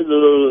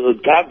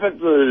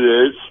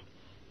 Tabitha is.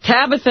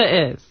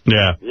 Tabitha is.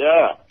 Yeah.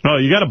 Yeah. No,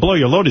 you got to blow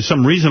your load in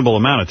some reasonable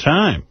amount of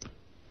time.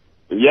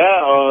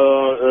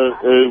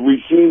 Yeah,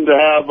 we seem to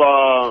have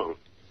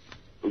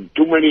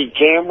too many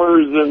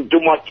cameras and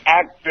too much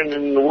action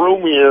in the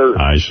room here.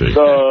 I see.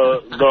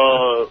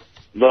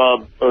 The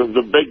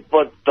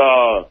Bigfoot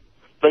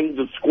thing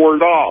just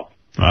squared off.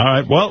 All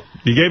right. Well,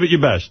 you gave it your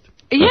best.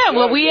 Yeah.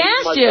 Well, we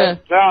asked you.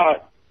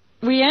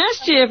 We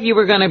asked you if you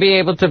were going to be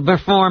able to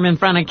perform in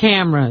front of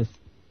cameras.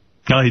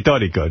 No, he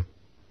thought he could.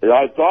 Yeah,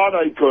 I thought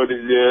I could.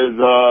 It is.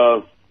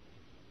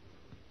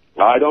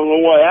 I don't know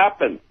what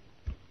happened.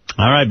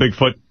 All right,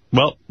 Bigfoot.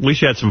 Well, at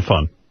least you had some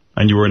fun,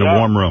 and you were in a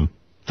warm room.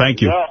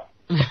 Thank you. Yeah.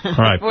 All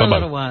right, for a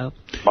little while.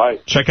 Bye.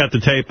 Check out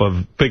the tape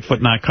of Bigfoot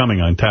not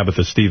coming on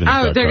Tabitha Stevens.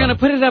 Oh, they're going to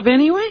put it up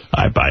anyway?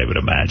 I would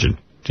imagine.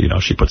 You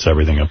know, she puts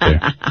everything up there.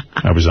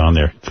 I was on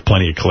there.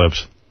 Plenty of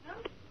clips.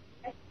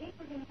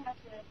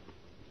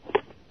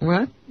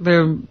 What?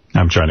 I'm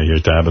trying to hear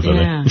Tabitha.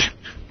 Yeah.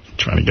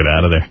 Trying to get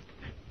out of there.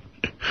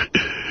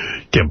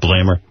 Can't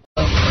blame her.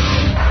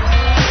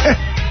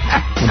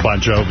 Bon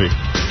Jovi.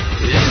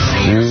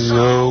 So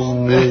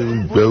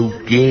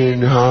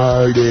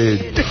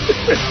broken-hearted.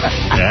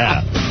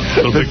 Yeah.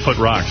 Little Bigfoot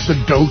rocks. The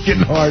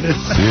broken-hearted.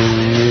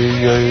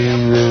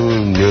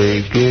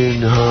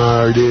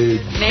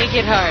 Naked-hearted.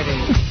 Naked-hearted.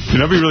 You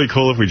know, it'd be really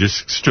cool if we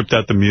just stripped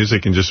out the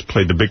music and just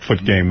played the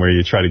Bigfoot game where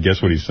you try to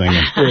guess what he's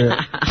singing. Yeah.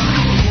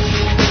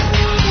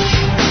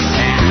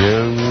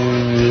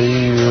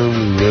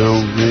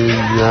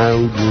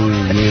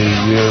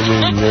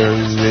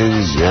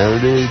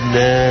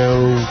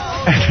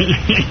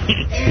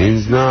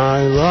 It's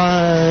not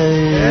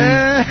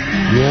right.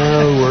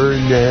 Yeah, we're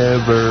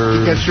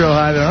never. Gets real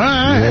high there.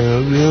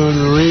 I'm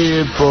gonna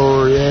live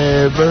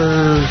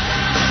forever.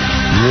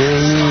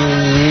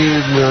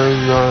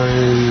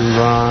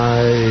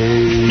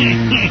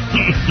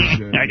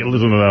 I can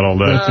listen to that all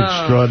day. That's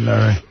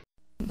extraordinary.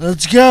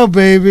 Let's go,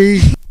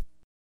 baby.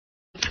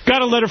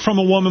 Got a letter from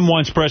a woman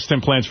wants breast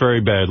implants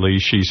very badly.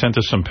 She sent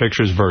us some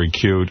pictures, very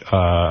cute.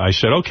 I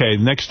said, okay,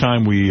 next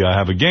time we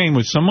have a game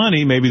with some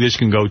money, maybe this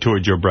can go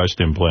towards your breast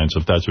implants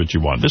if that's what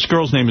you want. This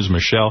girl's name is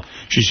Michelle.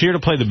 She's here to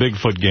play the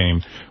Bigfoot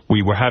game.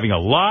 We were having a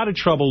lot of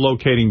trouble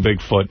locating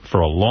Bigfoot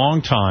for a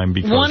long time.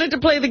 Because wanted to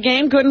play the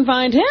game, couldn't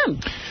find him.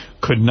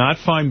 Could not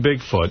find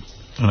Bigfoot.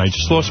 And I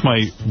just lost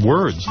my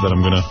words that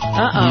I'm going to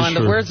use and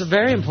the words are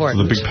very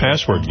important. The big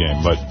password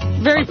game. But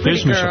very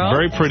pretty girl.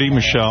 Very pretty,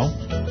 Michelle.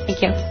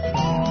 Thank you.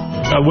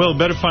 Will,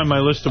 better find my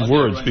list of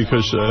words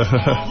because...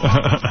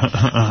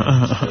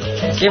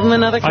 Give him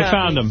another copy. I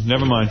found him.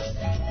 Never mind.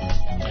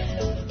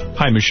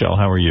 Hi, Michelle.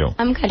 How are you?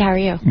 I'm good. How are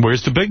you?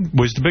 Where's the big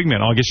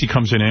man? Oh, I guess he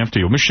comes in after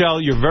you.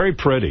 Michelle, you're very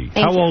pretty.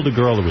 How old a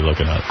girl are we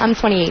looking at? I'm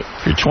 28.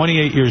 You're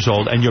 28 years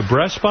old, and your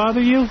breasts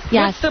bother you?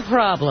 Yes. What's the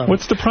problem?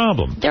 What's the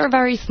problem? They're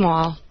very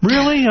small.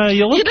 Really?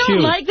 You look cute. You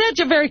don't like that?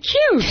 You're very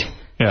cute.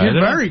 Yeah,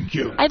 you're very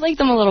cute. I'd like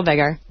them a little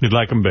bigger. You'd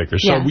like them bigger.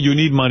 So you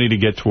need money to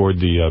get toward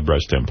the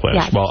breast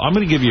implants. Yes. Well, I'm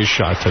going to give you a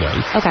shot today.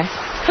 Okay.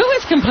 Who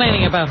is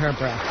complaining about her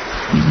breasts?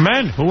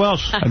 Men. Who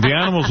else? The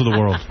animals of the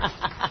world.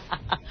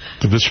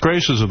 The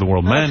disgraces of the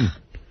world. Men.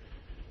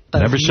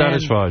 Never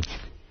satisfied.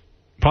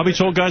 Probably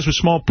told guys with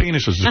small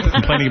penises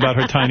complaining about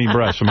her tiny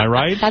breasts. Am I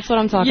right? That's what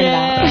I'm talking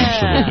about.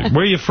 Absolutely.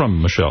 Where are you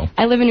from, Michelle?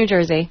 I live in New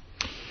Jersey.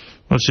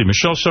 Let's see.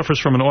 Michelle suffers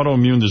from an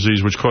autoimmune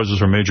disease which causes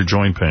her major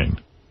joint pain.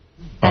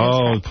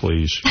 Oh,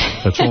 please.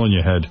 That's all in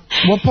your head.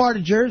 What part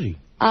of Jersey?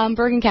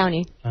 Bergen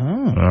County. Oh.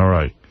 All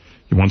right.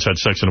 You once had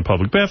sex in a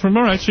public bathroom.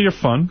 All right, so you're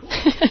fun.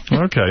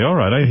 Okay, all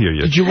right, I hear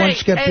you. Did you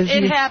once get busy?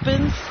 It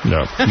happens.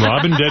 No,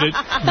 Robin did it,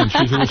 and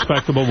she's a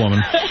respectable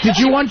woman. Did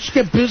you once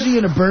get busy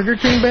in a Burger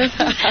King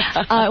bathroom?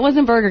 It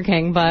wasn't Burger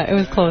King, but it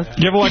was close.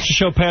 You ever watch the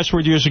show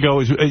Password years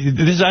ago?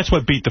 That's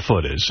what Beat the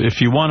Foot is. If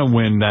you want to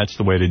win, that's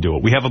the way to do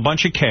it. We have a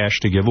bunch of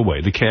cash to give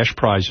away. The cash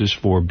prizes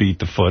for Beat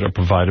the Foot are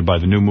provided by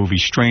the new movie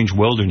Strange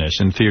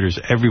Wilderness in theaters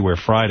everywhere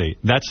Friday.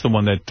 That's the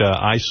one that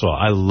I saw.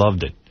 I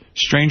loved it.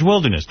 Strange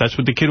Wilderness. That's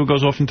what the kid who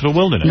goes off into the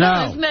wilderness.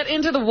 No. Isn't that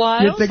Into the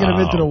Wild? You're thinking of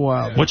Into the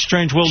Wild. What's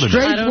Strange Wilderness?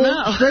 I don't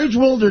know. Strange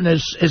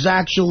Wilderness is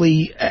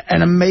actually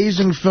an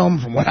amazing film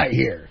from what I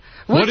hear.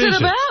 What's it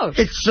about?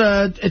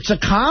 It's a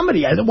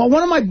comedy. Well,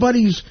 one of my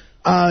buddies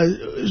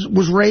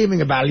was raving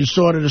about it. He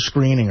saw it at a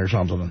screening or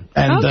something.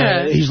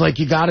 And he's like,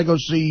 you got to go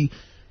see...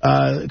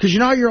 Because you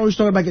know how you're always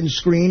talking about getting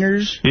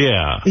screeners?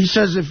 Yeah. He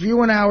says if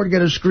you and Howard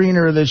get a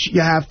screener of this,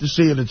 you have to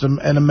see it. It's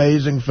an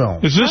amazing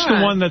film. Is this the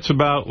one that's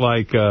about,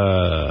 like,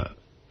 a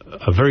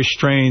very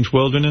strange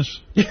wilderness?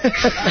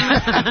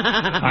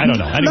 I don't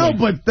know. Anyway. No,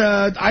 but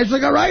I was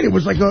like, all right. It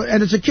was like,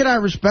 and it's a kid I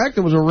respect.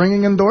 It was a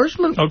ringing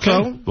endorsement. Okay.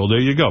 So well, there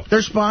you go. They're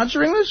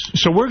sponsoring this?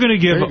 So we're going to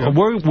give,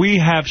 we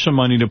have some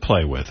money to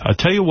play with. I'll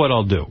tell you what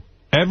I'll do.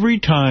 Every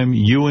time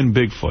you and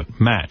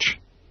Bigfoot match,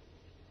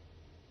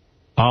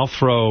 I'll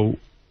throw...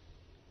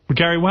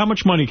 Gary, how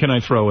much money can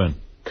I throw in?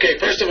 Okay,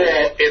 first of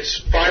all,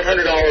 it's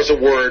 $500 a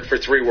word for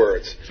 3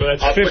 words. So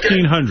that's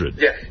 $1,500.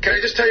 Yeah. Can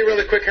I just tell you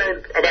really quick,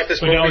 Howard, about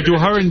this movie? Now, do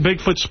her and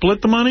Bigfoot split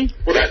the money?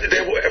 Well,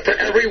 for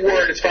every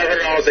word, it's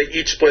 $500. They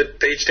each split.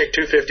 They each take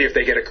 $250 if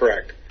they get it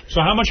correct.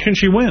 So how much can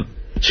she win?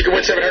 She can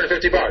win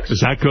 $750. Is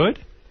that good?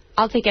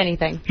 I'll take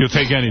anything. You'll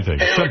take anything.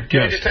 Hey, Howard,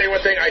 can I just tell you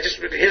one thing?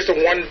 Here's the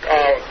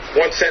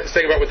one sentence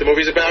thing about what the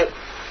movie's about.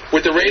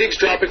 With the ratings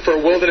dropping for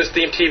a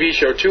wilderness-themed TV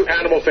show, 2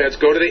 animal fans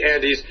go to the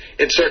Andes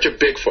in search of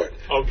Bigfoot.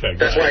 Okay.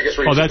 That's why I guess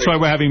we're Oh, that's why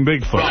we're having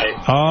Bigfoot. Right.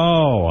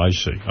 Oh, I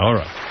see. All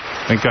right.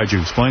 Thank God you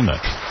explained that.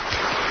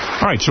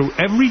 All right, so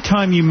every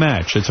time you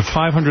match, it's a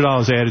 $500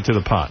 added to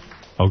the pot,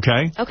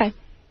 okay? Okay.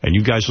 And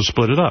you guys will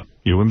split it up,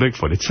 you and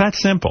Bigfoot. It's that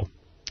simple.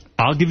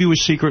 I'll give you a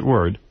secret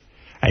word,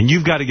 and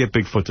you've got to get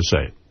Bigfoot to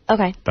say it.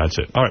 Okay. That's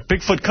it. All right,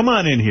 Bigfoot, come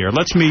on in here.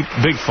 Let's meet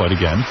Bigfoot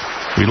again.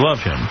 We love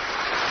him.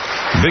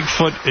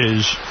 Bigfoot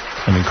is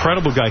an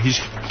incredible guy. He's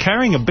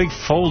carrying a big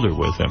folder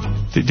with him.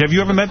 Have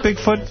you ever met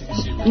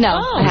Bigfoot? No,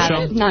 I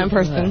haven't. Not in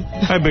person.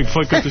 Hi,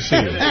 Bigfoot. Good to see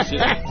you.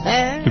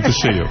 Good to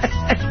see you.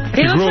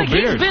 He looks like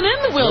he's been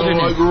in the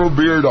wilderness. I grew a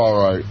beard, all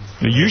right.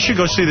 You should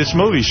go see this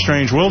movie,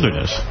 Strange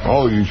Wilderness.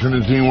 Oh, you should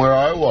have seen where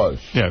I was.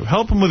 Yeah,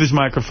 help him with his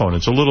microphone.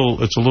 It's a little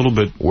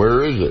bit...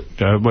 Where is it?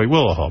 Wait,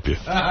 we'll help you.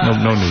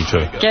 No need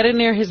to. Get it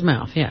near his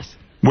mouth, yes.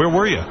 Where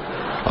were you?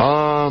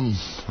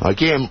 I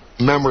can't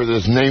remember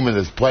this name of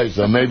this place,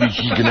 so maybe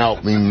she can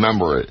help me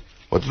remember it.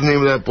 What's the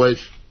name of that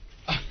place?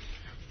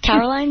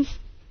 Caroline's?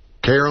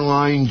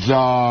 Caroline's,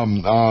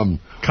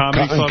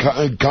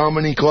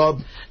 Comedy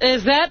Club.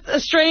 Is that a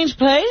strange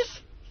place?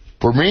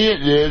 For me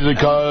it is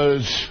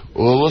because,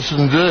 well,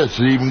 listen to this,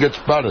 it even gets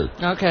better.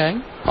 Okay.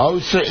 I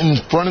was sitting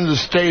in front of the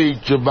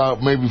stage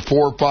about maybe 4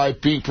 or 5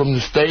 feet from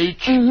the stage.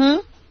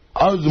 Mm-hmm.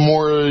 I was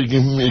more a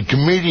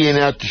comedian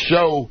at the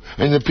show,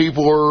 and the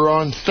people were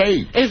on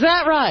stage. Is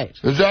that right?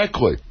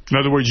 Exactly. In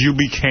other words, you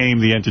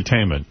became the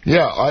entertainment.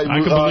 Yeah. I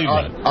can believe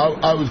that.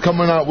 I was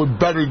coming out with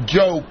better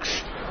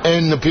jokes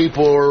and the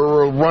people who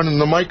are running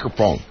the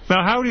microphone.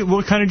 Now,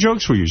 what kind of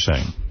jokes were you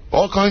saying?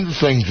 All kinds of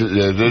things.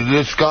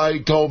 This guy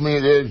told me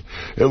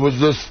it was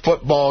this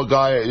football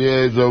guy.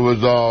 It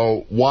was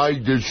a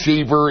wide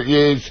receiver.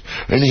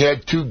 And he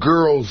had 2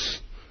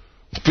 girls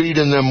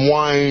feeding them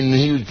wine.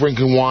 He was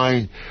drinking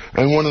wine.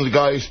 And one of the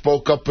guys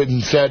spoke up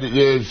and said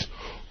it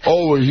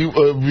would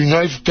be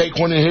nice to take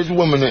one of his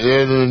women.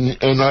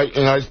 And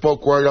I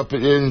spoke right up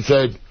and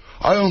said,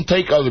 I don't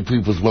take other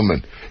people's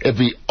women. If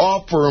he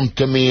offer them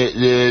to me,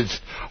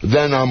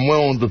 then I'm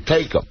willing to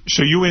take them.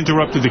 So you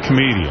interrupted the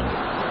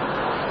comedian.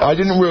 I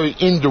didn't really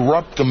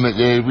interrupt him.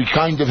 We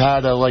kind of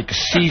had a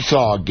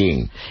seesaw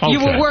game. Okay. You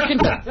were working...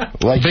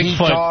 Like Bigfoot. He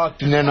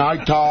talked, and then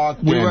I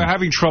talked. We were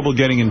having trouble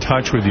getting in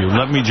touch with you.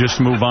 Let me just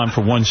move on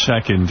for 1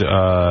 second.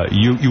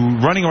 You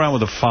were running around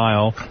with a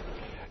file,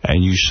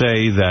 and you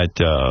say that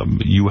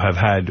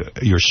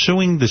you're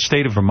suing the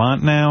state of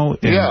Vermont now?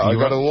 Yeah, I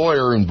got a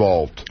lawyer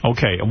involved.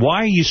 Okay.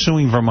 Why are you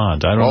suing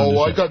Vermont? I don't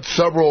understand. I got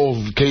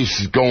several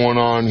cases going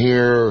on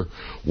here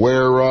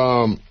where...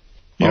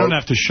 you don't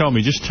have to show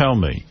me. Just tell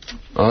me.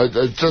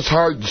 It's just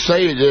hard to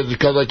say it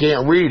because I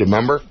can't read,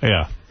 remember?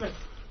 Yeah.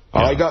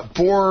 I got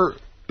 4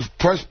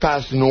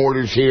 trespassing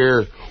orders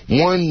here.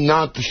 1,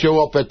 not to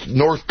show up at the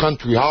North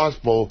Country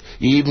Hospital.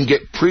 You even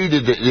get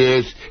treated at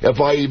this. If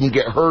I even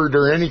get hurt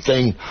or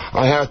anything,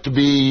 I have to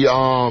be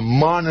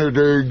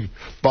monitored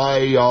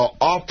by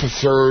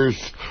officers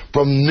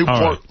from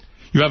Newport. Right.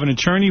 You have an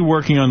attorney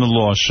working on the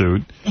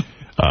lawsuit.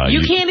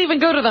 You can't even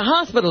go to the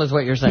hospital is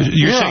what you're saying.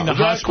 You're saying the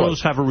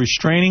hospitals have a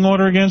restraining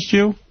order against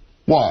you?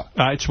 What?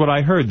 It's what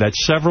I heard, that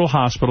several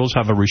hospitals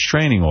have a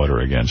restraining order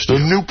against you.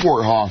 The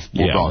Newport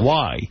Hospital does.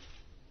 Why?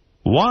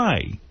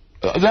 Why?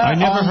 I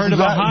never heard of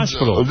a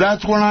hospital.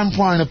 That's what I'm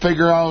trying to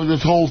figure out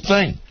this whole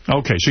thing.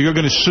 Okay, so you're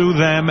going to sue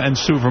them and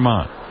sue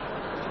Vermont?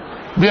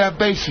 Yeah,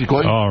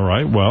 basically. All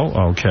right,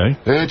 well, okay.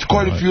 It's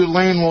quite a few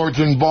landlords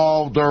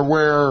involved or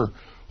where,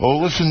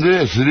 listen to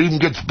this, it even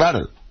gets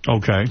better.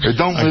 Okay.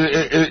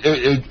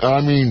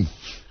 I mean...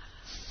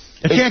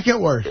 It can't get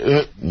worse.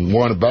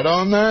 Want to bet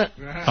on that?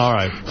 All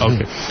right.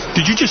 Okay.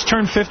 Did you just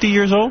turn 50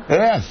 years old?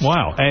 Yes.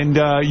 Wow. And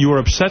you were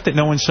upset that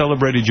no one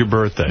celebrated your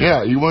birthday?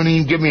 Yeah. You wouldn't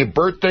even give me a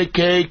birthday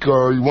cake,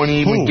 or you wouldn't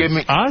even give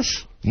me...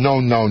 Us? No.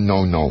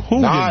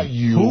 Not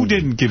you. Who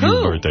didn't give you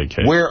a birthday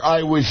cake? Where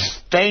I was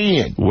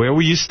staying. Where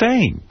were you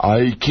staying?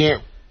 I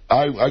can't...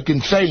 I can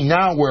say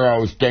now where I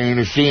was staying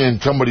or seeing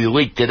somebody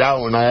leaked it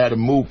out and I had to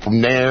move from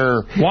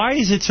there. Why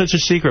is it such a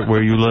secret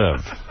where you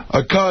live?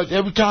 Because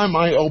every time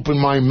I open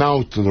my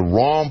mouth to the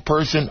wrong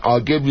person,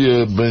 I'll give you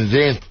an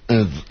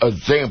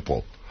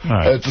example.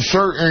 Right. It's a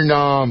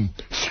certain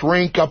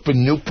shrink up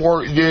in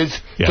Newport.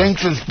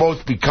 Things are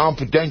supposed to be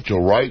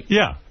confidential, right?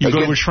 Yeah. You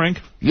go to a shrink?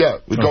 Yeah.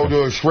 We go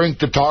to a shrink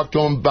to talk to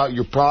them about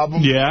your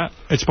problem. Yeah.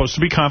 It's supposed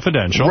to be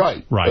confidential.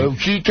 Right. If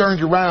she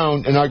turns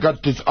around and I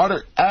got this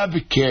other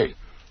advocate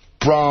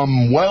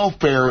from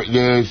welfare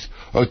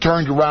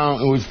turned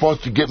around and was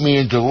supposed to get me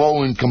into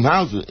low-income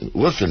housing.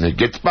 Listen, it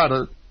gets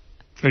better.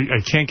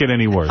 I can't get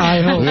any worse.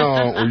 I hope.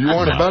 No, you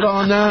want to bet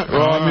on that?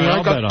 Well, I mean,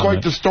 I got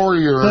quite the story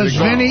here. Does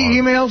Vinny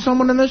email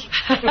someone in this?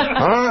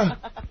 Huh?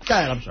 Go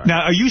ahead, I'm sorry.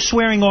 Now, are you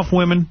swearing off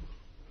women?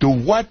 Do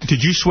what?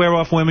 Did you swear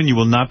off women? You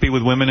will not be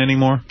with women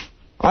anymore?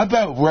 I'm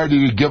about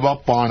ready to give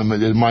up on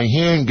them. My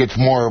hand gets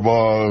more of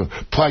a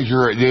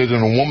pleasure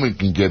than a woman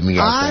can give me.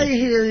 I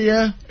hear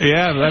you.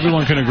 Yeah,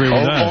 everyone can agree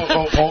with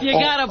that. You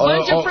got a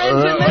bunch of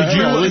friends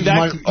in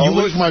there? At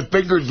least my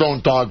fingers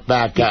don't talk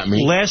back at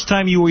me. Last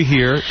time you were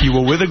here, you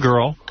were with a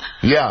girl.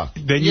 Yeah.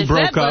 Then you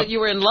broke up. But you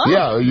were in love.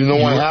 Yeah, you know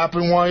what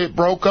happened why it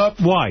broke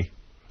up? Why?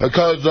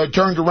 Because I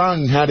turned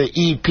around and had an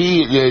EP.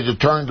 It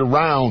turned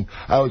around.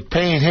 I was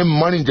paying him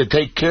money to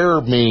take care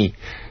of me.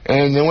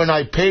 And then when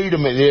I paid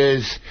him and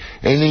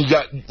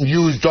he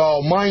used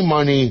all my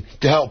money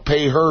to help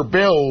pay her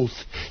bills,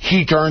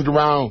 she turned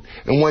around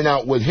and went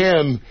out with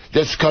him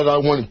just because I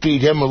wanted to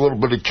feed him a little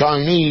bit of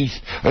Chinese.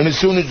 And as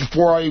soon as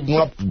before I even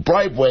left the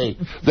driveway,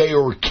 they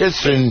were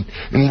kissing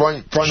and right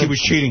in front of me.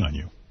 She was cheating on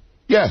you?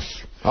 Yes,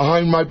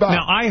 behind my back.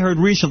 Now, I heard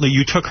recently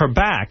you took her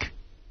back.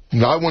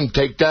 No, I wouldn't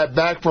take that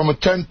back from a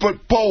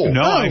 10-foot pole.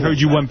 No, I heard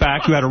you went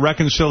back, you had a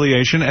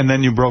reconciliation, and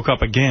then you broke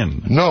up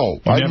again. No,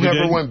 I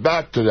never went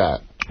back to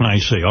that. I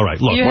see. All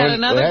right. Look. You had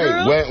another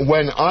girl?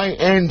 When I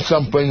end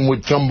something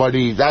with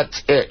somebody,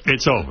 that's it.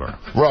 It's over.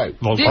 Right.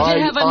 Well, did you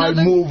have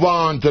another? I move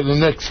on to the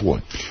next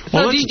one.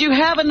 So did you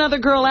have another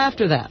girl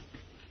after that?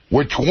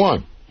 Which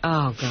one?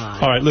 Oh,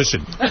 God. All right,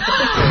 listen.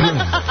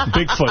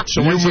 Bigfoot.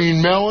 So you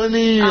mean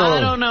Melanie? Or? I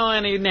don't know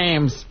any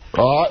names.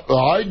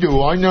 I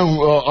do. I know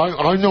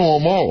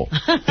them all.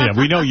 Yeah,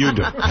 we know you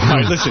do. All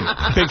right, listen,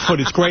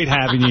 Bigfoot, it's great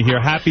having you here.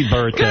 Happy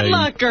birthday. Good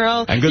luck,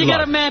 girl. And good luck. You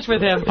got a match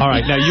with him. All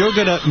right, now you're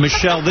going to,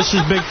 Michelle, this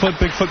is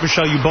Bigfoot,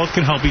 Michelle, you both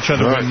can help each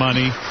other win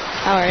money.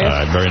 All right.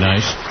 All right, very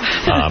nice.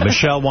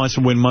 Michelle wants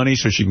to win money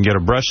so she can get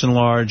her breasts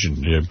enlarged and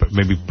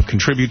maybe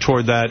contribute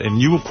toward that. And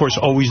you, of course,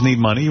 always need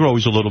money. You're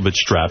always a little bit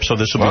strapped, so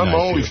this will be nice. I'm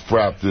always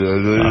strapped.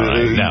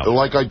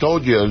 Like I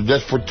told you,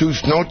 just for 2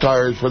 snow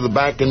tires for the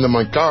back end of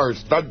my car,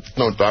 stud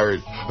snow tires.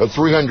 tires. That's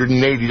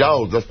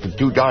 $380. That's for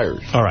 2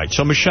 tires. All right.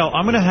 So, Michelle,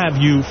 I'm going to have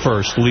you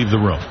first leave the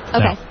room. Okay.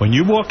 Now, when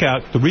you walk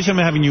out, the reason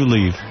I'm having you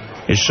leave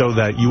is so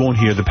that you won't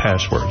hear the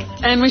password.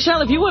 And, Michelle,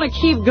 if you want to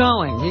keep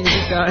going, you can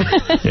keep going.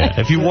 Yeah,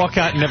 if you walk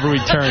out and never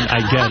return,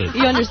 I get it.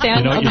 You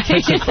understand? You know, you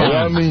take it Well,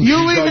 I mean, You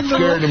she got leaving the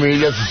scared of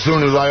me just as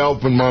soon as I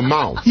opened my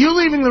mouth. You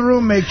leaving the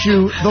room makes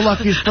you the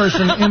luckiest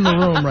person in the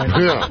room right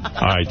now.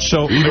 Yeah. All right,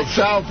 so...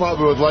 Sal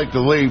probably would like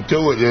to leave,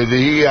 too.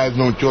 He has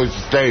no choice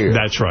to stay here.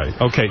 That's right.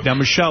 Okay, now,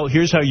 Michelle,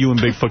 here's how you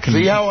and Bigfoot can...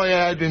 See how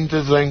I add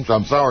into things?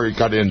 I'm sorry,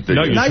 cut into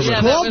No, you. Nice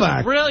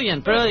callback.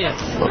 Brilliant, brilliant.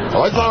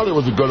 I thought it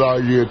was a good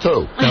idea,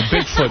 too. Now,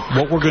 Bigfoot,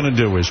 what we're going to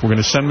do is we're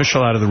going to send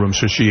Michelle out of the room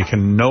so she can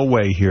in no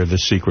way hear the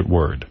secret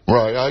word.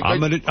 Right.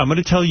 I'm going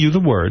to tell you the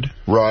word.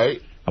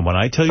 Right. And when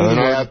I tell you the word...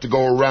 And I have to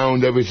go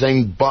around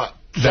everything but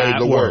say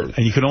the word.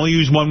 And you can only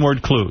use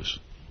one-word clues.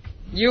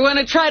 You want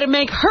to try to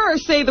make her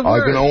say the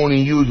word. I can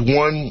only use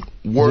one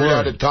word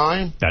at a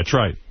time? That's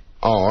right.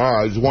 Oh, all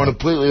right. I just want to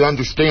completely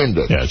understand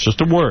it. Yeah, it's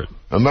just a word.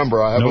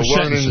 Remember, I have a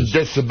learning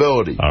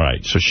disability. All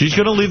right. So she's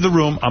going to leave the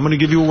room. I'm going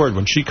to give you a word.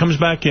 When she comes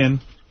back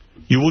in,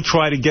 you will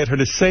try to get her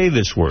to say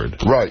this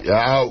word. Right.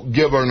 I'll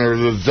give her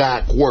the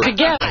exact word.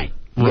 Together. Right.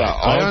 Yeah,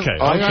 I Okay.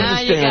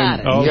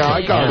 understand. Okay. Yeah,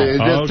 I got it. It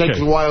just takes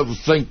a while to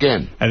sink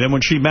in. And then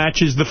when she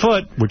matches the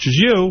foot, which is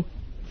you,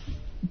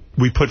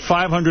 we put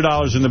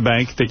 $500 in the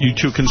bank that you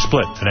two can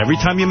split. And every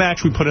time you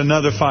match, we put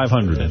another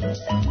 $500 in.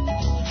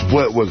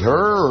 Split with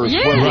her or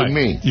split with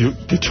me?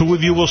 The two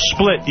of you will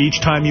split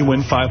each time you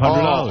win $500.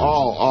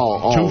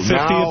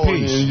 $250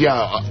 apiece.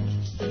 Yeah.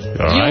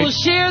 You will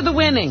share the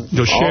winnings.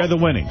 You'll share the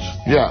winnings.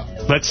 Yeah.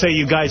 Let's say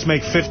you guys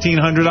make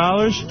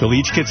 $1,500. They'll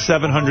each get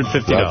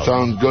 $750. That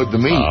sounds good to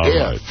me.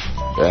 Right.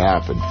 It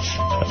happens.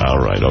 All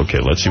right. Okay.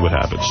 Let's see what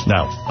happens.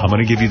 Now, I'm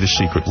going to give you the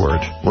secret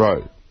word.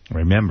 Right.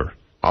 Remember.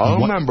 I'll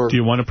remember. Do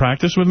you want to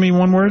practice with me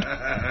one word?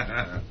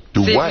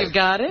 Do see what? if you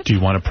got it? Do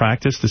you want to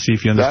practice to see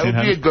if you understand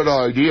that would be a good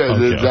idea.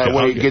 That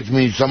way it gives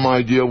me some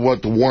idea of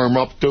what to warm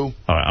up to. All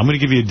right. I'm going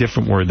to give you a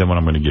different word than what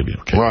I'm going to give you.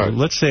 Okay. Right.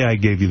 Let's say I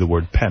gave you the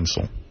word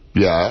pencil.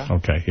 Yeah.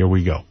 Okay, here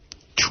we go.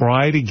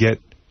 Try to get...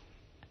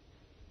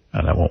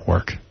 Oh, that won't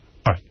work.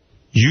 All right.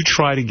 You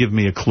try to give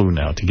me a clue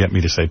now to get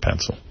me to say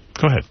pencil.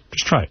 Go ahead.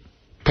 Just try it.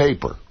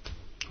 Paper.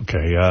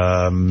 Okay.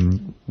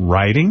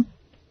 Writing?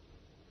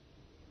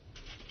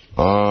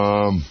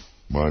 Trying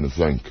to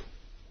think.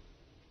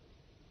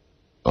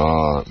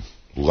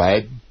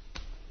 Lead?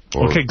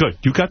 Okay, good.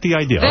 You got the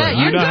idea.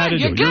 Yeah, you know how to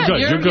do it. You're good.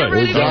 You're good.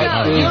 Ready to go.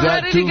 You're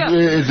ready to go.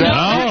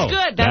 That's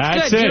good.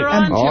 That's good. You're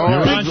on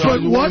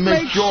Bigfoot, what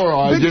makes sure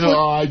I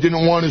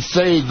didn't want to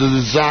say the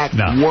exact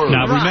word.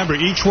 Now, remember,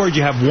 each word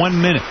you have 1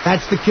 minute.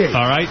 That's the key.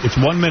 All right? It's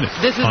 1 minute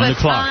this is on the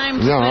clock. Time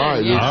yeah, all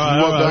right. This is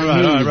what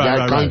I need,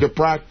 that kind of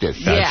practice.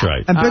 That's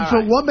right. And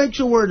Bigfoot, what makes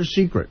a word a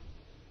secret?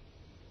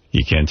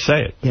 You can't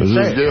say it.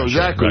 Exactly. You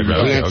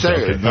can't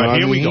say it. All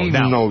right, here we go. He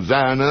knows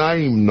that, and I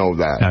even know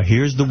that. Now,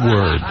 here's the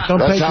word.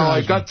 That's how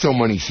I got so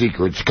many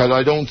secrets, because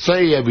I don't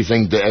say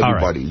everything to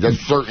everybody. There's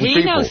certain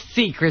people. He knows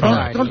secrets.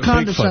 Don't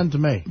condescend to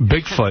me.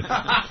 Bigfoot,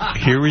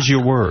 here is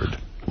your word.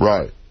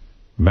 Right.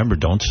 Remember,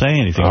 don't say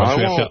anything.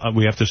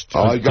 We have to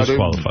I got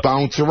disqualify. to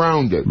bounce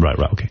around it. Right.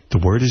 Okay. The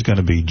word is going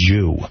to be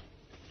Jew.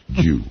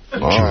 Jew.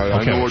 All right,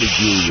 I know what a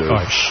Jew is. All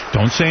right,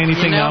 don't say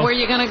anything now. You know where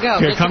you're going to go.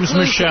 Here comes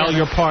Michelle,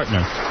 your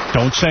partner.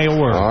 Don't say a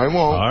word. I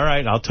won't. All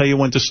right,Ll tell you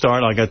when to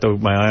start. I got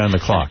my eye on the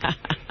clock.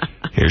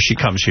 Here she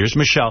comes. Here's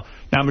Michelle.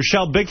 Now,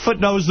 Michelle,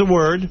 Bigfoot knows the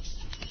word.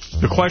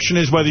 The question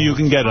is whether you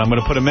can get it. I'm going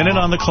to put a minute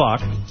on the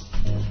clock.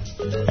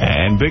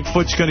 And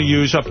Bigfoot's going to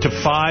use up to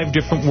 5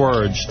 different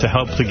words to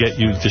help to get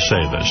you to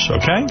say this,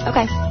 okay?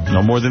 Okay.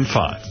 No more than 5.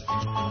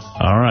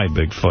 All right,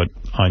 Bigfoot.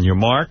 On your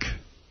mark,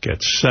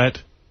 get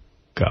set,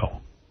 go.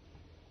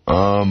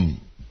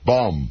 Bum.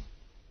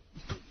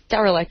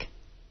 Derelict.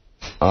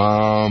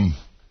 Trying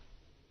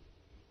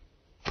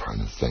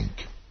to think.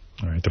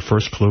 All right, the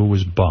first clue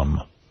was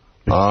bum.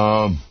 Do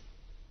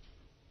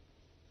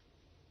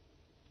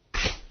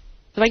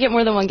I get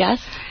more than one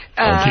guess?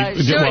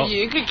 Sure,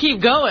 you could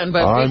keep going,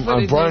 but...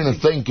 I'm trying to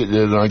think it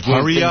is, and I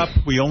can't Hurry up.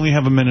 We only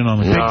have a minute on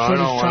the clock. I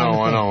know.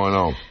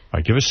 All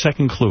right, give a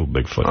second clue,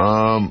 Bigfoot.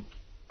 All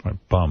right,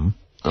 bum.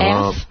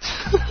 F.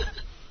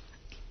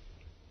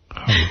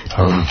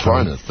 I'm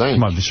trying to think.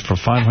 Come on, this is for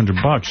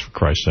 $500, for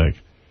Christ's sake.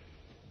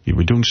 You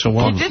were doing so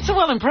well. You did so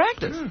well in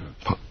practice.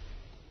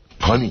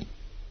 Punny.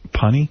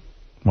 Punny?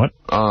 What?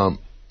 I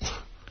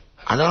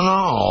don't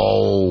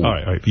know. All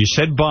right. You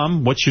said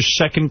bum. What's your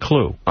second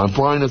clue? I'm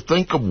trying to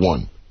think of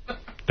one.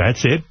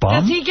 That's it?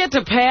 Bum? Does he get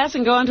to pass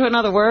and go on to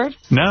another word?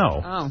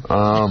 No.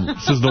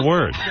 This is the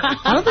word.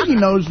 I don't think he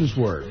knows this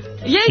word.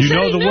 Yeah, you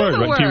know the word,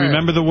 right? Do you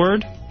remember the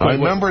word? I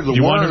remember the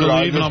word.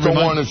 I just don't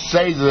want to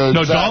say the...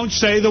 No, don't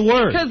say the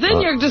word. Because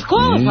then you're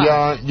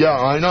disqualified. Yeah,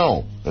 I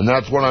know. And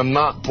that's what I'm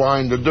not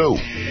trying to do.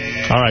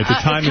 All right, the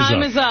time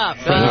is up.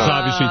 It's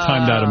obviously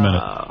timed out a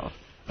minute.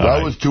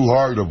 That was too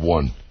hard of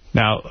one.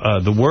 Now,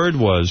 the word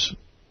was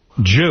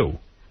Jew.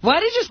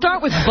 Why did you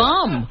start with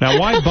bum? Now,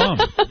 why bum?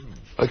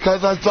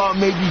 Because I thought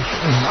maybe,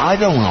 I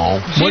don't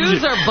know.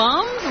 Jews are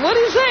bums? What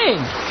are you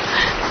saying?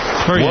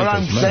 What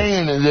I'm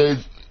saying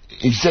is,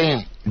 he's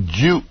saying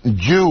Jew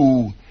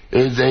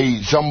is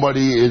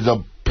somebody is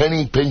a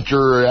penny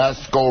pincher, has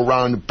to go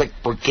around and pick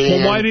for can.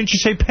 Well, why didn't you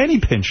say penny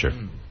pincher?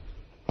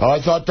 I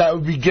thought that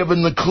would be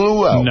giving the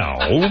clue out.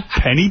 No,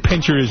 penny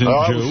pincher isn't Jew.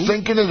 I was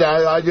thinking of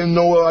that. I didn't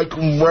know I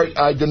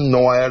didn't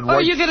know I had right. Oh,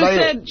 you could have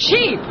said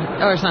cheap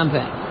or something.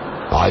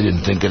 I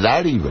didn't think of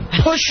that even.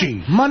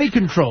 Pushy, money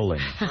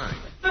controlling.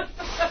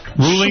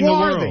 Ruling the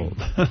world.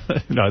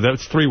 No,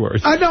 that's 3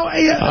 words. I know.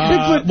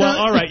 Well,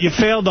 all right, you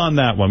failed on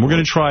that one. We're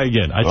going to try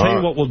again. I tell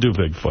you what we'll do,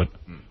 Bigfoot.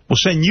 We'll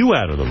send you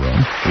out of the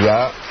room.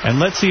 Yeah. And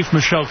let's see if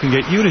Michelle can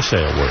get you to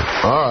say a word.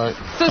 All right.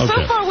 So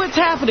far what's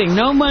happening?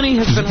 No money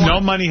has been won.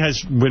 No money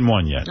has been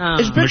won yet.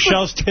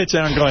 Michelle's tits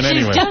aren't going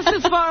anywhere. She's just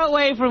as far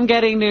away from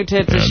getting new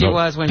tits as she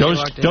was when she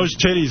walked in. Those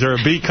titties are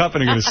a B cup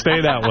and are going to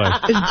stay that way.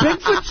 Is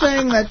Bigfoot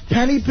saying that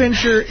penny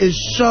pincher is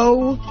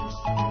so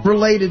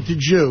related to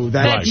Jew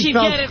that she'd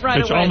get it right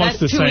it's away? Almost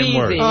That's the too same easy.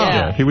 word.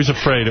 Yeah. He was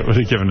afraid it would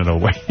have given it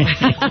away.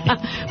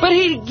 But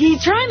he's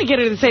trying to get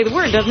her to say the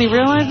word. Doesn't he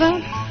realize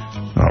that?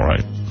 All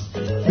right.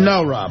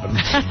 No, Robin.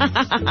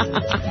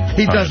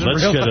 He doesn't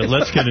realize.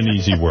 Let's get an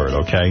easy word,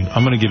 okay?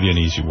 I'm going to give you an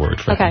easy word.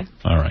 Okay.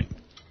 All right.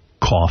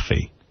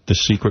 Coffee. The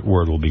secret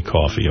word will be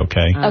coffee,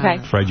 okay? Okay.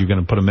 Fred, you're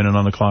going to put a minute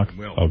on the clock?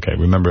 Okay.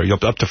 Remember, you're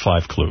up to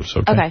 5 clues,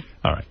 okay? Okay.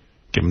 All right.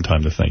 Give him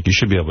time to think. You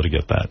should be able to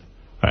get that.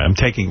 All right, I'm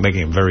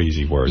making a very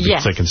easy word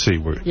because I can see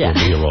we'll be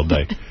here all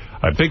day.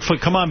 All right, Bigfoot,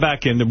 come on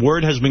back in. The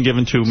word has been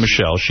given to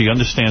Michelle. She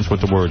understands what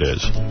the word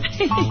is.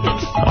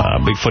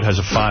 Bigfoot has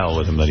a file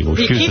with him that he will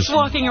He keeps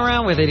walking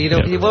around with it. He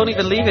won't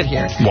even leave it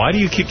here. Why do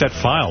you keep that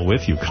file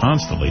with you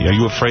constantly? Are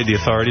you afraid the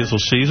authorities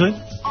will seize it?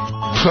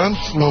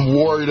 I'm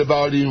worried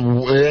about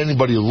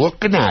anybody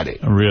looking at it.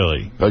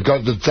 Really?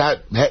 Because it's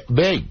that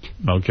big.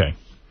 Okay.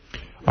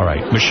 All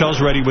right.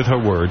 Michelle's ready with her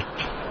word.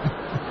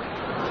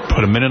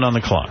 Put a minute on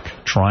the clock.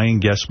 Try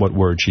and guess what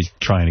word she's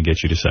trying to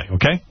get you to say,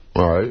 okay?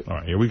 All right. All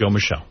right, here we go,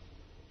 Michelle.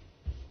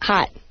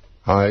 Hot.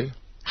 Hi.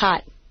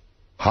 Hot.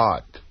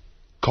 Hot.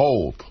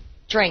 Cold.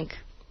 Drink.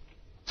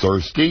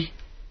 Thirsty.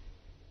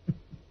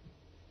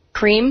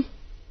 Cream.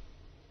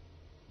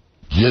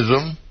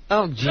 Jism.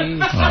 Oh,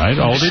 jeez. All right,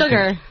 hold it.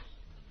 Sugar.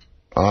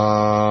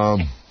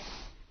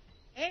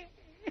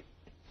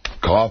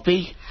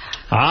 Coffee.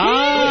 $500.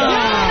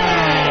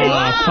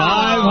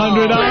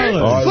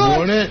 I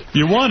won it.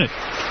 You won it.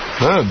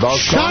 About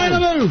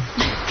time.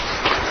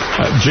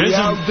 Jism.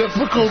 How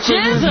difficult it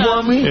is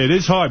for me. It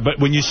is hard, but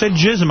when you said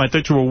jism, I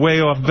thought you were way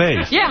off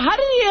base. Yeah, how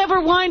did he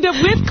ever wind up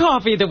with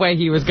coffee the way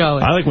he was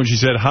going? I like when she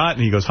said hot,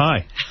 and he goes,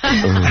 hi.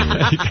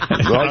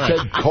 I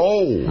said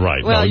cold.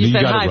 Right. Well, you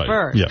said got hi it right.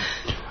 first. Yeah.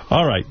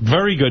 All right.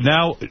 Very good.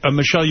 Now,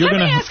 Michelle, you're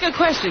going to... Let me ask a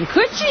question.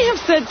 Could she have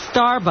said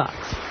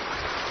Starbucks?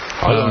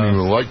 I don't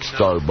even like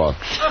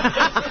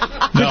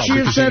Starbucks. Could she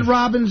have said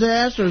Robin's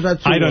ass, or is that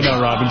too I don't know,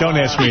 Robin. Don't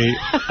ask me.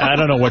 I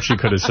don't know what she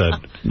could have said.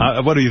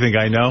 What do you think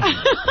I know?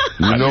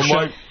 You know,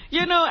 Michelle, Mike?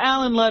 You know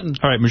Alan Ludden.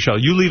 All right, Michelle,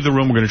 you leave the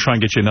room. We're going to try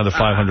and get you another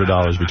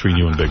 $500 between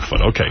you and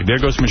Bigfoot. Okay, there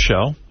goes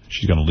Michelle.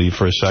 She's going to leave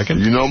for a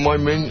second. You know my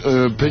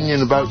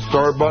opinion about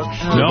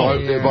Starbucks? No.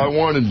 If I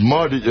wanted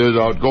mud,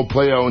 I'd go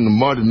play out in the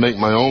mud and make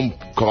my own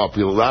coffee.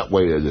 That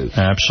way it is.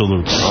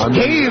 Absolutely.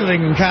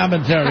 Scathing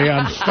commentary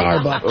on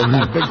Starbucks.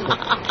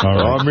 All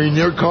right. I mean,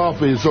 your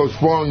coffee is so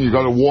strong, you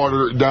got to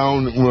water it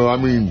down,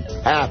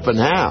 half and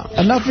half.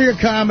 Enough of your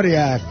comedy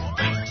act.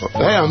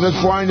 Hey, I'm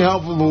just trying to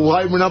help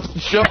liven up the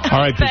show. All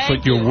right,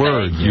 Bigfoot, your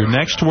word. Your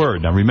next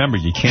word. Now, remember,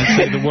 you can't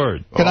say the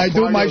word. Can I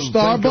do my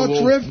Starbucks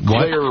riff?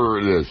 Clearer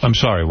it is. I'm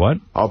sorry, what?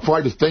 I'll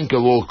try to think a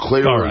little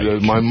clearer. All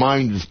right. My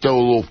mind is still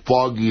a little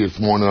foggy this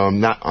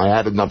morning. I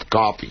had enough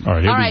coffee. All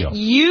right, here we go.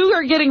 You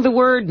are getting the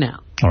word now.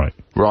 All right.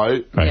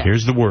 Right? All right,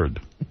 here's the word.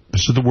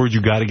 This is the word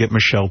you got to get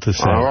Michelle to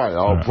say. All right,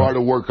 I'll try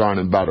to work on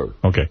it better.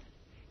 Okay.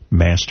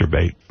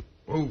 Masturbate.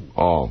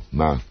 Oh,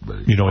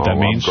 masturbate. You know what that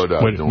means? I'm good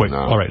at doing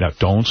that. All right, now,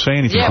 don't say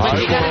anything. Yeah, but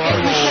you got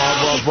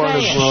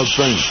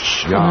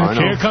to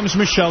Here comes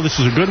Michelle. This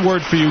is a good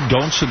word for you.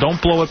 Don't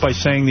blow it by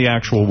saying the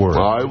actual word.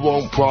 I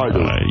won't try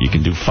to. You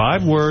can do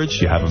 5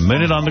 words. You have a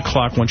minute on the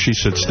clock when she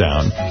sits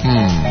down.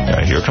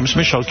 Here comes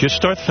Michelle. Just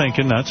start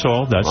thinking. That's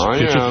all. Get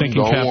your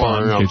thinking cap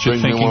on. I'm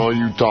thinking while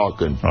you're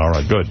talking. All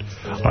right, good.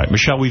 All right,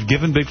 Michelle, we've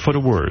given Bigfoot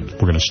a word.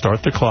 We're going to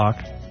start the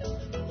clock.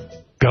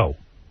 Go.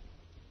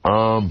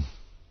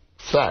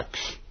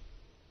 Sex.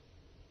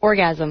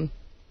 Orgasm.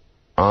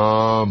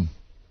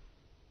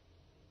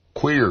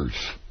 Queers.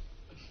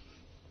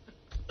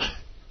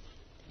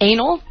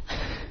 Anal.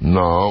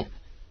 No.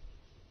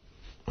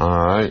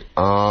 All right.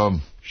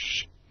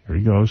 Here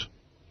he goes.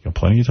 You got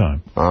plenty of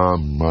time.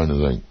 I'm trying to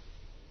think.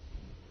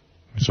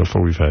 So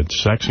far, we've had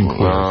sex and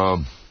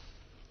queers.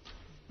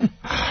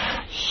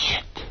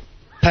 Shit.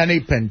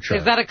 Penny pincher.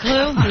 Is that a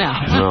clue? No.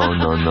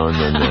 No.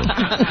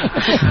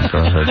 Go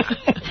ahead.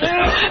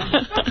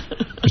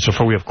 So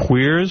far, we have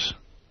queers.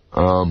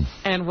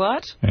 And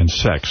what? And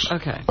sex.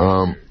 Okay.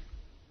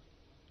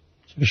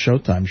 It's a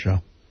Showtime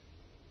show.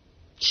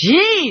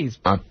 Jeez.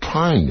 I'm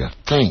trying to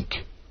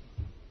think.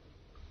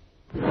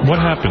 What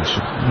happens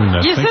when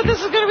that's You said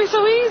this is going to be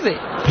so easy.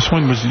 This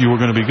one was you were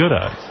going to be good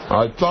at.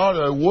 I thought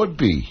I would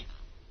be.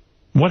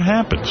 What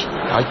happens?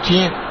 I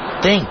can't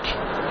think.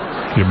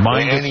 Your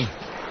mind...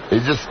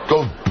 It just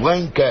goes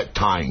blank at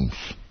times.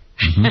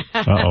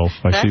 Uh-oh.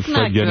 I see That's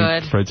Fred getting...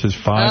 good. Fred says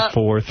 5,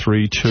 4,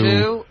 3,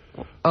 2...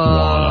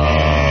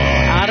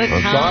 Out of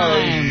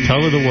time.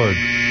 Tell her the word.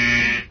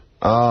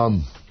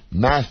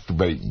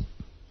 Masturbating.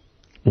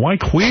 Why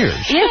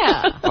queers?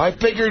 Yeah. I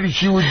figured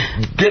she would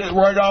get it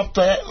right off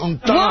the head on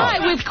top. Why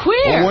with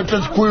queer? Well, what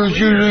does queers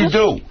usually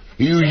do?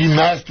 You usually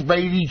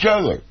masturbate each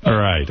other. All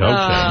right, okay.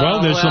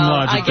 Well, there's some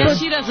logic I guess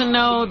she doesn't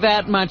know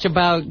that much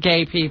about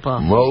gay people.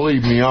 Well,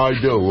 believe me, I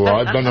do.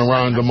 I've been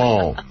around them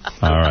all.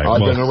 All right.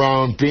 I've been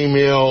around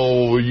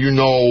female,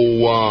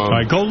 all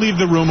right, go leave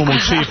the room and we'll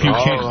see if you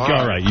can't.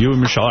 All right, you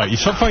and Michelle. All right,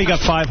 so far you got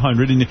 500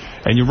 and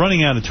you're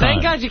running out of time.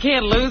 Thank God you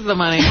can't lose the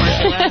money.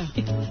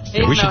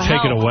 We should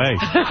take it away.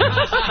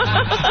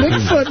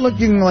 Bigfoot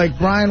looking like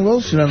Brian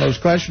Wilson in those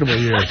questionable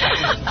years.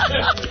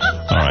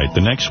 All right,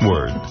 the next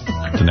word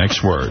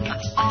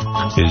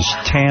is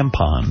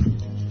tampon.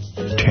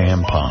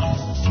 Tampon.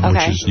 Okay.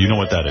 Which is, you know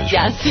what that is.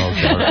 Yes. Right?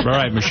 Okay. All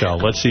right, Michelle,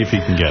 let's see if he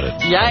can get it.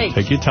 Yikes.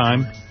 Take your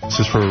time. This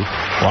is for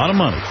a lot of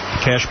money.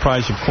 The cash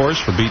prize, of course,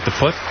 for Beat the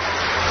Foot.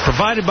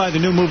 Provided by the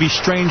new movie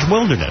Strange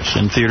Wilderness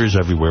in theaters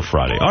everywhere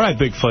Friday. All right,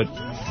 Bigfoot.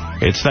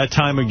 It's that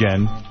time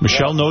again.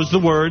 Michelle knows the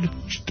word.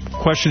 The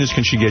question is,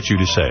 can she get you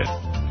to say it?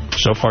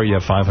 So far, you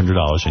have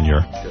 $500 in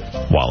your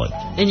wallet.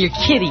 In your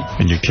kitty.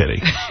 In your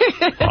kitty.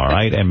 All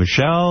right, and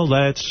Michelle,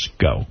 let's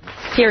go.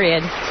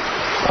 Period.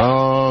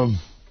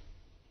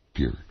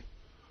 Period.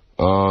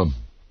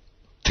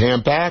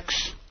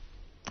 Tampax?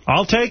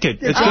 I'll take it.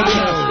 It's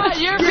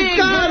you're being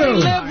very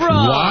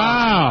liberal.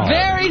 Wow.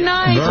 Very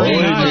nice.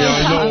 Very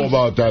nice. I know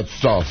about that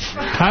stuff.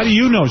 How do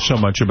you know so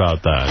much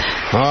about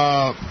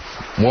that?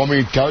 Want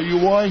me to tell you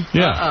why?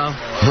 Yeah.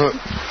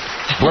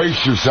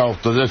 Brace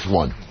yourself to this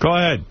one. Go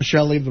ahead.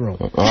 Michelle, leave the room.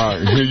 All right.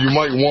 You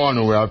might want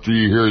to after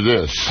you hear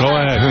this. Go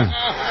ahead.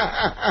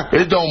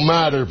 It don't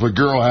matter if a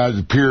girl has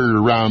a period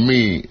around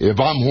me. If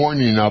I'm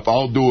horny enough,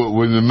 I'll do it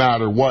no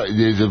matter what it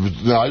is.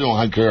 I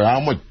don't care how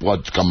much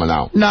blood's coming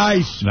out.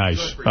 Nice.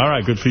 Nice. All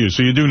right, good for you.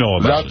 So you do know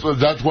about it.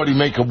 That's what he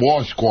make a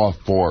washcloth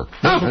for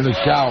in the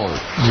shower.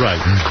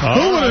 Right.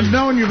 Who would have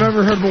known you've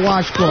ever heard of a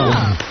washcloth?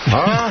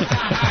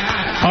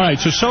 Huh? All right,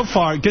 so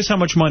far, guess how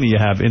much money you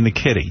have in the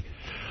kitty?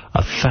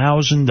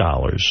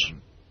 $1,000.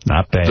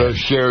 Not bad. To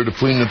share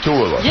between the two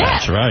of us. Yeah.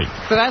 That's right.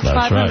 So that's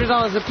 $500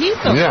 a piece.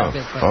 Yeah,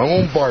 I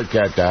won't bark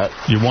at that.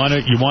 You want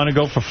to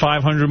go for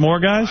 500 more,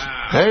 guys?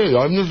 Hey,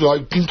 I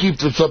can keep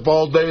this up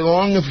all day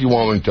long if you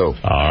want me to.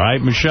 All right,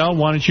 Michelle,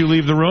 why don't you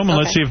leave the room and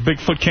let's see if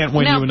Bigfoot can't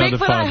win you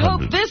another Bigfoot, 500. I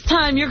hope this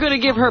time you're going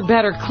to give her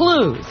better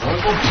clues.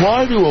 I'll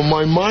try to, and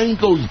my mind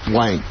goes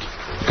blank.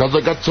 Because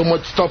I got so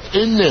much stuff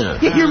in there.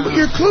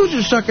 Your clues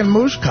are sucking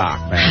moose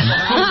cock, man.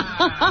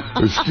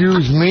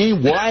 Excuse me?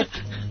 What?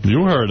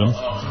 You heard him.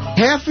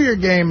 Half of your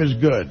game is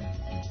good.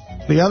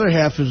 The other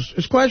half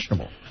is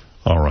questionable.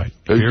 All right.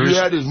 If you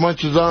had as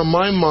much as on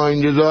my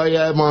mind as I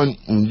have on...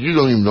 You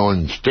don't even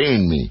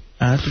understand me.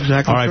 That's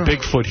exactly All right, true.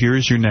 Bigfoot,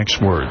 here's your next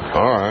word.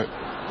 All right.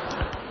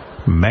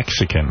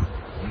 Mexican.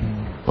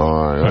 All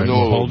right, I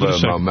know a little bit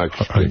about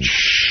Mexican.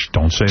 Shh,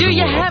 don't say the word. Do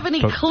you have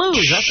any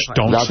clues?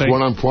 That's what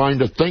I'm trying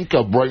to think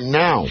of right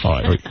now. All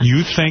right,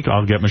 you think,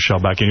 I'll get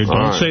Michelle back in here.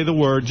 Don't say the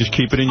word, just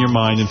keep it in your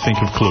mind and think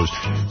of clues.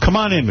 Come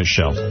on in,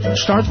 Michelle.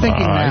 Start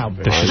thinking now.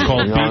 This is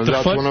called Beat the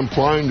Foot. That's what I'm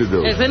trying to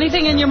do. Is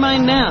anything in your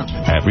mind now?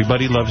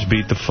 Everybody loves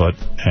Beat the Foot,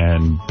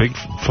 and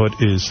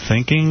Bigfoot is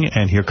thinking,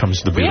 and here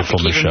comes the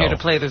beautiful We have to keep Michelle. him here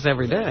to play this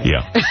every day.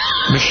 Yeah.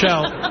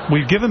 Michelle,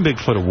 we've given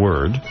Bigfoot a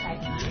word.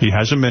 He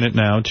has a minute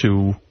now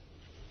to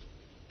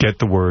get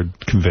the word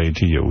conveyed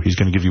to you. He's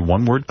going to give you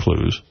one-word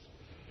clues.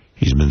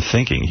 He's been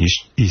thinking.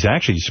 He's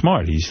actually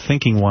smart. He's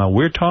thinking while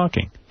we're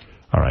talking.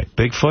 All right,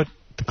 Bigfoot,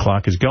 the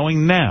clock is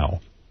going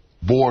now.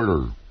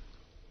 Border.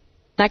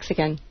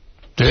 Mexican.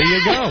 There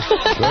you go.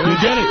 You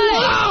did it.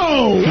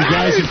 Whoa! You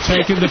guys have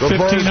taken the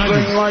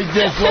 1,500. Like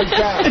this, like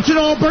that. It's an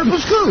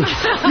all-purpose clue.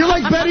 You're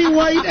like Betty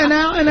White and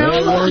Al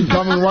we're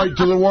coming right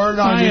to the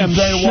word. I am didn't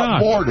say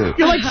shocked. what border.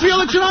 You're like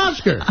Felix and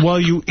Oscar. Well,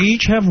 you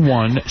each have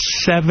won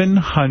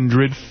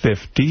 $750.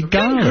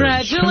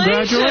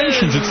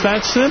 Congratulations. It's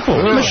that simple.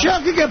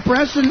 Michelle can get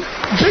breasts, and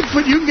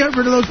Bigfoot, you can get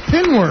rid of those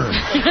pinworms.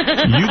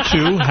 You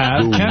two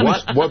have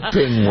chemistry. What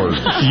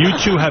pinworms? You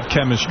two have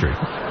chemistry.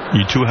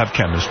 You two have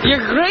chemistry.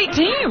 You're a great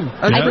team.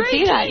 I can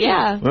see that,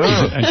 yeah.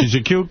 And she's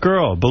a cute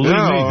girl. Believe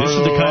me, this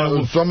is the kind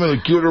of... Some of the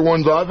cuter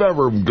ones I've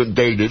ever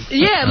dated.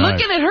 Yeah,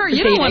 looking at her,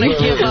 you don't want to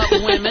give up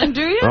women,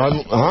 do you?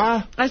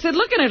 Huh? I said,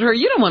 looking at her,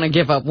 you don't want to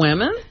give up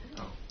women.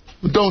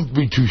 Don't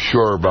be too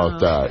sure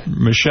about that.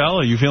 Michelle,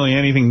 are you feeling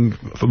anything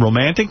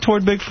romantic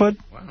toward Bigfoot?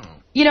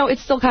 You know,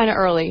 it's still kind of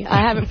early.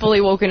 I haven't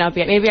fully woken up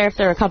yet. Maybe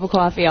after a cup of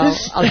coffee, I'll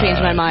change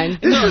my mind.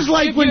 This is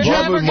like when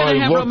never going to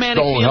have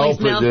romantic feelings.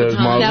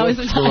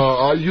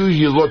 I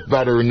usually look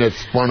better in this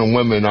front of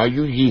women. I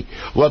usually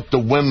let the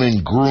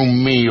women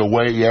groom me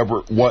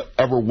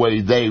whatever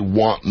way they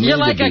want me You're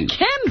like to be. a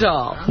Ken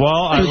doll.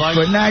 Well,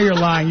 But now you're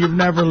lying. You've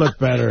never looked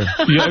better.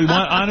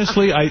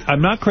 Honestly,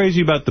 I'm not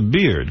crazy about the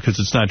beard because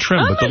it's not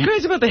trimmed. I'm not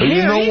crazy about the hair.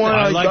 You know why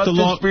I like got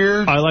this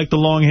beard? I like the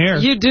long hair.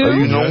 You do?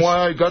 You know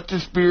why I got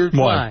this beard?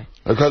 Why?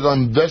 Because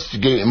I'm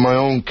investigating my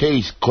own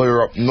case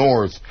clear up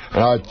north.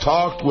 And I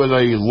talked with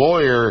a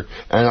lawyer,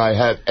 and I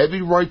have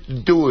every right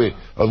to do it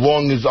as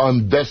long as I'm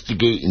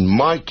investigating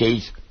my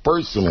case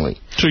personally.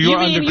 So you're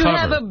undercover. You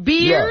have a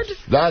beard?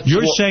 Yes,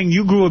 you're saying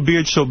you grew a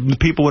beard so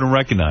people wouldn't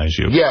recognize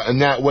you. Yeah,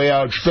 and that way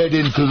I would fit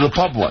into the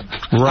public.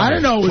 Right. I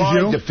didn't know it was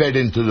you. To fit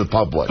into the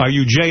public. Are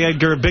you J.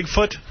 Edgar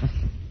Bigfoot?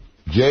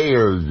 Jay,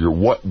 or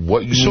what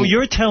you So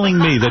you're telling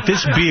me that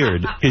this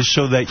beard is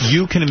so that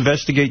you can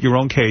investigate your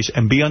own case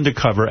and be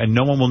undercover and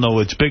no one will know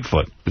it's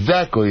Bigfoot?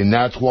 Exactly, and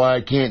that's why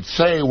I can't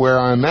say where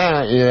I'm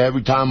at.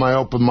 Every time I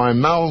open my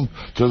mouth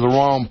to the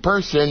wrong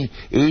person,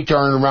 they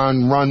turn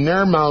around and run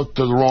their mouth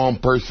to the wrong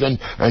person,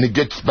 and it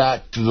gets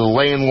back to the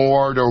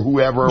landlord or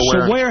whoever.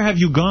 So where have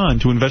you gone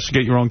to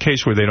investigate your own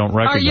case where they don't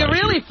recognize you? Are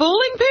you really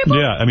fooling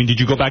people? Yeah, I mean, did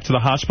you go back to the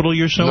hospital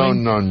you're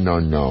suing? No.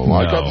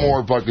 I got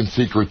more fucking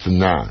secrets than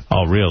that.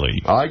 Oh, really?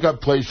 I got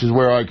places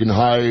where I can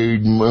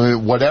hide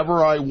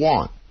whatever I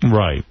want.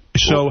 Right.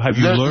 So have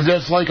you learned?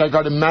 That's like I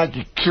got a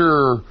magic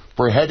cure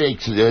for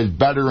headaches that is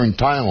better than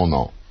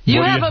Tylenol.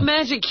 You have a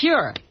magic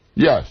cure?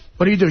 Yes.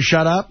 What do you do,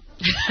 shut up?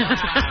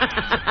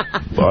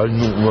 I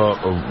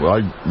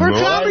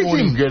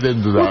wouldn't get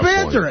into that.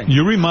 We're bantering.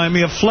 You remind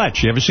me of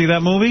Fletch. You ever see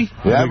that movie?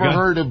 You ever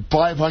heard of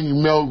 500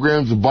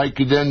 milligrams of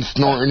Vicodin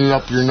snorting it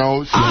up your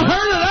nose? I've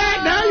heard of that.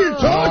 Now you're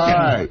talking.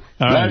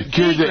 All right. That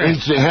cures an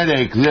instant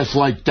headache just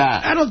like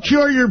that. That'll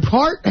cure your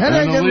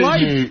headache in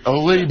life.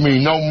 Believe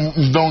me,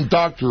 no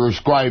doctor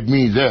prescribed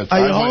me this.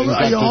 I went and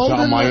got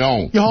this on my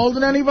own. You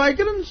holding any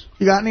Vicodins?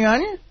 You got any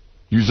on you?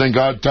 You think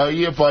I'd tell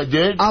you if I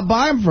did? I'll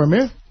buy them from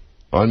you.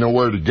 I know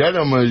where to get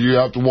them. You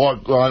have to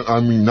walk. I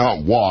mean,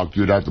 not walk.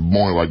 You'd have to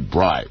more like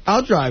drive.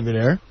 I'll drive you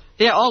there.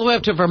 Yeah, all the way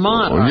up to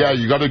Vermont. Well, yeah,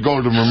 you got to go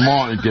to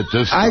Vermont and get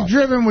this stuff. I've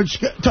driven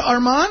to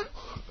Vermont?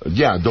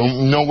 Yeah, don't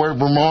you know where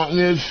Vermont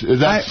is?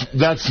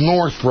 That's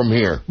north from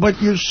here. But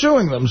you're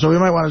suing them, so we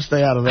might want to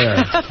stay out of there.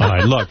 All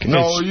right, look.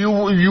 No,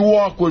 you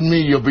walk with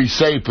me, you'll be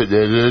safe at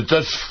it.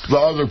 That's the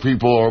other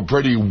people are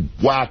pretty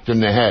whacked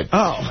in the head.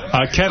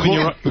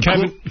 Kevin,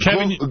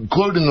 Kevin,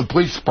 including the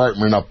police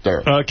department up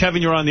there.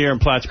 Kevin, you're on the air in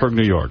Plattsburgh,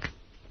 New York.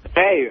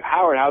 Hey,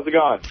 Howard, how's it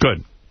going?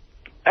 Good.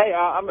 Hey,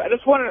 I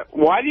just wondering,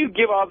 why do you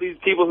give all these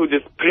people who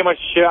just pretty much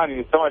shit on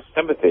you so much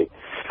sympathy?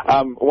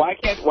 Why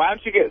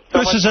don't you get so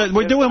much...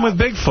 We're doing with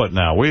Bigfoot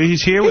now.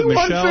 He's here with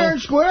Michelle. He won fair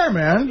and square,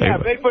 man. Yeah,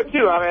 Bigfoot,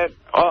 too. I mean,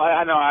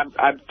 I know, I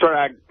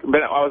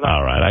was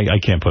all right, I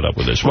can't put up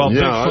with this. Well,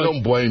 yeah, Bigfoot, I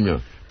don't blame you.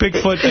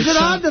 Bigfoot. Is it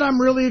odd that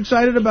I'm really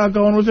excited about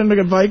going with him to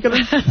get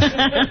Vicodin?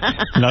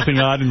 Nothing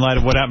odd in light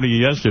of what happened to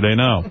you yesterday,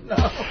 no.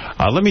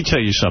 Let me tell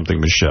you something,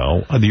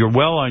 Michelle. You're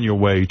well on your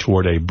way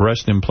toward a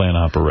breast implant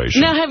operation.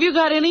 Now, have you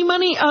got any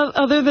money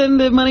other than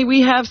the money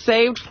we have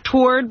saved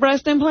toward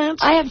breast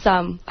implants? I have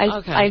some.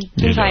 I've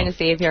been trying to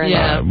save here and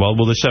there. Well,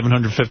 will the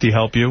 $750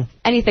 help you?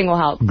 Anything will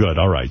help. Good,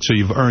 all right. So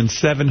you've earned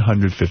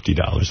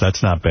 $750.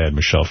 That's not bad,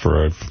 Michelle,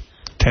 for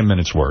 10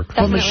 minutes work.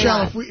 Well,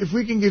 Michelle, if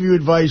we can give you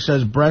advice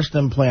as breast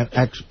implant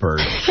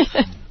expert,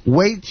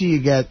 wait till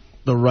you get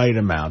the right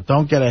amount.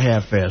 Don't get a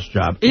half-ass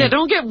job. Yeah,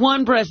 don't get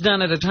one breast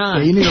done at a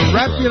time. Yeah, you need a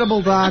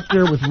reputable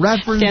doctor with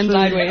references. Stand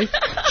sideways.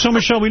 So,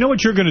 Michelle, we know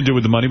what you're going to do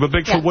with the money, but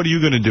Bigfoot, what are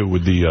you going to do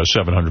with the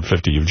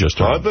 $750 you've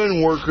just earned? I've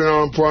been working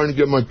on trying to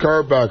get my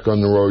car back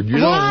on the road. You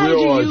don't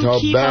realize how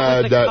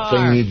bad that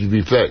thing needs to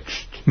be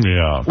fixed.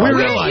 Yeah. Where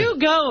are you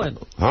going?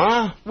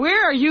 Huh?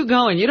 Where are you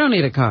going? You don't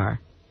need a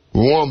car.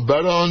 You want to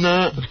bet on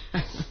that?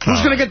 Who's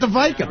going to get the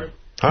Vicodin?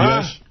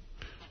 Huh? Yes.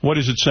 What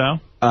is it,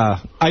 Sal?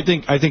 I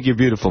think you're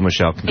beautiful,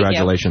 Michelle.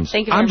 Congratulations.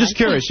 Thank you very I'm just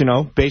much. curious,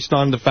 based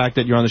on the fact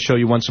that you're on the show,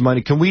 you won some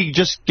money. Can we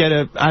just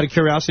out of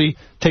curiosity,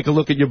 take a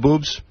look at your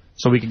boobs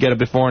so we can get a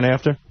before and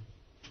after?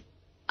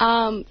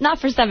 Not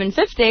for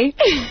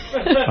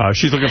 $750.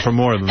 She's looking for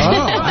more than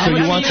that. So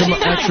you want some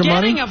extra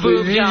money? A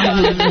boob job.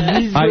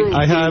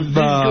 I have... These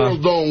girls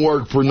don't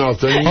work for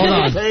nothing. Hold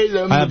on.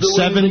 I have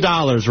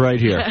 $7 right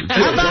here.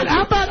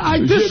 How about I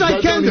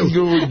can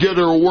do? Get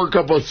her to work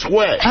up a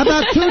sweat. How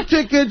about 2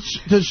 tickets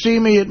to see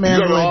me at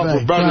Mandalay Bay? You got to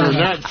offer better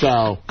than that,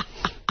 Sal.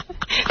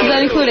 Does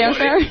that include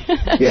airfare?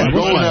 Yeah,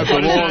 going at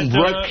the wrong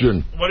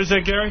direction. What is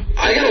that, Gary?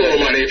 I got a little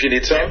money if you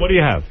need some. What do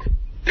you have?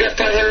 I got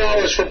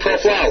 $500 from Pro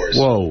Flowers.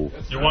 Whoa.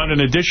 You want an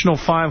additional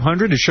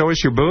 $500 to show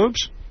us your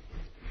boobs?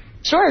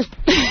 Sure.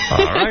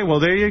 All right, well,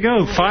 there you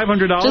go.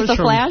 $500 Just a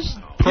from flash?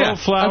 Pro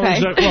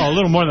Flowers. Okay. Well, a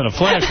little more than a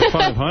flash for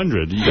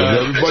 $500. Is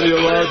everybody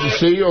allowed to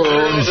see or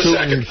only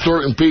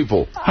certain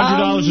people?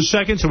 $100 a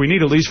second, so we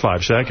need at least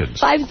 5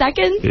 seconds. 5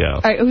 seconds? Yeah.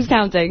 All right, who's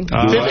counting?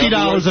 $50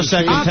 a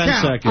second, 10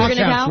 seconds. You're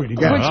going to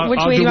count?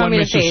 Which way do you want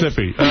me to face?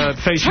 Mississippi.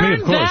 Face me,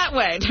 of course. That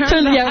way.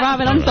 Yeah,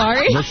 Robin, I'm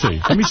sorry. Let's see.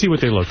 Let me see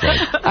what they look like.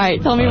 All right,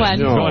 tell me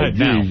when. Go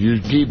ahead now. You're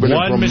keeping 1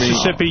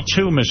 Mississippi,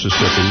 2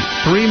 Mississippi,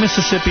 3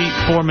 Mississippi,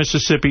 4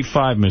 Mississippi,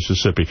 5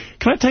 Mississippi.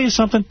 Can I tell you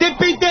something?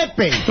 Dippy.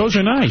 Those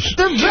are nice.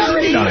 They're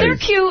very nice. They're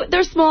cute.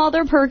 They're small.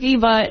 They're perky,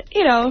 but,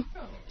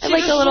 I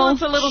like a little...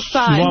 wants a little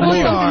side.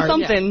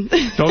 Something.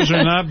 Those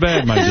are not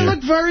bad, my They dear.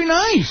 look very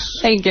nice.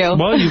 Thank you.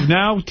 Well, you've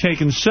now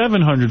taken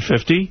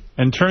 $750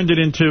 and turned it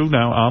into,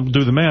 now I'll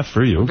do the math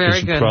for you.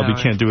 Very because good, you probably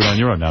Howard. can't do it on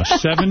your own now.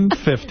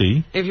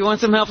 $750 If you want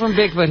some help from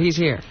Bigfoot, he's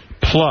here.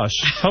 plus,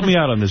 help me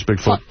out on this,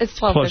 Bigfoot. It's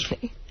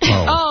 $12.50.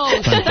 Oh,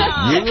 thank you.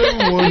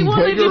 I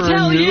wanted to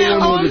tell you.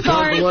 Oh, I'm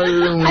sorry.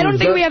 I don't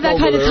think we have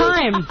that kind of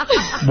time.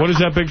 What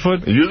is that,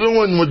 Bigfoot? You're the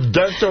one with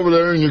desk over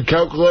there, and your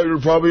calculator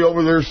probably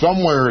over there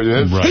somewhere. It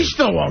is. Right. He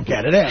still won't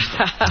get it.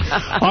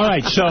 All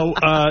right, so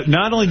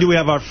not only do we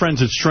have our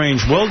friends at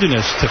Strange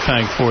Wilderness to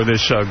thank for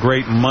this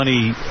great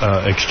money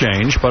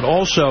exchange, but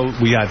also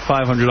we had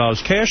 $500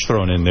 cash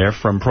thrown in there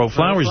from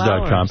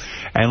proflowers.com.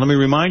 And let me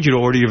remind you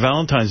to order your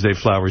Valentine's Day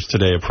flowers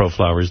today at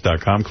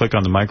proflowers.com. Click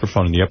on the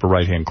microphone in the upper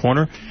right-hand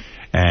corner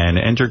and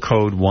enter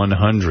code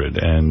 100.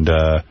 And,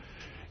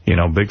 you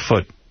know,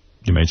 Bigfoot,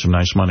 you made some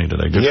nice money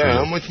today. Good for you.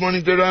 Yeah, how much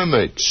money did I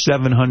make?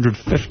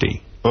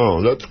 $750.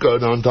 Oh, that's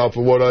good. On top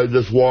of what I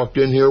just walked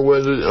in here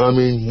with it. I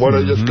mean, what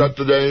I just got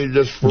today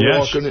just for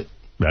walking it.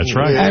 That's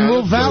right. Yeah, And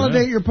we'll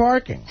validate your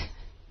parking.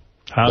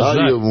 How's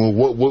that?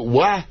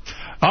 What?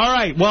 All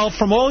right. Well,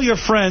 from all your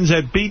friends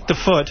at Beat the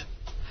Foot.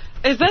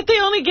 Is that the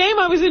only game?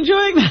 I was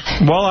enjoying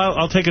that. Well,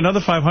 I'll take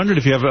another 500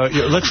 if you have.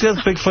 Let's let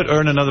Bigfoot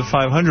earn another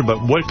 500.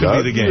 But what could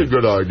be the game? That's a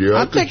good idea.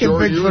 I'm taking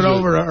Bigfoot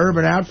over to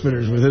Urban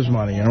Outfitters with his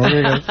money. You know,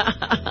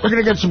 we're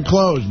gonna get some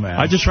clothes, man.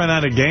 I just ran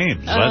out of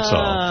games. That's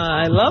all.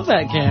 I love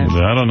that game.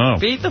 I don't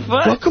know. Beat the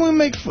Foot. What can we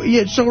make?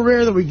 Yeah, it's so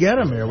rare that we get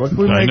him here. What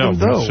can we I make know.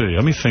 him do? Let's see.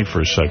 Let me think for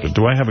a second.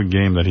 Do I have a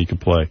game that he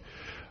could play?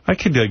 I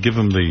could give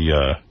him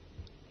the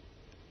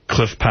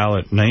Cliff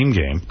Pallet name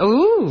game.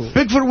 Ooh.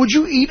 Bigfoot, would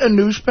you eat a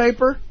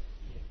newspaper?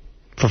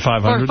 For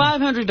 $500? For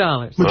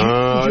 $500.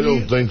 I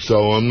don't think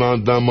so. I'm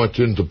not that much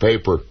into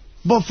paper.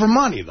 But for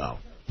money, though.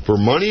 For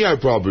money, I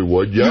probably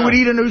would, yeah. You would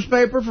eat a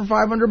newspaper for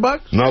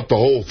 $500? Not the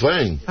whole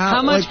thing.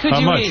 How much could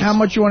you eat? How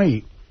much you want to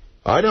eat?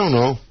 I don't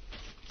know.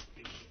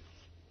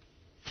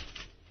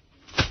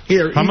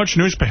 Here, how much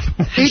newspaper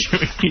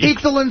eat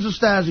the Linda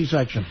Stasi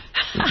section.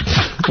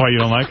 Why, you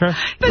don't like her?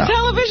 The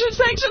television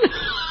section.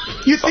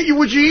 You think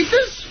would you eat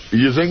this?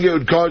 You think it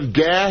would cause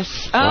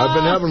gas? I've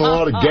been having a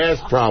lot of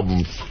gas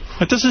problems.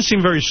 That doesn't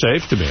seem very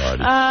safe to me,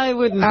 Artie. I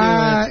wouldn't do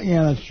it.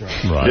 Yeah, that's true.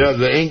 Right. Yeah,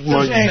 the ink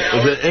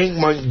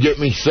might get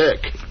me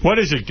sick. What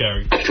is it,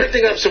 Gary? I'm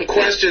printing up some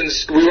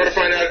questions. We want to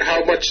find out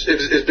how much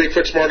is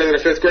Bigfoot smarter than a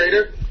fifth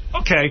grader?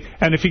 Okay,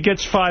 and if he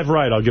gets 5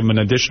 right, I'll give him an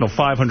additional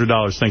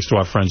 $500 thanks to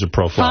our friends at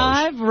Pro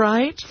Flowers. 5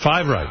 right?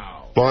 5 right.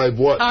 5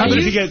 what? How about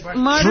if you get 3?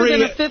 How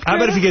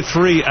about if you get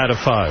 3 out of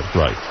 5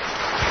 right?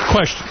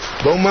 Questions.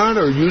 Don't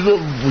matter. You're the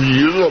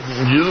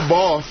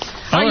boss.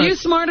 Are you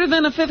smarter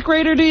than a 5th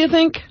grader, do you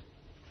think?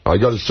 I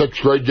got a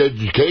 6th grade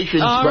education,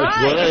 All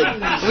special right.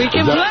 ed. We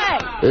can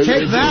play.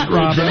 Take that,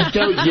 Robin. That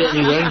tells you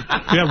anything.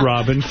 Yeah,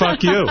 Robin,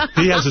 fuck you.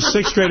 He has a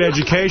 6th grade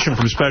education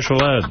from special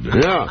ed.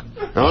 Yeah,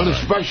 on a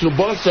special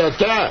bus at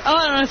that. Oh,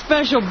 on a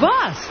special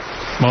bus.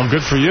 Well,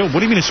 good for you.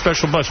 What do you mean a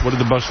special bus? What did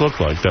the bus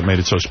look like that made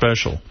it so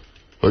special?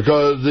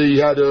 Because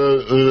he had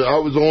I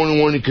was the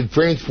only one who could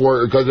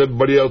transport it because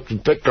everybody else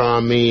would pick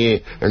on me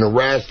and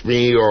harass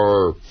me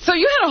or... So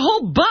you had a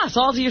whole bus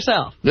all to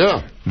yourself?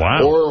 Yeah.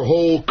 Wow. Or a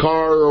whole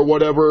car or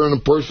whatever and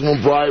a personal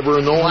driver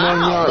and the whole 9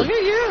 yards. Look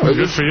at you.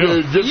 Good for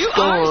you. Just You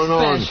going are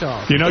on.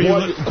 special. You know,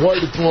 quite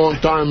a long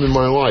time in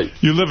my life.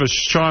 You live a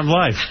charmed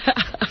life.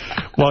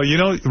 Well, you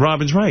know,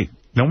 Robin's right.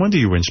 No wonder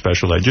you were in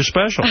special ed. You're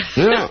special.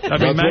 Yeah,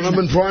 that's what I've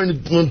been trying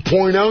to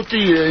point out to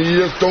you, and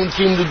you just don't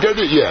seem to get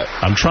it yet.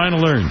 I'm trying to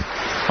learn.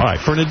 All right,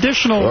 for an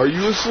additional... Are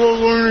you a slow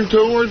learner,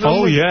 too, or something?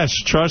 Oh, yes,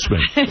 trust me.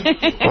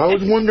 I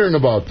was wondering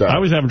about that. I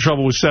was having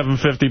trouble with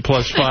 750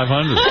 plus 500.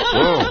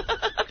 Oh.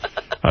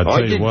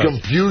 I get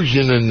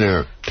confusion in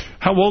there.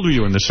 How old were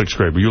you in the 6th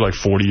grade? Were you like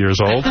 40 years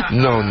old?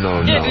 No.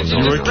 You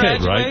were a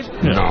kid, right?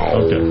 Yeah.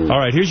 No. Okay. All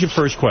right, here's your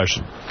first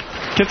question.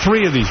 Get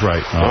 3 of these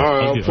right. All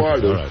right, I'll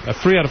try to. All right,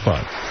 3 out of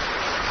 5.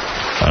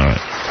 All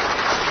right.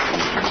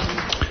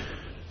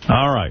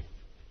 All right.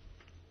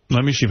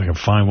 Let me see if I can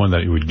find one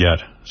that you would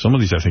get. Some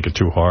of these I think are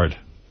too hard.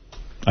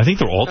 I think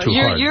they're all too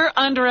hard. You're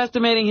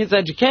underestimating his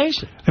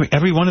education. I mean,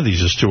 every one of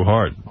these is too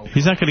hard.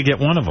 He's not going to get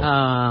one of them.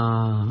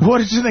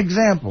 What is an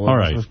example? All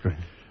right.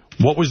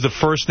 What was the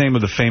first name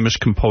of the famous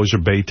composer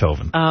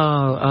Beethoven?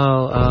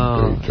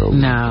 Beethoven.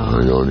 No.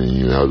 I don't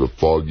even have the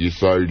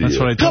foggiest idea. That's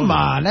what I told Come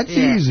on, that's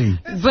easy.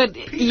 But,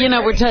 you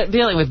know, we're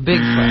dealing with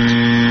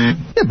Bigfoot.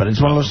 Yeah, but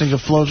it's one of those things that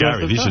flows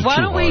Gary, off these are Why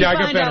too don't we hard.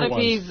 find out if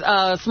he's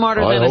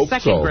smarter than a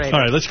 2nd grader? All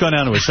right, let's go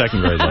down to a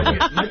 2nd grade level.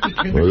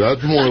 Well,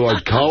 that's more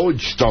like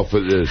college stuff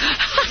it is.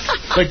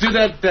 Like, do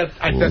that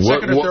second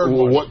or third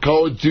one. What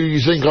college do you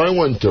think I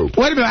went to?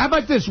 Wait a minute, how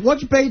about this?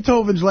 What's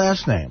Beethoven's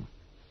last name?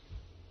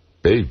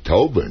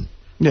 Beethoven?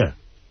 Yeah.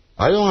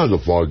 I don't have the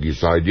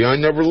foggiest idea. I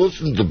never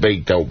listened to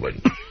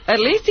Beethoven.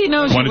 At least he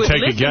knows you would listen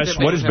to Want to take a guess?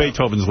 What is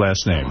Beethoven's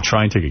last name?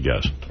 Try and take a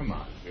guess. Come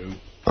on, dude.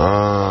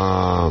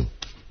 I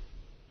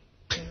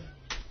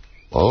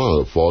don't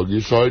have the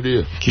foggiest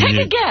idea. Take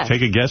a guess.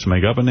 Take a guess,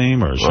 make up a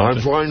name or something.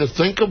 I'm trying to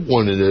think of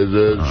one. It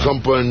is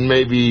something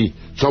maybe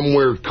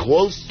somewhere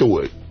close to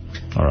it.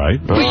 All right.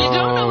 But you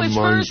don't know his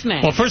first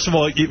name. Well, first of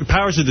all,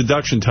 powers of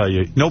deduction tell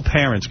you no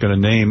parent's going to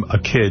name a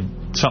kid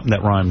something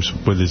that rhymes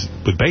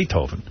with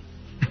Beethoven.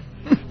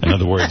 In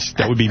other words,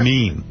 that would be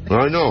mean.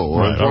 I know.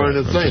 I'm trying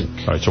to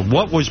think. All right, so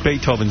what was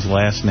Beethoven's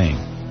last name?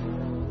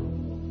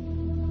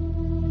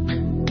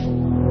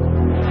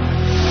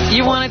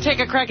 You want to take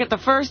a crack at the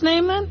first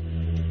name,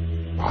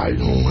 then? I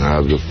don't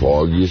have the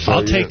foggiest idea.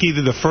 I'll take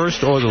either the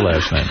first or the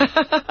last name.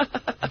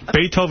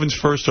 Beethoven's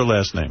first or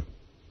last name?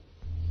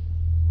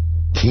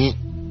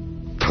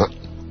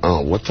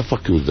 Oh, what the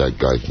fuck was that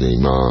guy's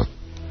name?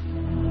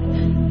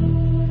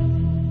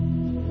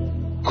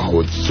 Oh,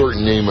 it's a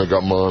certain name I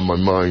got on my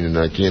mind, and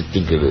I can't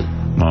think of it.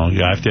 Well,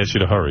 yeah, I have to ask you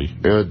to hurry.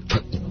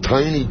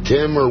 Tiny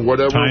Tim or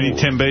whatever. Tiny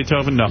Tim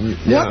Beethoven? No.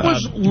 What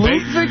was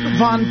Ludwig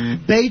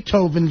von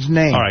Beethoven's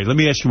name? All right, let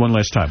me ask you one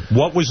last time.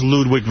 What was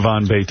Ludwig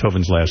von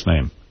Beethoven's last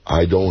name?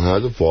 I don't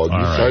have the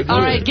foggiest idea.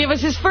 All right, give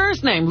us his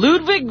first name.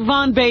 Ludwig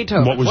von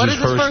Beethoven. What was his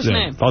first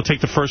name? I'll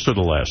take the first or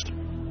the last.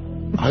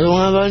 I don't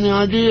have any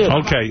idea.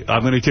 Okay,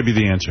 I'm going to give you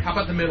the answer. How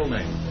about the middle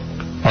name?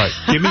 All right,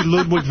 give me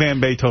Ludwig van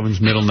Beethoven's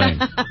middle name.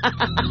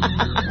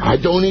 I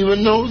don't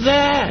even know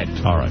that.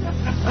 All right.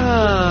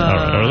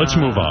 All right, let's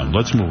move on.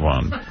 Let's move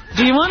on.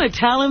 Do you want to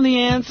tell him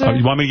the answer?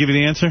 You want me to give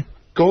you the answer?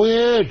 Go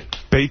ahead.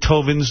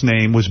 Beethoven's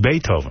name was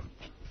Beethoven.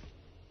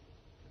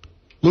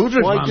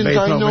 Ludwig Why didn't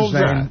I know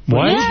that?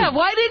 Why? Yeah,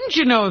 why didn't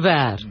you know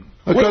that?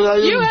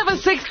 Because you have a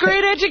 6th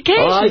grade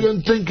education. I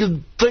didn't think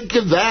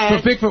of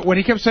that. But Bigfoot, when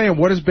he kept saying,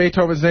 what is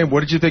Beethoven's name,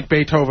 what did you think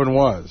Beethoven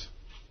was?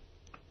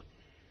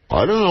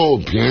 I don't know,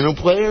 a piano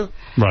player?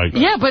 Right.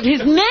 Yeah, but his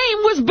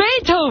name was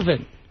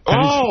Beethoven.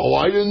 Oh,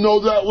 I didn't know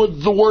that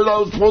was the word I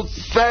was supposed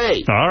to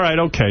say. All right,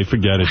 okay,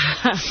 forget it.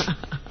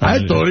 I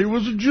thought he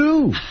was a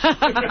Jew.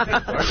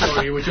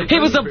 He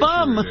was a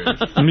bum.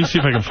 Let me see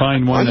if I can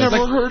find one. I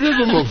never heard of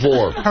him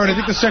before. Howard, I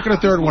think the second or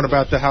third one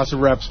about the House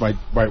of Reps might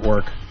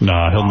work.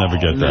 Nah, he'll never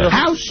get that.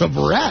 House of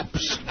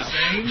Reps.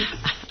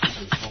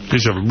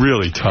 These are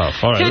really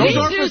tough. All right. Could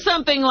he do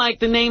something like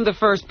to name the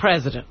first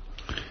president?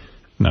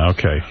 No,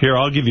 okay. Here,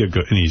 I'll give you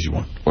an easy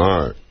one.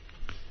 All right.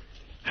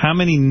 How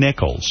many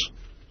nickels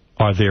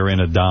are there in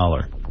 $1?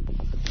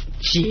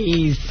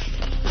 Jeez.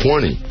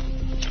 20.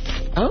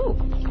 Oh.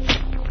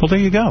 Well, there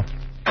you go.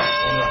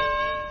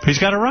 He's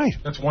got it right.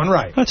 That's one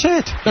right. That's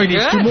it. No, he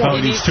needs two more. Oh,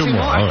 he needs two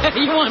more. All right.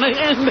 You want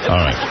to end it. All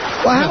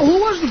right. Well, who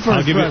was the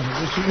first president?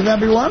 Can that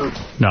be one?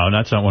 No,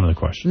 that's not one of the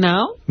questions.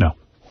 No? No.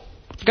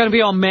 It's going to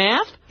be all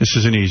math? This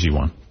is an easy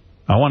one.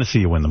 I want to see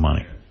you win the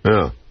money.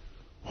 Yeah.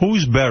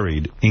 Who's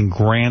buried in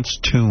Grant's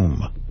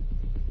tomb?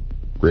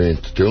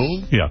 Grant's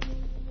tomb? Yeah.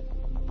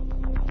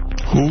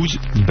 Who's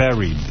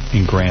buried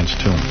in Grant's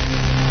tomb?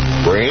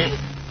 Grant?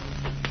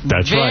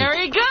 That's right.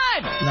 Very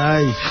good.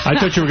 Nice. I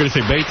thought you were going to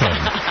say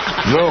Beethoven.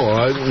 No,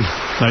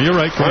 No, you're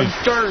right, Grant.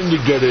 I'm starting to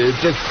get it.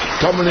 It's just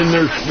coming in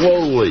there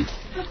slowly.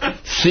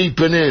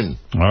 Seeping in.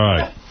 All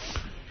right.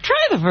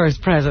 Try the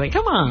first president.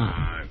 Come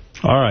on.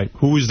 All right.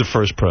 Who was the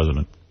first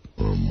president?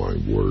 Oh, my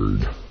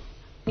word.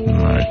 All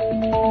right.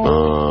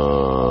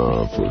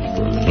 First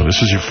president. So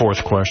this is your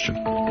fourth question.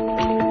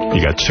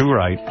 You got 2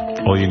 right.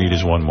 All you need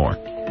is 1 more.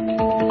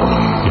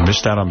 You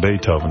missed out on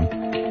Beethoven.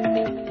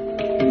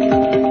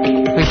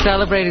 We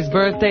celebrate his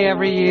birthday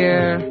every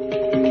year.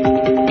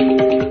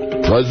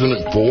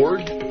 President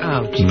Ford?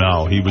 Oh, geez.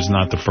 No, he was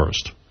not the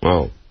first.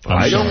 Oh,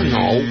 I don't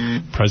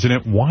know.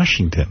 President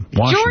Washington.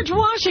 George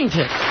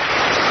Washington.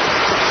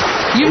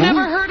 You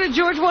never heard of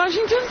George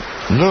Washington?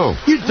 No.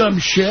 You dumb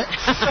shit.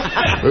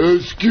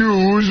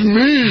 Excuse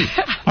me.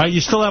 All right,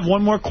 you still have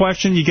 1 more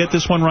question. You get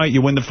this one right,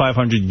 you win the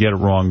 500. You get it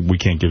wrong, we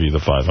can't give you the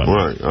 500.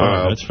 Right. All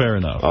right, that's fair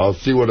enough. I'll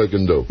see what I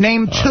can do.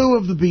 Name 2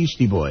 of the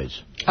Beastie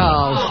Boys.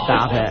 Oh,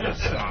 stop it.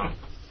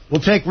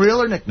 We'll take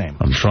real or nickname.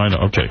 I'm trying to,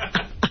 okay.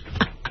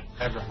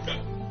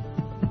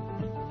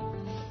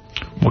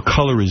 What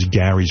color is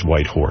Gary's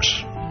white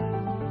horse?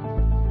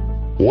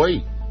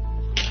 White.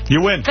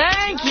 You win.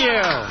 Thank you.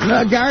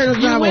 No, Gary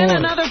doesn't have a win horse.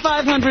 another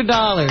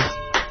 $500.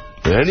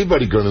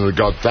 Anybody could have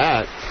got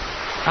that.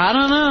 I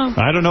don't know.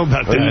 I don't know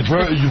about that.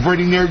 You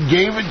pretty near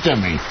gave it to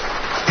me.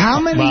 How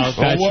many? Well,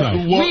 that's what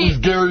was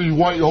Gary's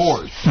white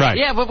horse? Right.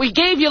 Yeah, but we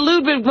gave you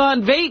Ludwig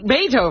von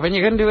Beethoven.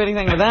 You couldn't do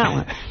anything with that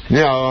one.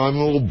 Yeah, I'm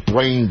a little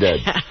brain dead.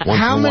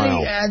 How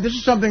many? This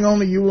is something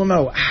only you will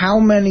know. How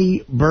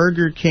many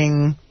Burger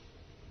King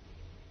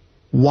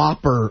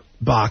Whopper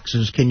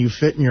boxes can you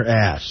fit in your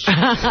ass?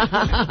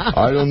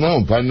 I don't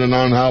know, depending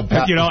on how...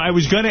 You know, I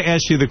was going to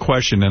ask you the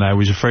question, and I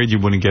was afraid you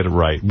wouldn't get it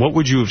right. What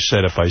would you have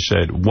said if I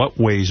said, what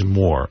weighs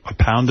more, a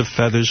pound of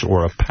feathers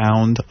or a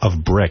pound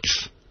of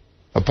bricks?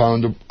 I'm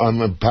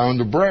a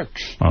pound of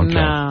bricks. Okay.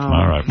 No.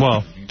 All right.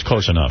 Well, it's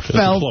close enough.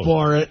 Fell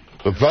for it.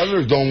 The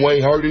feathers don't weigh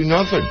hardly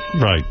nothing.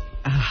 Right.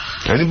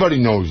 Anybody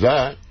knows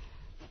that.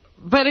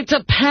 But it's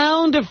a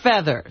pound of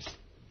feathers.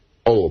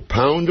 Oh, a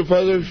pound of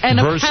feathers? And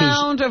a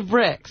pound of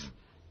bricks.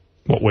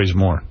 What weighs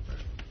more?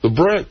 The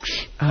bricks.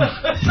 All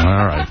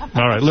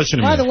right. Listen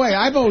to me. By the way,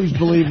 I've always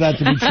believed that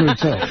to be true,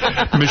 too.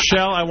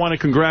 Michelle, I want to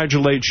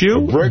congratulate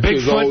you. The brick Bigfoot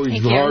is always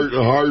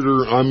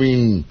harder,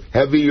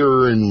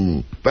 heavier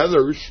in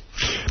feathers.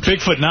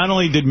 Bigfoot, not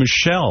only did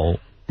Michelle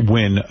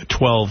win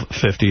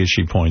 $1,250, as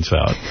she points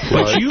out,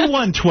 but you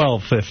won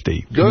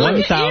 $1,250. Good.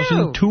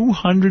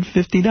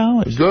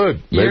 $1,250.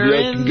 Good. Maybe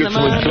I can get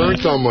some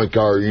insurance on my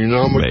car. You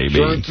know how much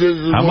insurance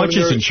is? How much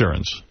is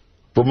insurance?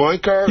 For my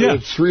car,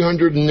 it's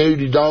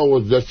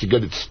 $380 just to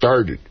get it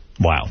started.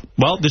 Wow.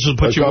 Well, this will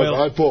put you well.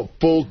 I put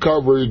full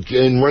coverage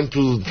and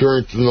rental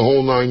insurance in the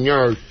whole 9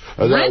 yards.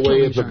 That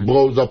way, if it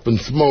blows up in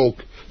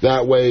smoke,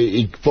 that way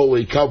it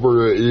fully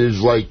covered. It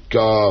is like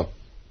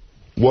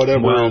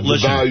whatever the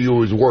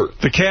value is worth.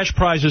 The cash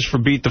prizes for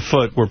Beat the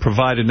Foot were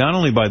provided not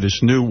only by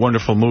this new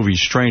wonderful movie,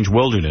 Strange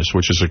Wilderness,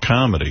 which is a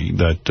comedy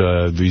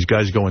that these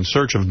guys go in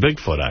search of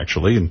Bigfoot,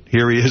 actually, and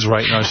here he is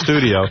right in our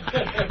studio.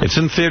 It's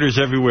in theaters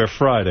everywhere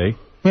Friday.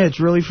 Yeah, it's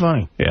really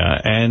funny. Yeah,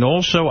 and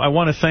also I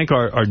want to thank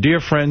our dear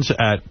friends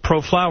at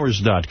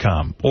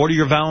proflowers.com. Order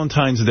your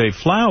Valentine's Day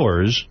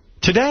flowers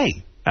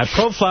today at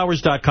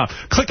proflowers.com.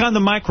 Click on the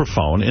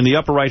microphone in the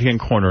upper right-hand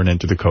corner and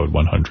enter the code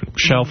 100.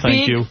 Michelle,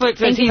 thank you.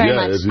 Thank you very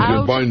much. If you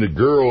can find a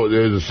girl,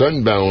 there's a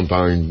send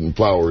Valentine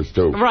flowers,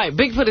 too. Right,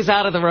 Bigfoot is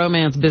out of the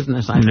romance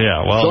business, I think.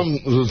 Yeah, well...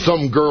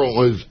 Some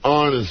girl is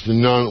honest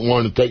and not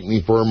want to take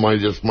me for my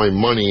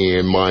money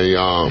and my...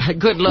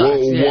 good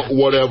looks,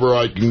 whatever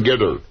I can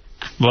get her.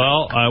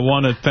 Well, I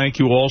want to thank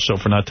you also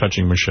for not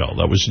touching Michelle.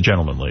 That was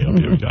gentlemanly of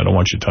you. I don't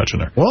want you touching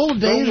her. Well,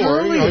 days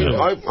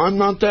I'm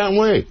not that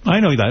way. I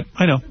know that.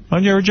 I know.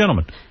 You're a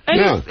gentleman.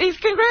 And he's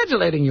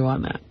congratulating you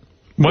on that.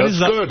 That's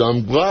good.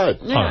 I'm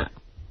glad. Yeah.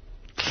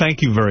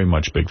 Thank you very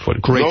much, Bigfoot.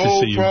 Great to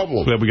see you. No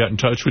problem. Glad we got in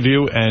touch with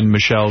you. And,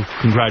 Michelle,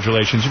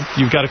 congratulations.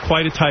 You've got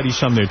quite a tidy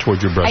sum there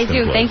toward your breast. I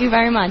do. Thank you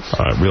very much.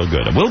 All right, real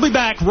good. And we'll be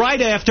back right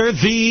after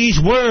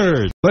these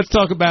words. Let's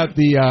talk about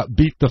the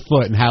Beat the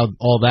Foot and how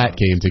all that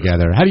came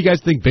together. How do you guys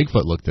think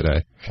Bigfoot looked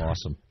today?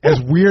 Awesome. As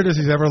weird as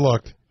he's ever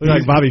looked.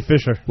 Like Bobby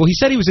Fischer. Well, he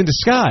said he was in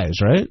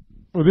disguise, right?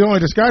 Well, the only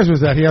disguise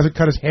was that he hasn't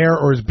cut his hair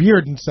or his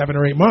beard in 7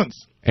 or 8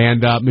 months.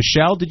 And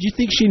Michelle, did you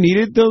think she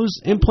needed those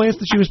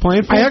implants that she was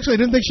playing for? I actually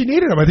didn't think she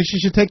needed them. I think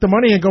she should take the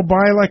money and go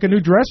buy, like, a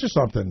new dress or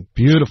something.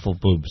 Beautiful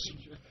boobs.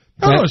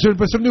 No,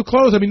 but some new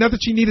clothes. I mean, not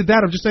that she needed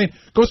that. I'm just saying,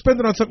 go spend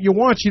it on something you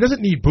want. She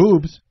doesn't need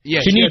boobs.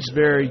 Yeah, she needs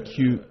very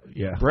cute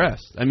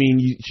breasts. I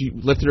mean, she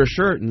lifted her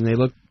shirt, and they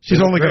look...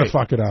 She's only going to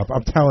fuck it up.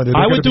 I'm telling you.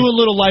 I would do a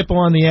little lipo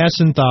on the ass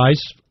and thighs,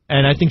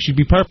 and I think she'd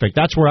be perfect.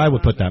 That's where I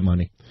would put that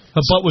money.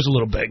 Her butt was a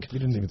little big. You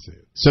didn't even see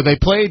it. So they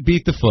played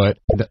Beat the Foot.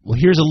 Well,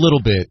 here's a little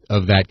bit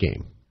of that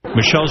game.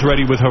 Michelle's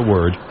ready with her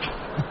word.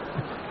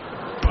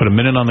 Put a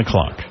minute on the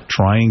clock.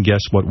 Try and guess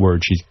what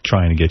word she's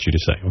trying to get you to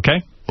say,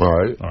 okay? All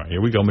right. All right,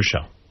 here we go,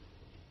 Michelle.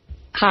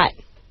 Hot.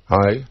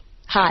 Hi.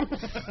 Hot.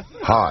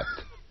 Hot.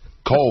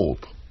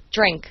 Cold.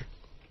 Drink.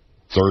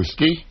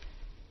 Thirsty.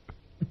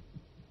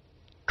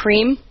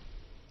 Cream.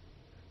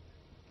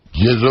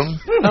 Jism.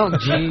 Oh,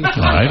 geez.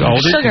 All right, hold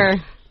it.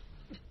 Sugar.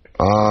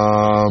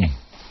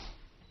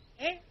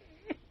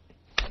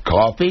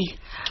 Coffee.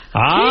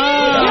 $500.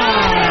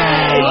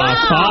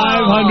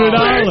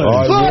 I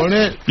won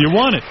it. You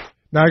won it.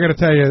 Now, I got to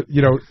tell you,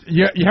 you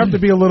have to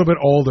be a little bit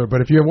older,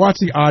 but if you watch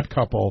The Odd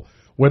Couple,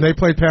 when they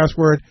played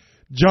Password,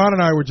 John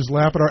and I were just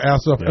laughing our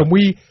ass off, and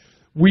we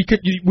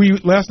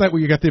last night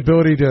we got the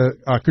ability to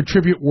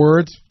contribute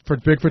words for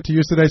Bigfoot to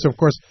use today, so of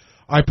course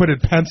I put in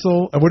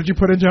pencil. And what did you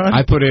put in, John?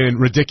 I put in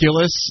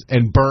ridiculous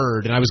and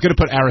bird, and I was going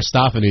to put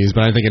Aristophanes,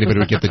 but I didn't think anybody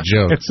would get the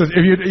joke.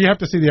 You have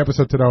to see the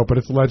episode to know, but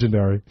it's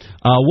legendary.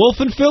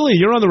 Wolf and Philly,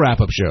 you're on the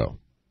wrap-up show.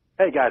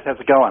 Hey, guys, how's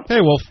it going? Hey,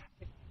 Wolf.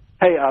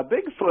 Hey,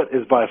 Bigfoot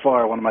is by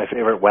far one of my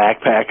favorite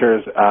whack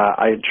packers.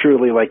 I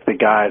truly like the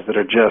guys that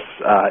are just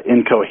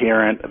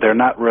incoherent. They're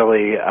not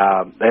really,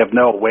 they have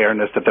no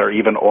awareness that they're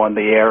even on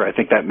the air. I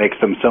think that makes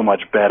them so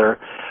much better.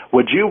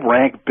 Would you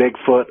rank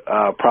Bigfoot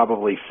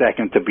probably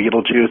second to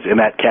Beetlejuice in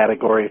that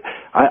category?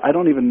 I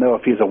don't even know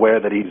if he's aware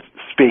that he's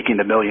speaking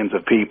to millions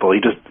of people. He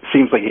just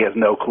seems like he has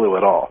no clue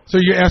at all. So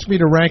you asked me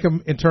to rank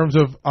him in terms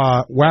of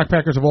whack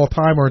packers of all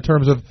time or in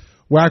terms of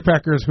whack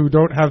packers who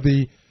don't have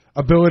the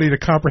ability to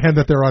comprehend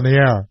that they're on the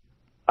air?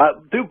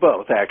 Do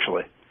both,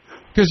 actually.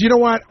 Because you know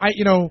what?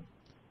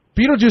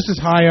 Beetlejuice is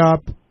high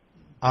up.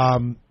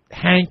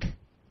 Hank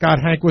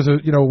was a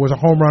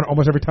home run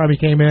almost every time he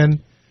came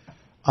in.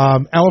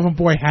 Elephant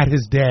Boy had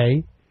his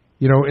day,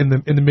 in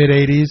the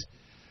mid-'80s.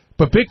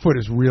 But Bigfoot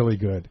is really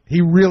good.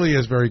 He really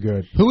is very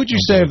good. Who would you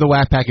say of the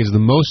whack pack is the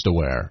most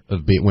aware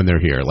of when they're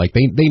here? Like,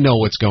 they know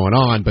what's going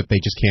on, but they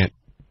just can't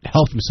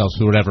help themselves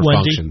through whatever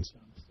functions.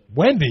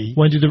 Wendy?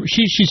 You think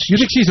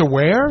she's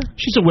aware?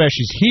 She's aware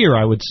she's here,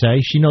 I would say.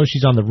 She knows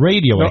she's on the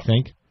radio, I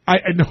think. I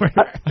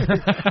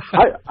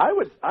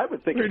would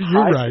think it's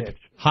high pitch.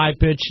 High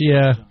pitch,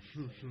 yeah.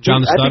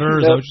 John the Stutter,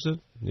 is that what you said?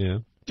 Yeah.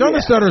 John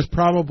the Stutter is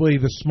probably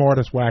the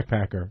smartest whack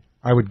packer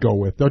I would go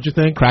with, don't you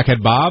think?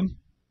 Crackhead Bob?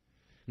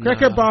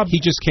 Crackhead Bob. He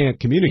just can't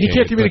communicate. He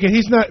can't communicate.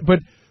 He's not, but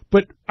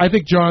But I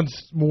think John's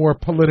more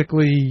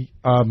politically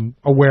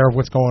aware of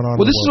what's going on.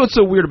 Well, this is what's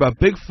so weird about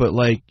Bigfoot.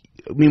 Like,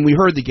 I mean, we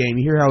heard the game.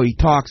 You hear how he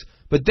talks.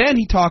 But then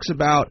he talks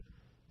about,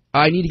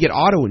 I need to get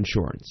auto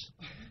insurance.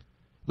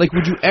 Like,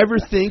 would you ever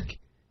think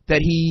that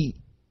he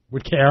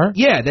would care?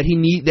 Yeah, that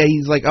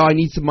he's like, oh, I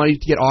need some money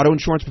to get auto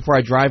insurance before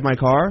I drive my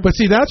car. But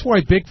see, that's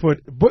why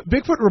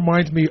Bigfoot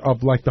reminds me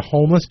of like the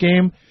homeless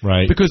game,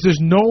 right? Because there's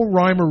no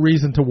rhyme or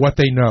reason to what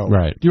they know,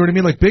 right? Do you know what I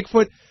mean? Like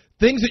Bigfoot,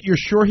 things that you're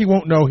sure he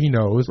won't know, he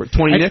knows.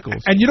 20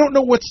 nickels, and you don't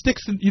know what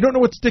sticks. You don't know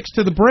what sticks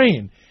to the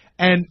brain,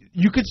 and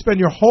you could spend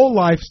your whole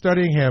life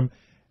studying him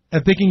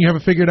and thinking you have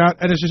it figured out,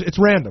 and it's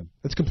random.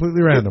 It's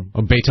completely random.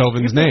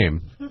 Beethoven's name.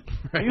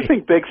 Do you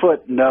think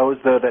Bigfoot knows,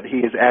 though, that he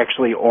is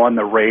actually on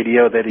the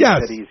radio? That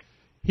he's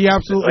he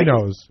absolutely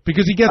knows,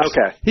 because he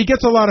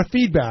gets a lot of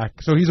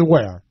feedback, so he's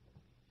aware.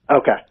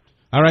 Okay.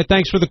 All right,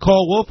 thanks for the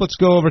call, Wolf. Let's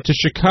go over to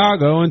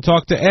Chicago and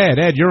talk to Ed.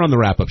 Ed, you're on the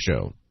wrap-up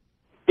show.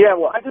 Yeah,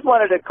 well, I just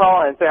wanted to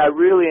call and say I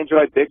really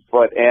enjoyed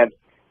Bigfoot, and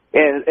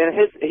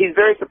he's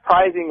very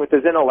surprising with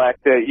his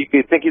intellect. You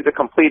could think he's a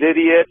complete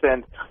idiot,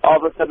 and all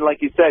of a sudden,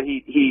 like you said,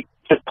 he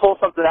just pulls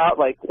something out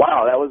like,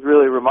 wow, that was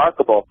really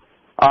remarkable.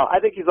 I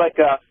think he's like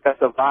a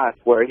savant,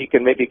 where he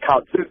can maybe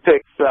count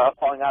toothpicks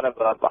falling out of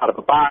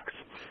a box,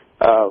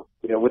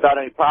 without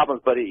any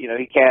problems. But he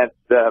can't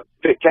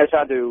catch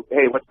on to,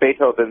 hey, what's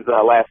Beethoven's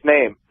last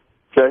name?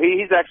 So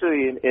he's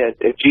actually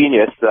a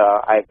genius,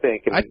 I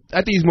think. I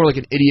think he's more like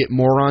an idiot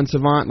moron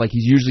savant. Like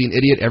he's usually an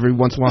idiot. Every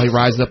once in a while, he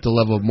rises up to the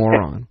level of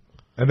moron.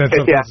 And then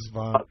sometimes it's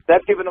fun.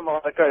 That's giving him a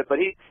lot of credit, but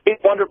he's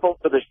wonderful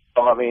for the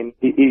show. I mean,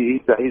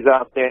 he's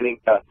outstanding.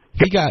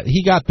 He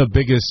got the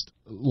biggest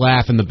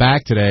laugh in the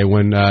back today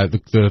when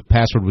the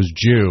password was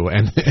Jew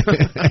and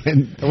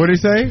what did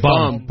he say?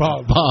 Bum.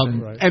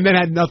 Right. And then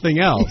had nothing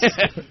else.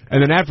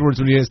 And then afterwards,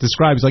 when he has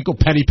described, he's like, oh,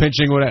 penny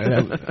pinching,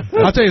 whatever.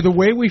 I'll tell you, the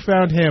way we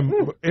found him,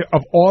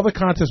 of all the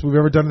contests we've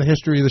ever done in the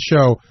history of the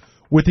show,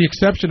 with the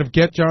exception of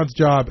Get John's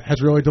Job,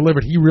 has really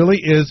delivered. He really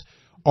is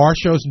our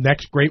show's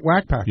next great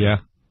whack packer. Yeah.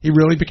 He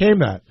really became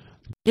that.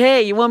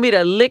 Hey, you want me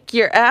to lick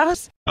your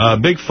ass?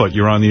 Bigfoot,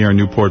 you're on the air in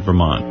Newport,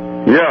 Vermont.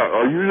 Yeah,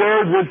 are you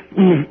there?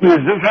 Is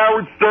this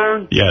Howard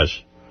Stern?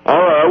 Yes. All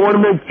right, I want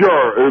to make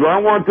sure. If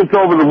I want this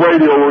over the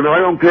radio, and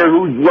I don't care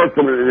who's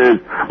listening to this.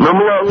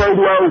 Remember that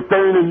lady I was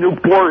staying in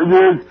Newport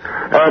is?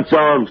 At,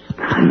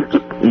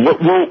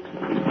 what's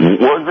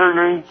her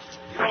name?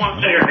 I won't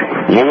say her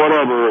name. Well,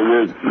 whatever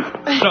it is.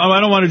 No, I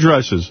don't want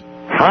addresses.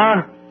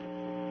 Huh?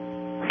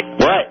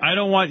 What? I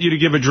don't want you to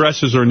give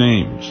addresses or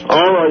names.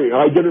 All right,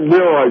 I didn't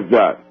realize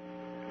that.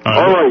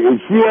 All right, and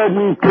she had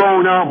me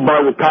thrown out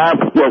by the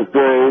cops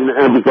yesterday and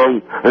everything,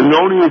 and the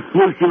only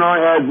exclusion I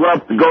had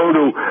left to go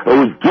to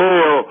was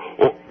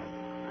jail.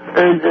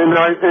 And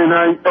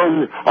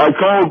I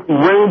called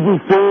Randy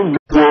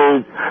Sanders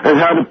and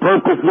had to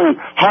purposely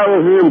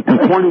hire him for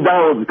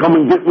 $20 to come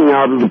and get me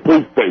out of the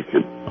police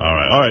station. All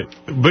right.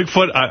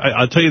 Bigfoot,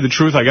 I'll tell you the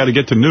truth. I got to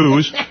get to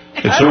news.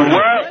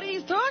 What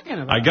he's talking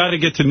about. I got to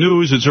get to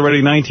news. It's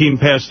already 19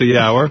 past the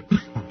hour.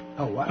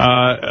 Oh, wow.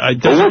 What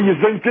do you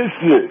think this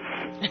is?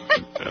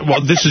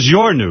 Well, this is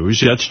your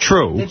news. That's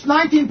true. It's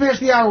 19 past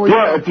the hour.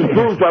 Yeah, it's the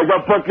truth. I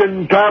got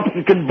fucking cops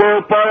that can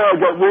verify it. I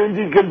got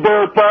Randy can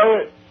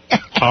verify it.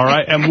 All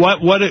right. And what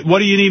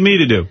do you need me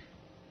to do?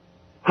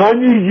 I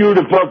need you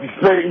to fucking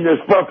straighten this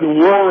fucking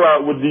war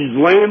out with these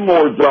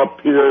landlords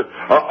up here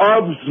are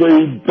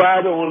obviously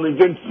battling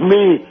against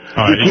me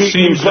to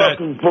keep me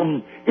fucking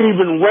from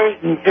even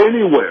renting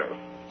anywhere.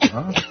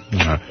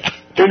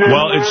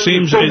 Well, it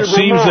seems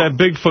that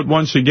Bigfoot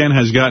once again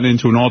has gotten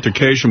into an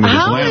altercation with his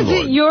landlord. How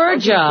is it your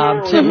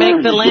job to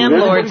make the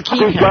landlords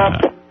keep him?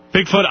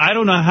 Bigfoot, I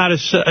don't know how to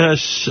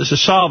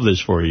solve this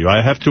for you.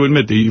 I have to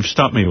admit that you've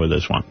stumped me with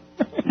this one.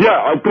 Yeah,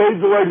 I paid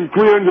the lady $300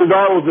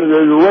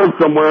 to live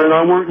somewhere, and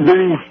I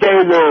didn't even stay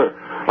there.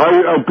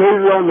 I paid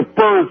it on the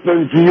 1st,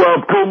 and she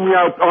pulled me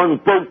out on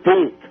the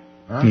 13th.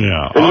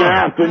 Yeah. In the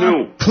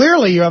afternoon.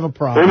 Clearly you have a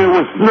problem. And it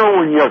was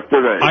snowing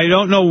yesterday. I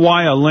don't know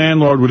why a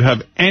landlord would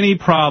have any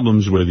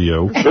problems with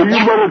you. So you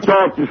better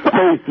talk to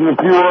Space and a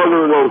few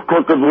other of those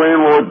crooked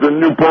landlords in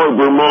Newport,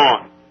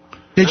 Vermont.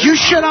 Did you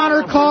shit on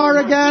her car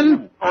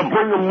again? I'll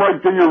bring them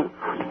right to you.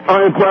 If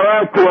I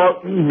have to, I'll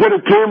get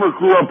a camera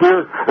crew up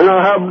here, and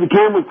I'll have the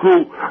camera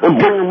crew and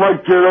bring them right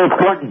to their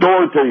front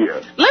door to you.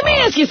 Let me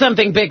ask you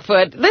something,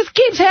 Bigfoot. This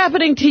keeps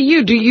happening to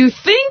you. Do you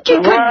think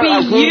it could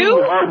be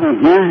you? I can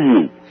hear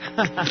you.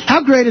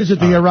 How great is it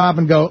to hear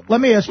Robin go, let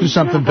me ask you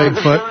something,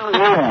 Bigfoot?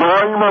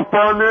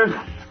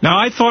 Now,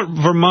 I thought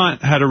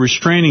Vermont had a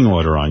restraining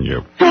order on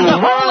you. The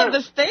whole of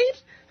the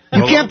state?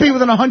 You can't be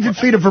within 100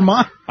 feet of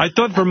Vermont. I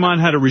thought Vermont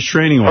had a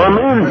restraining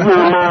order. I'm in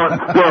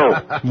Vermont still.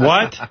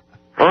 What?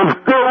 I'm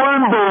still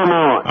in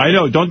Vermont. I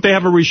know. Don't they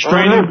have a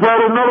restraining? I've got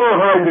another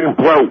hiding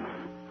place.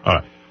 All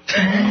right.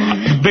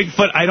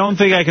 Bigfoot, I don't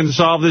think I can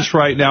solve this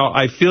right now.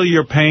 I feel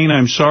your pain.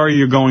 I'm sorry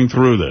you're going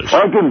through this.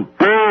 I can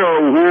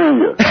barely hear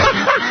you.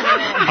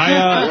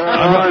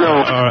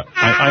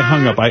 I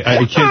hung up.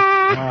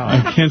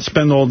 I can't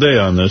spend all day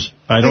on this.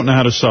 I don't know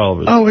how to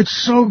solve it. Oh, it's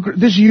so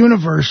this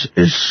universe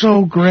is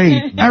so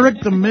great.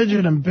 Eric the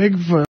Midget and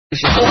Bigfoot.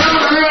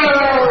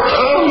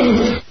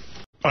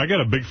 I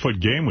got a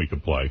Bigfoot game we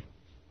could play.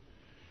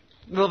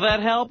 Will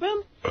that help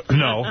him?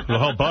 No, it'll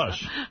help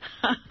us.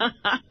 All right,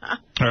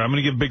 I'm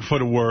going to give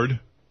Bigfoot a word.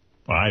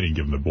 Well, I didn't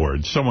give him the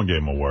word. Someone gave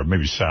him a word.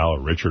 Maybe Sal or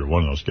Richard or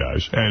one of those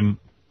guys. And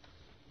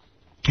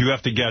you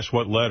have to guess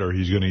what letter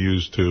he's going to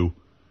use to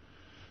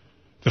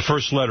the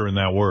first letter in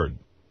that word.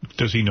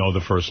 Does he know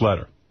the first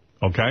letter?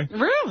 Okay?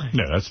 Really?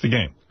 Yeah, that's the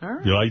game. All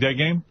right. You like that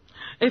game?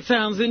 It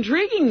sounds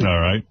intriguing. All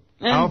right.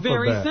 And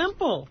very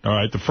simple. All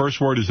right, the first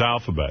word is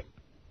alphabet.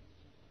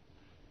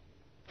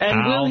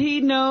 And will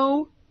he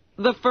know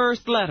the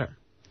first letter?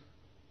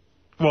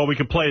 Well, we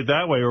could play it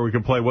that way, or we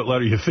could play what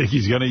letter you think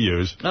he's going to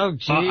use. Oh,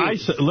 geez.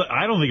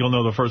 I don't think he'll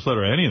know the first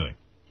letter of anything.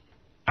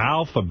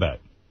 Alphabet.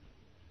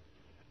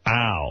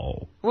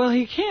 Al. Well,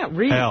 he can't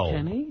read, L.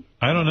 can he?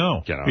 I don't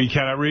know. He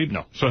cannot read?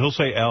 No. So he'll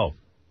say L.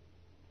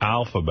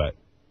 Alphabet.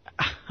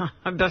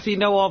 Does he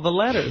know all the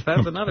letters?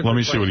 That's another Let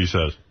me see what he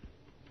says.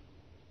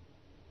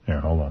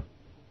 Here, hold on.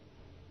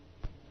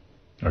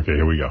 Okay,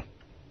 here we go.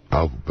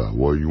 Alphabet.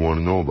 What do you want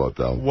to know about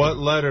that? What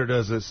letter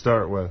does it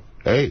start with?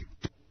 A.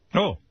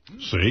 Oh,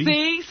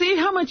 see? See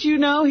how much you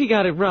know? He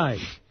got it right.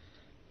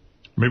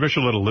 Maybe I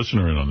should let a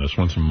listener in on this,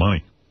 want some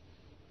money.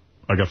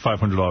 I got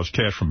 $500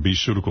 cash from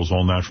BFoot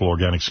all-natural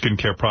organic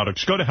skincare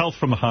products. Go to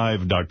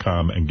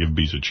healthfromthehive.com and give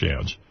bees a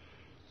chance.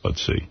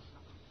 Let's see.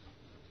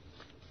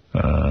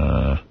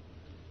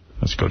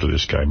 Let's go to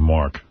this guy,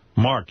 Mark.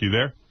 Mark, you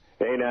there?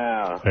 Hey,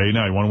 now. Hey,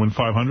 now. You want to win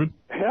 $500?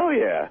 Hell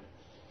yeah.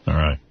 All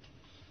right.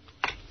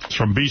 It's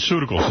from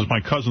BFoot. This is my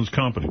cousin's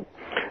company.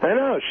 I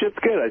know. Shit's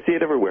good. I see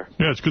it everywhere.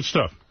 Yeah, it's good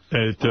stuff.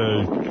 It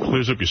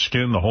clears up your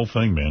skin, the whole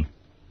thing, man.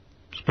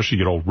 Especially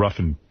get all rough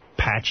and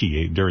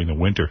patchy during the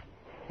winter.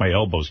 My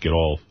elbows get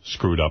all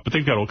screwed up. But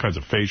they've got all kinds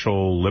of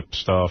facial, lip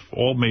stuff,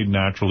 all made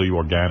naturally,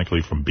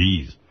 organically from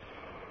bees.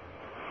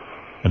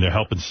 And they're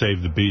helping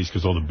save the bees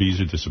because all the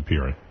bees are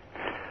disappearing.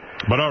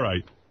 But all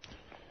right.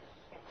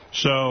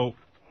 So,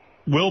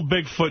 will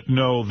Bigfoot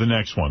know the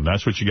next one?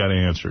 That's what you got to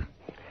answer.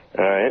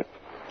 All right.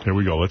 Here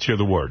we go. Let's hear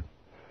the word.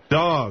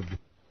 Dog.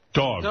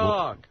 Dog.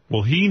 Dog.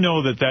 Will he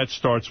know that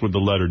starts with the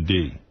letter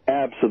D?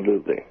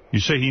 Absolutely. You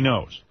say he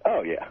knows?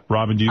 Oh, yeah.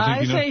 Robin, do you think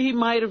he knows? I say he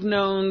might have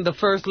known the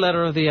first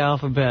letter of the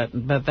alphabet,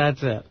 but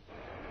that's it.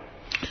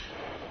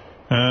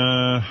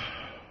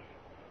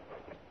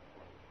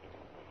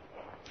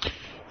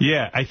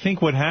 Yeah, I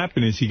think what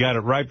happened is he got it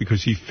right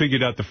because he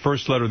figured out the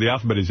first letter of the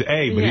alphabet is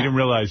A, but he didn't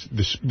realize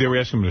they were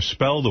asking him to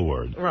spell the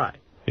word. Right.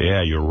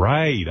 Yeah, you're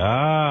right.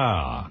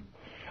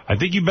 I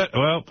think you bet.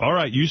 Well, all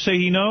right. You say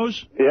he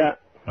knows? Yeah.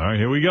 All right,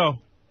 here we go.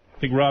 I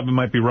think Robin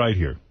might be right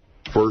here.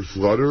 First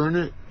letter in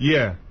it?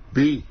 Yeah.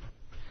 B.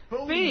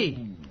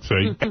 B.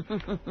 See?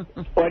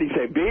 What do you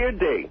say, B or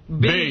D?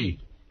 B.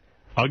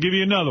 I'll give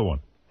you another one.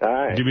 All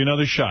right. I'll give you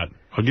another shot.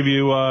 I'll give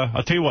you,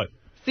 I'll tell you what.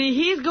 See,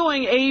 he's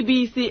going A,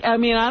 B, C. I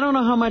mean, I don't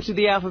know how much of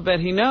the alphabet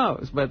he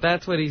knows, but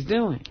that's what he's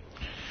doing.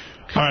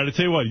 All right, I'll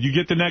tell you what. You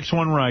get the next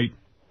one right.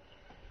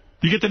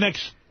 You get the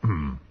next...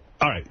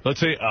 All right, let's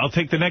say I'll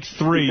take the next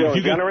three.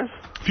 You generous?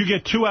 If you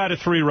get 2 out of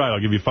 3 right,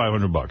 I'll give you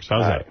 $500.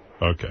 How's that?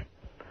 Okay.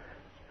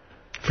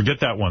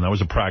 Forget that one. That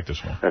was a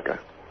practice one. Okay.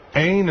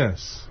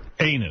 Anus.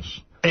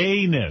 Anus.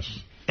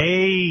 Anus.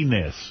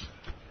 Anus.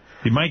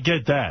 You might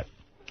get that.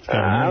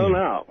 I don't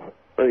know.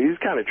 He's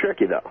kind of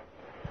tricky, though.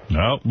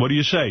 No. What do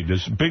you say?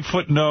 Does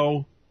Bigfoot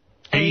know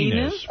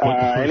anus?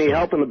 Any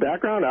help in the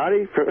background,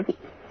 Artie?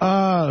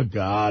 Oh,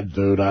 God,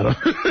 dude. I don't.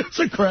 It's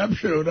a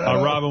crapshoot.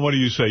 Robin, what do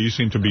you say? You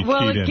seem to be keyed in.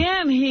 Well,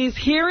 again, he's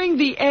hearing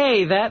the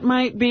A. That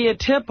might be a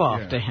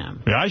tip-off to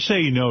him. Yeah, I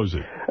say he knows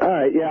it. All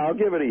right, yeah, I'll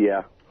give it a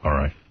yeah. All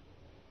right.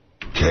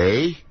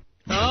 K?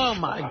 Oh,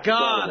 my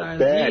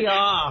God. Is he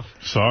off?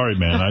 Sorry,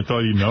 man. I thought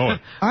you know it.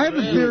 I have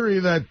a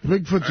theory that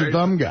Bigfoot's a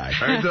dumb guy.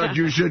 I thought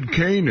you said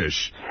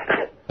canis.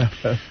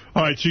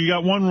 All right, so you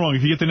got one wrong.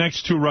 If you get the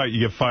next 2 right,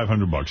 you get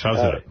 $500. How's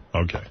that?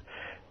 Okay.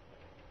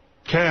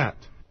 Cat.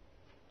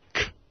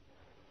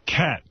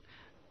 Cat.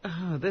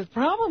 Oh, the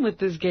problem with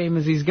this game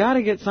is he's got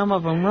to get some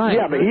of them right.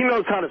 Yeah, but he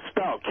knows how to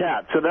spell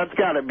cat, so that's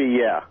got to be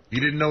yeah. He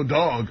didn't know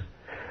dog.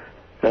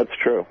 That's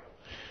true.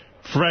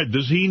 Fred,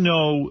 does he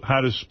know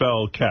how to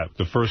spell cat,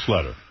 the first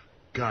letter?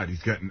 God,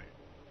 he's gotten...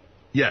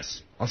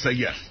 Yes. I'll say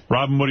yes.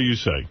 Robin, what do you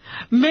say?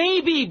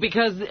 Maybe,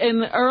 because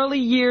in the early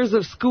years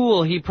of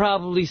school, he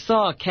probably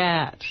saw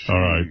Cat. All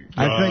right.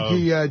 I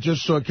think he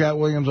just saw Cat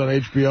Williams on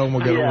HBO and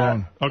we'll get it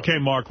wrong. Okay,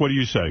 Mark, what do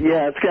you say?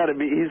 Yeah, it's got to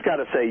be. He's got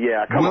to say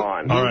yeah. Come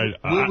on. All right.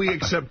 Will we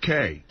accept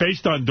K?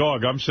 Based on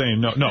dog, I'm saying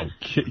no. No,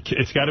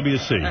 it's got to be a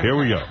C. Here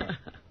we go.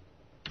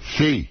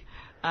 C.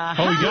 Oh,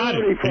 he got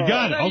it. He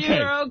got it. So Okay.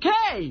 you're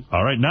okay.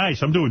 All right,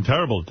 nice. I'm doing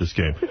terrible at this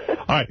game.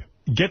 All right.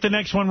 Get the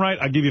next one right,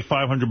 I'll give you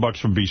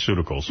 $500 from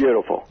BFoot.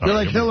 Beautiful. You're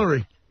like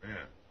Hillary. Yeah.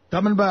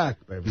 Coming back,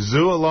 baby.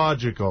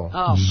 Zoological.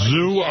 Oh,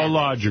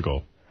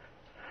 Zoological.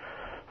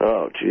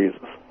 Oh, Jesus.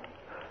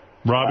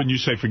 Robin, you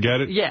say forget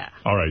it? Yeah.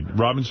 All right.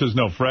 Robin says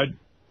no. Fred?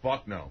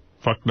 Fuck no.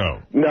 Fuck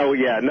no. No,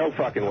 yeah, no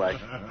fucking way.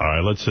 All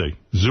right, let's see.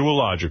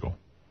 Zoological.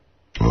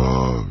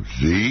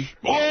 Z?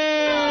 Oh!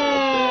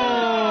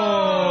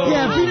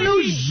 Yeah, if you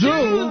knew zoo.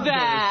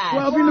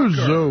 Well, if you knew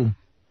zoo.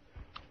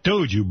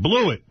 Dude, you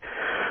blew it.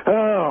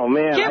 Oh,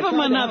 man. Give him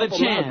another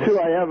chance. Too.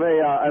 I have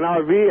an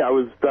RV. I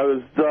was.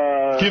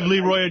 Give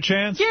Leroy a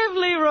chance? Give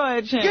Leroy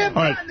a chance.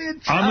 All right,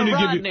 I'm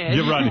going to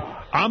give Rodney.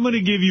 I'm going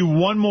to give you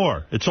one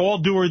more. It's all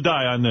do or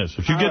die on this.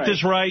 If you get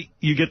this right,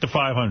 you get the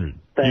 500.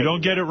 You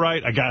don't get it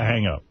right, I got to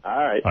hang up. All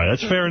right. All right,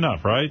 that's fair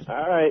enough, right? All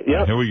right,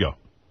 yep. Here we go.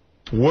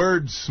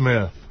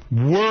 Wordsmith.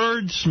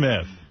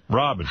 Wordsmith.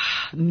 Robin.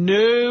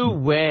 No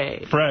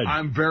way. Fred.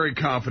 I'm very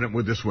confident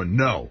with this one.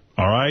 No.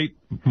 All right.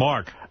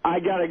 Mark. I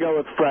got to go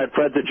with Fred.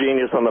 Fred's a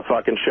genius on the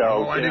fucking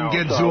show. Oh, I didn't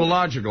get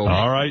zoological.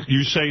 All right.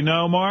 You say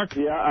no, Mark?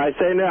 Yeah, I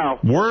say no.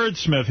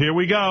 Wordsmith. Here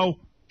we go.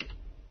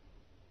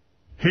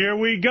 Here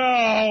we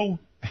go.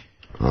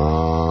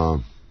 I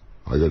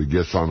got to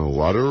guess on a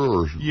letter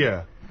or?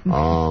 Yeah.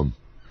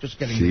 Just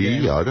getting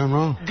C, I don't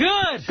know. Good.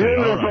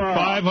 All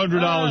right.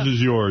 $500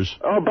 is yours.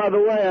 Oh, by the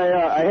way,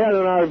 I had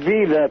an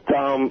RV that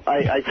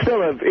I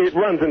still have. It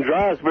runs and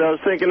drives, but I was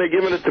thinking of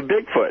giving it to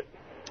Bigfoot.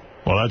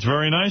 Well, that's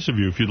very nice of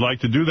you. If you'd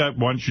like to do that,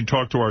 why don't you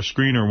talk to our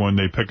screener when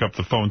they pick up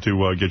the phone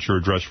to get your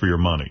address for your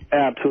money.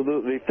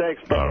 Absolutely.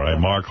 Thanks, brother. All right,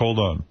 Mark, hold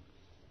on.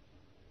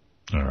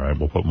 All right,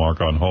 we'll put Mark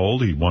on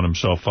hold. He won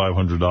himself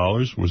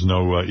 $500. Was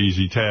no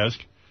easy task.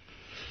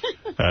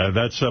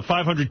 That's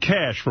 $500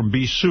 cash from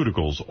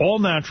BFoot. All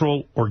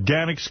natural,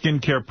 organic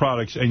skincare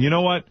products. And you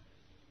know what?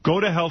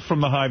 Go to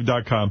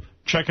healthfromthehive.com,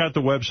 check out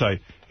the website,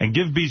 and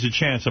give bees a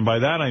chance. And by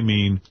that I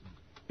mean,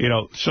 you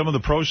know, some of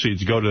the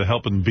proceeds go to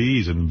helping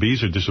bees, and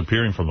bees are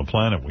disappearing from the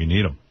planet. We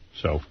need them.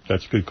 So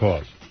that's a good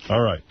cause.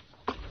 All right.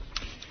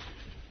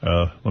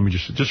 Let me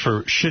just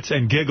for shits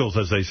and giggles,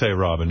 as they say,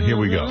 Robin, here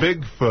we go.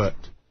 Bigfoot.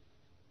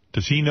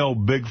 Does he know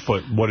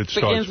Bigfoot, what it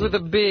starts with? Begins with a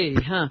B,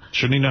 huh?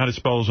 Shouldn't he know how to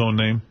spell his own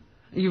name?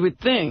 You would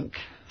think.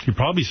 He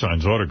probably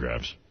signs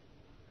autographs.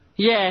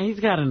 Yeah, he's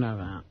got to know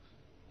that.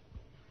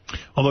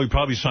 Although he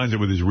probably signs it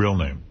with his real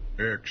name.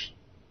 X.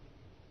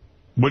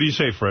 What do you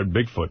say, Fred?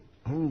 Bigfoot.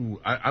 Oh,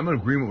 I'm in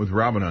agreement with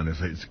Robin on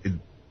this.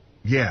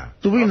 Yeah.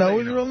 Do we know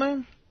his real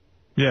name?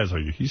 Yeah, it's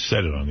like he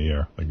said it on the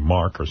air, like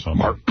Mark or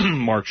something.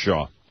 Mark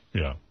Shaw.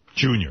 Yeah.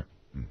 Junior.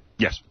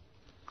 Yes.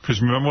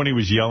 Because remember when he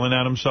was yelling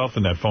at himself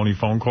in that phony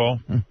phone call?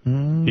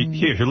 Mm-hmm.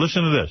 Here,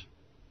 listen to this.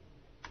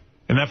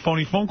 In that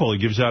phony phone call, he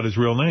gives out his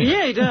real name.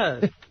 Yeah, he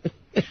does.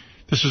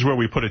 This is where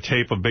we put a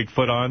tape of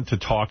Bigfoot on to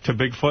talk to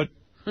Bigfoot.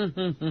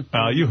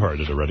 You heard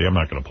it already. I'm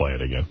not going to play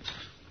it again.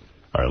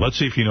 All right, let's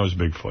see if he knows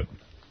Bigfoot.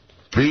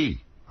 B.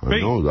 I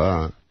know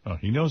that. Oh,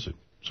 he knows it.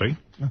 See?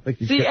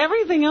 See,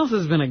 everything else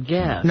has been a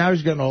guess. Now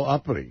he's getting all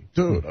uppity.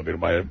 Dude, I mean,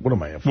 what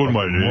am I? What am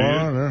I, an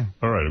idiot?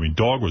 All right, I mean,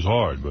 dog was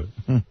hard, but...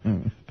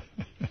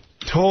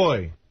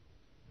 Toy.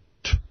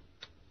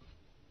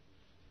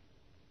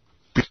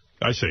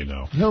 I say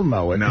no. He'll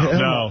know it. No.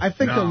 I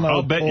think he'll know.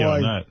 I'll bet you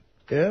on that.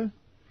 Yeah?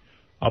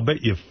 I'll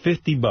bet you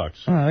 $50.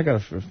 All right, I got a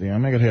 50. I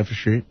make it half a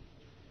sheet.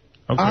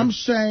 Okay. I'm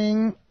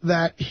saying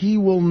that he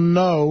will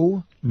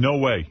know... No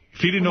way. If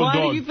he didn't know Why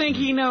dog... do you think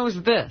he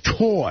knows this?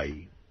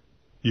 Toy.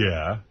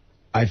 Yeah.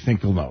 I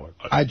think he'll know it.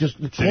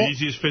 It's the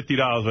easiest $50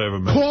 I ever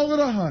made. Call it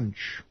a hunch.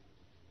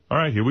 All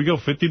right, here we go.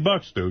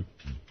 $50, dude.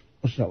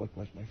 What's that look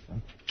like, my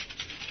friend?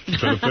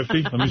 Is that a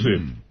 50? Let me see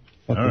it.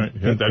 All right,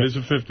 yeah, that is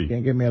a 50.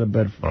 Can't get me out of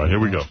bed. All right, here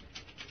we go.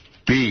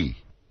 B.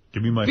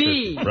 Give me my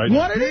B. 50. Right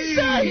What now. did he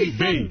say? He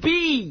said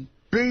B.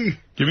 B.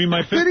 Give me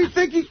my 50. Did he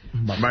think he...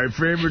 My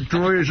favorite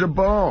toy is a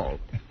ball.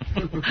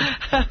 Look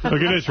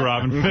at this,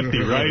 Robin. 50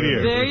 right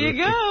here. There you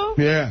go.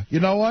 Yeah. You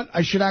know what?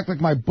 I should act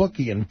like my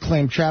bookie and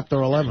claim Chapter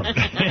 11.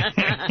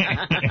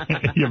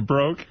 You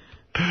broke?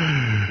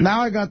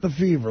 Now I got the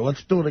fever.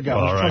 Let's do it again.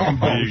 All right,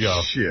 there you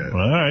go. Shit.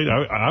 All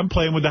right, I'm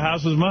playing with the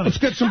house's money. Let's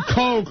get some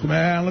Coke,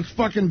 man. Let's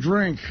fucking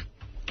drink.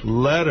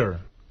 Letter.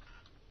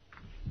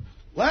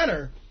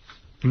 Letter?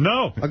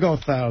 No. I'll go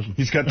 1,000.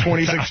 He's got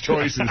 26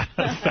 choices.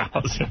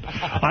 1,000.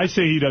 I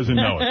say he doesn't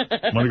know it.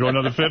 Want to go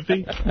another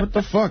 50? What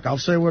the fuck? I'll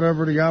say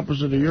whatever the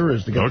opposite of your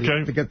is to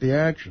get the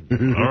action.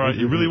 All right,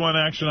 you really want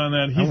action on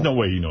that? He's no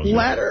way he knows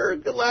Letter?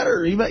 The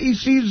letter. He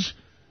sees,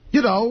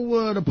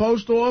 the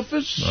post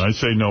office. I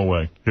say no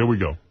way. Here we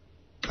go.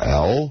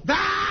 L.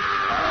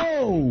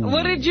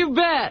 What did you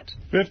bet?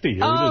 50.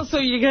 Oh, so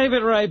you gave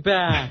it right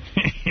back.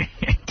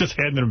 Just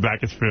handing him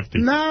back his 50.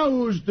 Now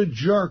who's the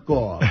jerk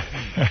off?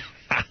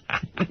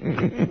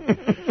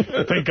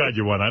 Thank God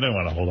you won. I didn't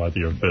want to hold on to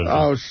your 50.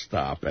 Oh,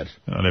 stop it.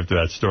 And after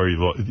that story,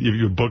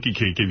 your bookie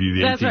can't give you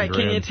the That's right.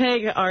 grand. Can you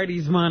take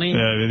Artie's money?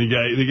 Yeah,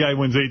 the guy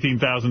wins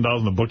 $18,000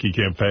 and the bookie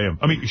can't pay him.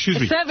 I mean, excuse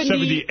me,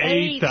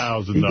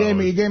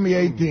 $78,000. He gave me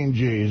 18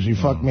 G's. He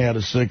fucked me out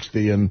of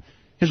 60, and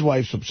his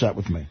wife's upset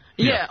with me.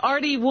 Yeah,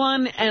 Artie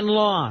won and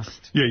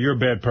lost. Yeah, you're a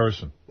bad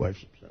person.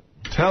 Wife's upset.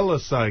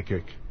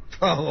 Telepsychic.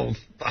 Oh,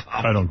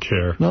 I don't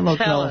care. No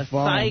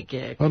telephone.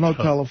 Telepsychic. Oh, no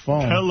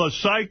telephone.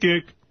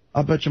 Telepsychic.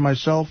 I'll bet you my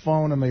cell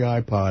phone and the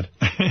iPod.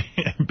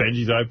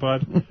 Benji's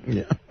iPod?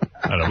 Yeah.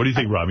 I don't know. What do you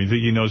think, Rob? You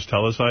think he knows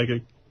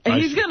telepsychic?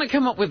 He's going to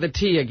come up with a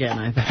T again,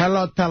 I think.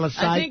 Hello,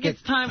 telepsychic. I think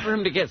it's time for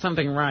him to get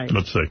something right.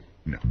 Let's see.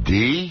 No.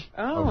 D?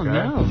 Oh, okay.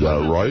 no. Is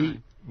that right?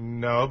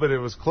 No, but it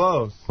was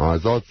close. I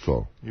thought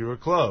so. You were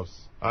close.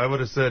 I would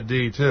have said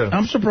D, too.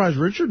 I'm surprised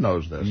Richard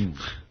knows this.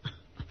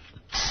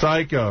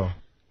 Psycho.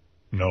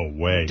 No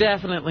way.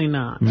 Definitely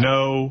not.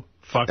 No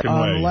fucking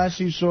way. Unless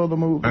he saw the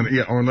movie.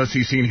 Or unless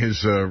he's seen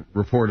his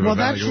report of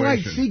evaluation. Well,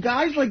 that's right. See,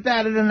 guys like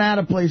that in and out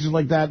of places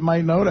like that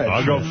might know that.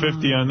 I'll go 50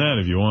 on that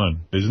if you want.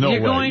 There's no way.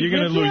 You're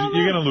going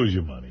to lose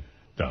your money.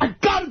 No. I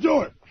got to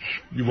do it.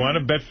 You want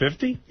to bet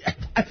 50?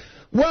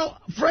 Well,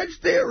 Fred's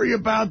theory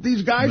about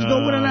these guys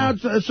going in and out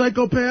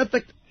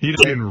psychopathic. He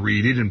didn't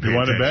read it. He didn't pay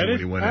attention bet it? when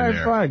he went All in right,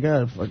 there. fine, go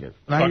ahead. Fuck it.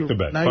 Fuck the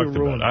bet. Fuck the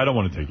bet. I don't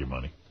want to take your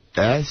money.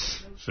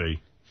 S? See?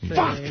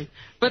 Fuck.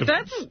 But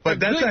that's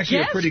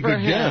actually a pretty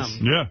good guess.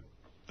 Yeah,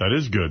 that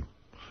is good.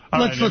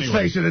 Let's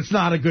face it, it's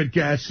not a good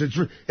guess.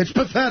 It's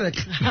pathetic.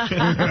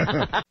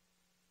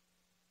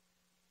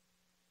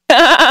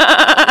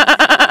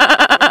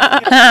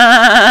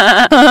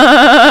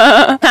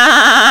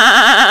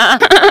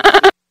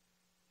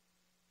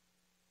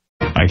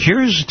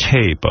 Here's a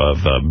tape of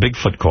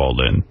Bigfoot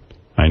called in.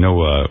 I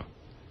know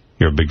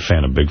you're a big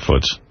fan of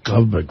Bigfoot's.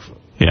 Love Bigfoot.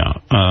 Yeah.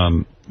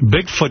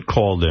 Bigfoot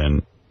called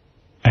in,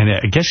 and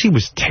I guess he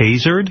was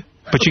tasered.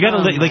 But you got to,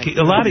 like,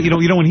 a lot of, you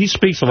know, when he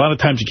speaks, a lot of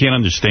times you can't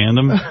understand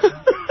him.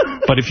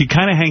 But if you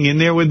kind of hang in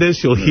there with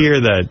this, you'll hear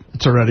that.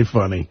 It's already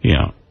funny.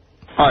 Yeah.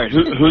 All right,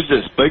 who's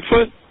this,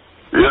 Bigfoot?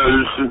 Yeah,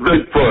 this is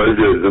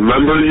Bigfoot.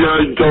 Remember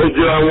I told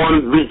you I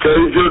wanted to be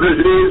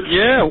tasered?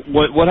 Yeah,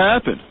 what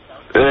happened?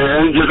 It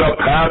ended up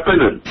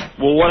happening.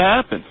 Well, what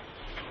happened?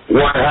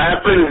 What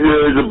happened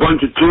is a bunch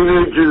of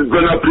teenagers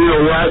been up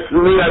here harassing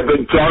me. I've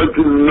been charged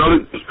with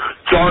another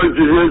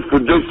charges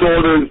for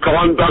disorder and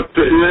conduct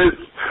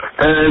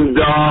and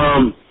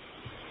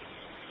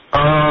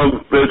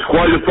it's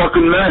quite a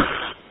fucking mess.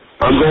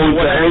 I'm going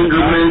to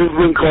anger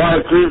management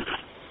classes.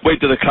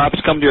 Wait, did the cops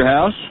come to your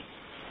house?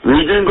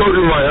 He didn't go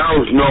to my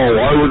house, no.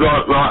 I was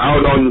out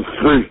on the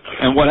street.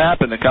 And what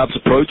happened? The cops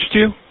approached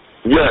you?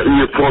 Yeah, he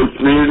approached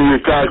me and he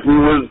attacked me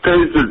with a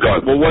taser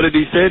gun. Well, what did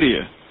he say to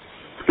you?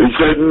 He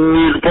said you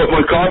need to put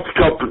my cops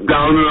cup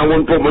down, and I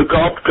wouldn't put my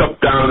cops cup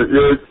down at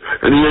this,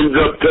 and he ended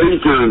up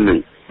tasering me.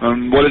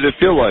 What did it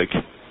feel like?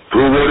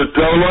 For what it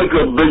felt like,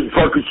 a big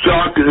fucking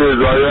shock it is.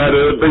 I had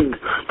a big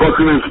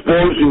fucking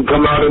explosion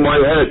come out of my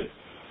head.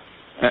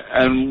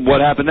 And what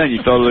happened then?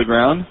 You fell to the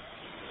ground?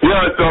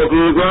 Yeah, I fell to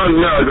the ground,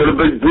 yeah. I got a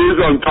big bruise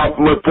on top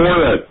of my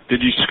forehead.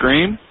 Did you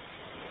scream?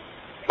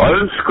 I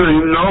didn't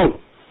scream, no.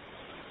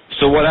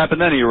 So what happened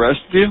then? He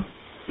arrested you?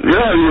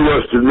 Yeah, he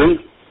arrested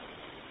me.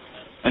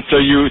 And so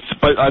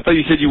but I thought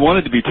you said you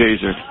wanted to be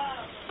tasered.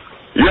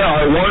 Yeah,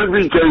 I wanted to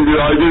be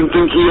tasered. I didn't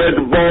think he had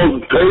the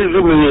balls to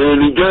taser me, and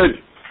he did.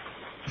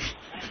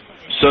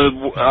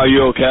 So, are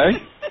you okay?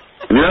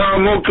 Yeah,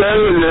 I'm okay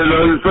with it.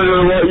 I just figured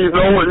to let you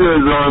know it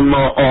is.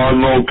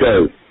 I'm okay.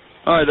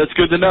 All right, that's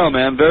good to know,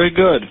 man. Very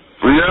good.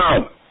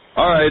 Yeah.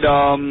 All right,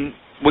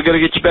 we got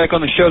to get you back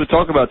on the show to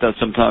talk about that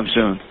sometime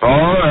soon. All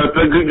right, I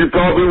figured you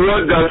probably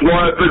would. That's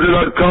why I figured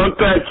I'd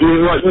contact you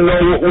and let you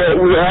know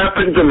what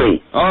happened to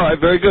me. All right,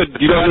 very good. It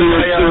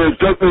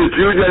took me a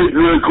few days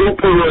to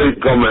recuperate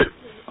from it.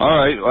 All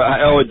right.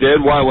 Oh, it did?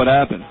 Why? What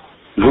happened?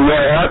 So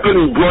what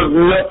happened, he plugged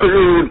me up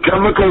with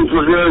chemicals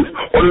for this,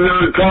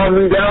 to calm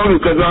me down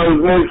because I was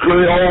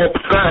mostly all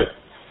upset.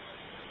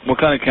 What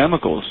kind of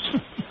chemicals?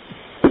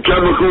 The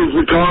chemicals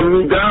to calm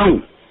me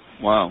down.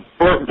 Wow.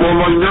 For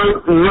my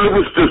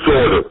nervous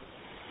disorder.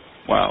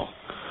 Wow.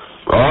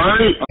 All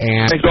right?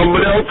 And if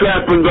something else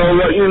happens, I'll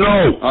let you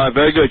know. All right,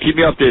 very good. Keep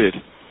me updated.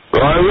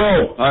 I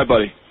will. All right,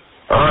 buddy.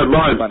 All right,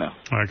 bye. Bye now.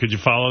 All right, could you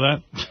follow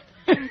that?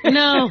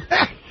 No.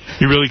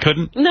 You really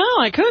couldn't? No,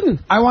 I couldn't.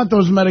 I want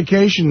those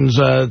medications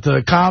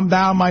to calm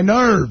down my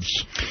nerves.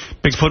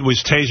 Bigfoot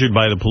was tasered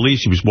by the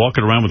police. He was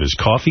walking around with his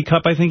coffee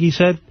cup, I think he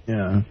said.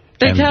 Yeah.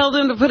 They told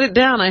him to put it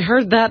down. I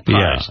heard that part.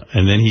 Yeah,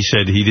 and then he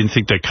said he didn't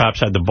think the cops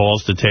had the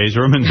balls to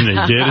taser him, and then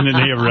they did, and then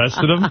they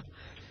arrested him.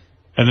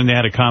 And then they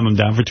had to calm him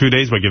down for 2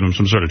 days by giving him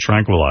some sort of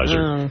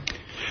tranquilizer.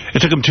 It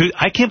took him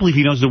I can't believe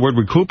he knows the word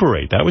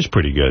recuperate. That was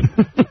pretty good.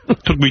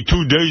 Took me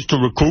 2 days to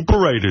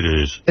recuperate, it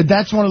is.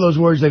 That's one of those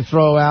words they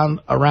throw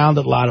around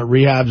a lot at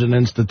rehabs and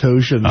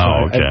institutions.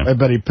 Oh, okay. I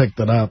bet he picked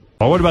it up.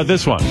 Well, what about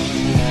this one?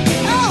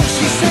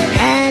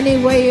 Any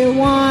way you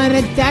want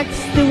it,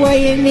 that's the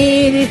way you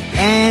need it.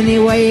 Any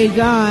way you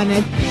got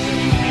it.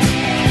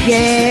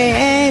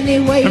 Yeah, any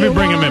way you want it. Let me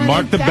bring him in.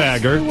 Mark the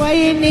Bagger,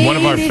 one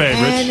of our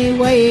favorites. Any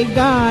way you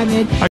got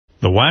it.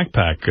 The Whack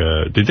Pack,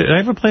 did I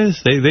ever play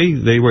this?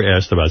 They were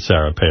asked about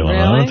Sarah Palin. Really?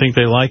 I don't think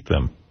they liked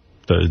them.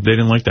 They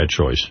didn't like that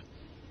choice.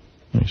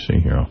 Let me see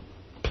here. I'll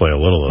play a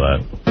little of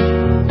that.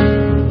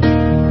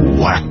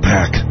 Whack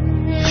Pack.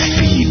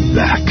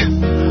 Feedback.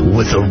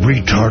 With a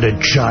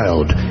retarded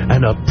child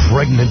and a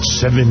pregnant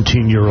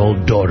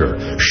 17-year-old daughter,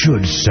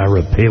 should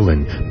Sarah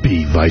Palin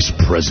be vice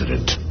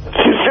president?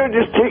 She should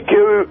just take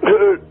care of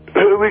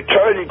her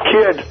retarded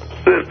kid.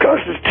 It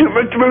costs us too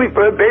much money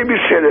for a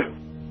babysitter.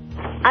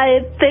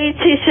 I think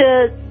she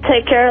should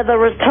take care of the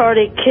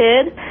retarded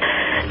kid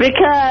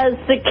because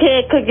the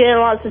kid could get in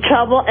lots of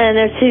trouble, and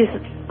if she's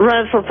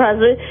running for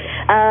president,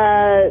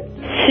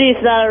 she's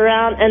not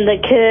around, and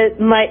the kid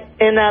might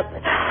end up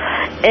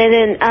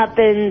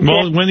in...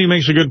 Well, Wendy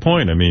makes a good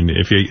point. I mean,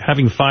 if you're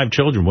having 5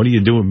 children, what are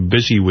you doing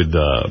busy with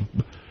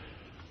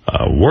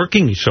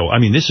working? So, I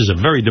mean, this is a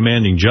very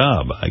demanding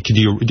job. I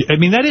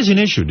mean, that is an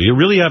issue. Do you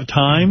really have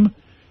time?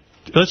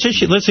 Let's say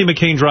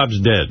McCain drops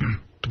dead.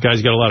 The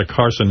guy's got a lot of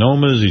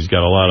carcinomas. He's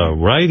got a lot of,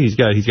 right? He's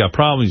got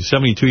problems. He's a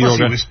 72-year-old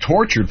guy. He was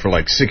tortured for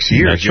like 6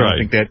 years. That's you right.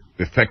 don't think that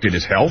affected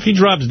his health? If he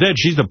drops dead,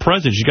 she's the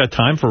president. She's got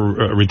time for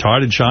a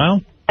retarded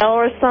child?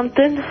 Or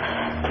something.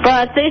 But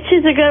I think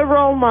she's a good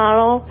role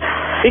model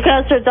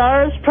because her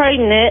daughter's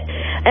pregnant,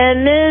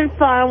 and men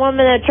find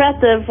women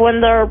attractive when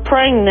they're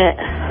pregnant.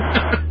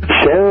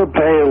 Sarah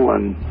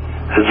Palin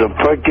is a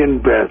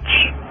fucking bitch.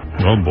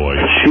 Oh, boy.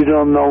 She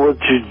don't know what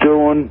she's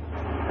doing.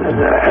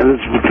 And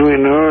it's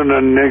between her and a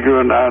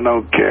nigger, and I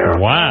don't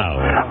care. Wow.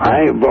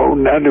 I ain't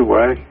voting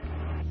anyway.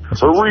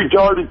 A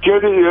retarded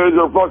kitty is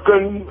a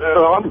fucking...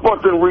 I'm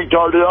fucking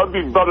retarded. I'd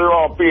be better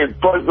off being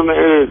president.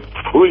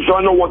 At least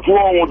I know what's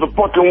wrong with the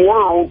fucking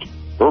world.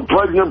 Her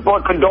pregnant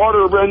fucking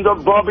daughter ends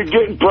up probably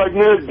getting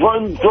pregnant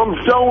from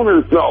selling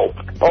herself.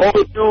 All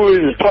they do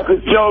is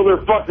fucking sell their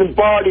fucking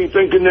body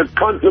thinking their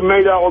cunts are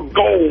made out of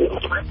gold.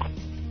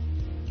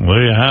 Well,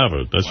 there you have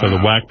it. That's for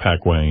the Whack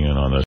Pack weighing in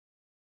on this.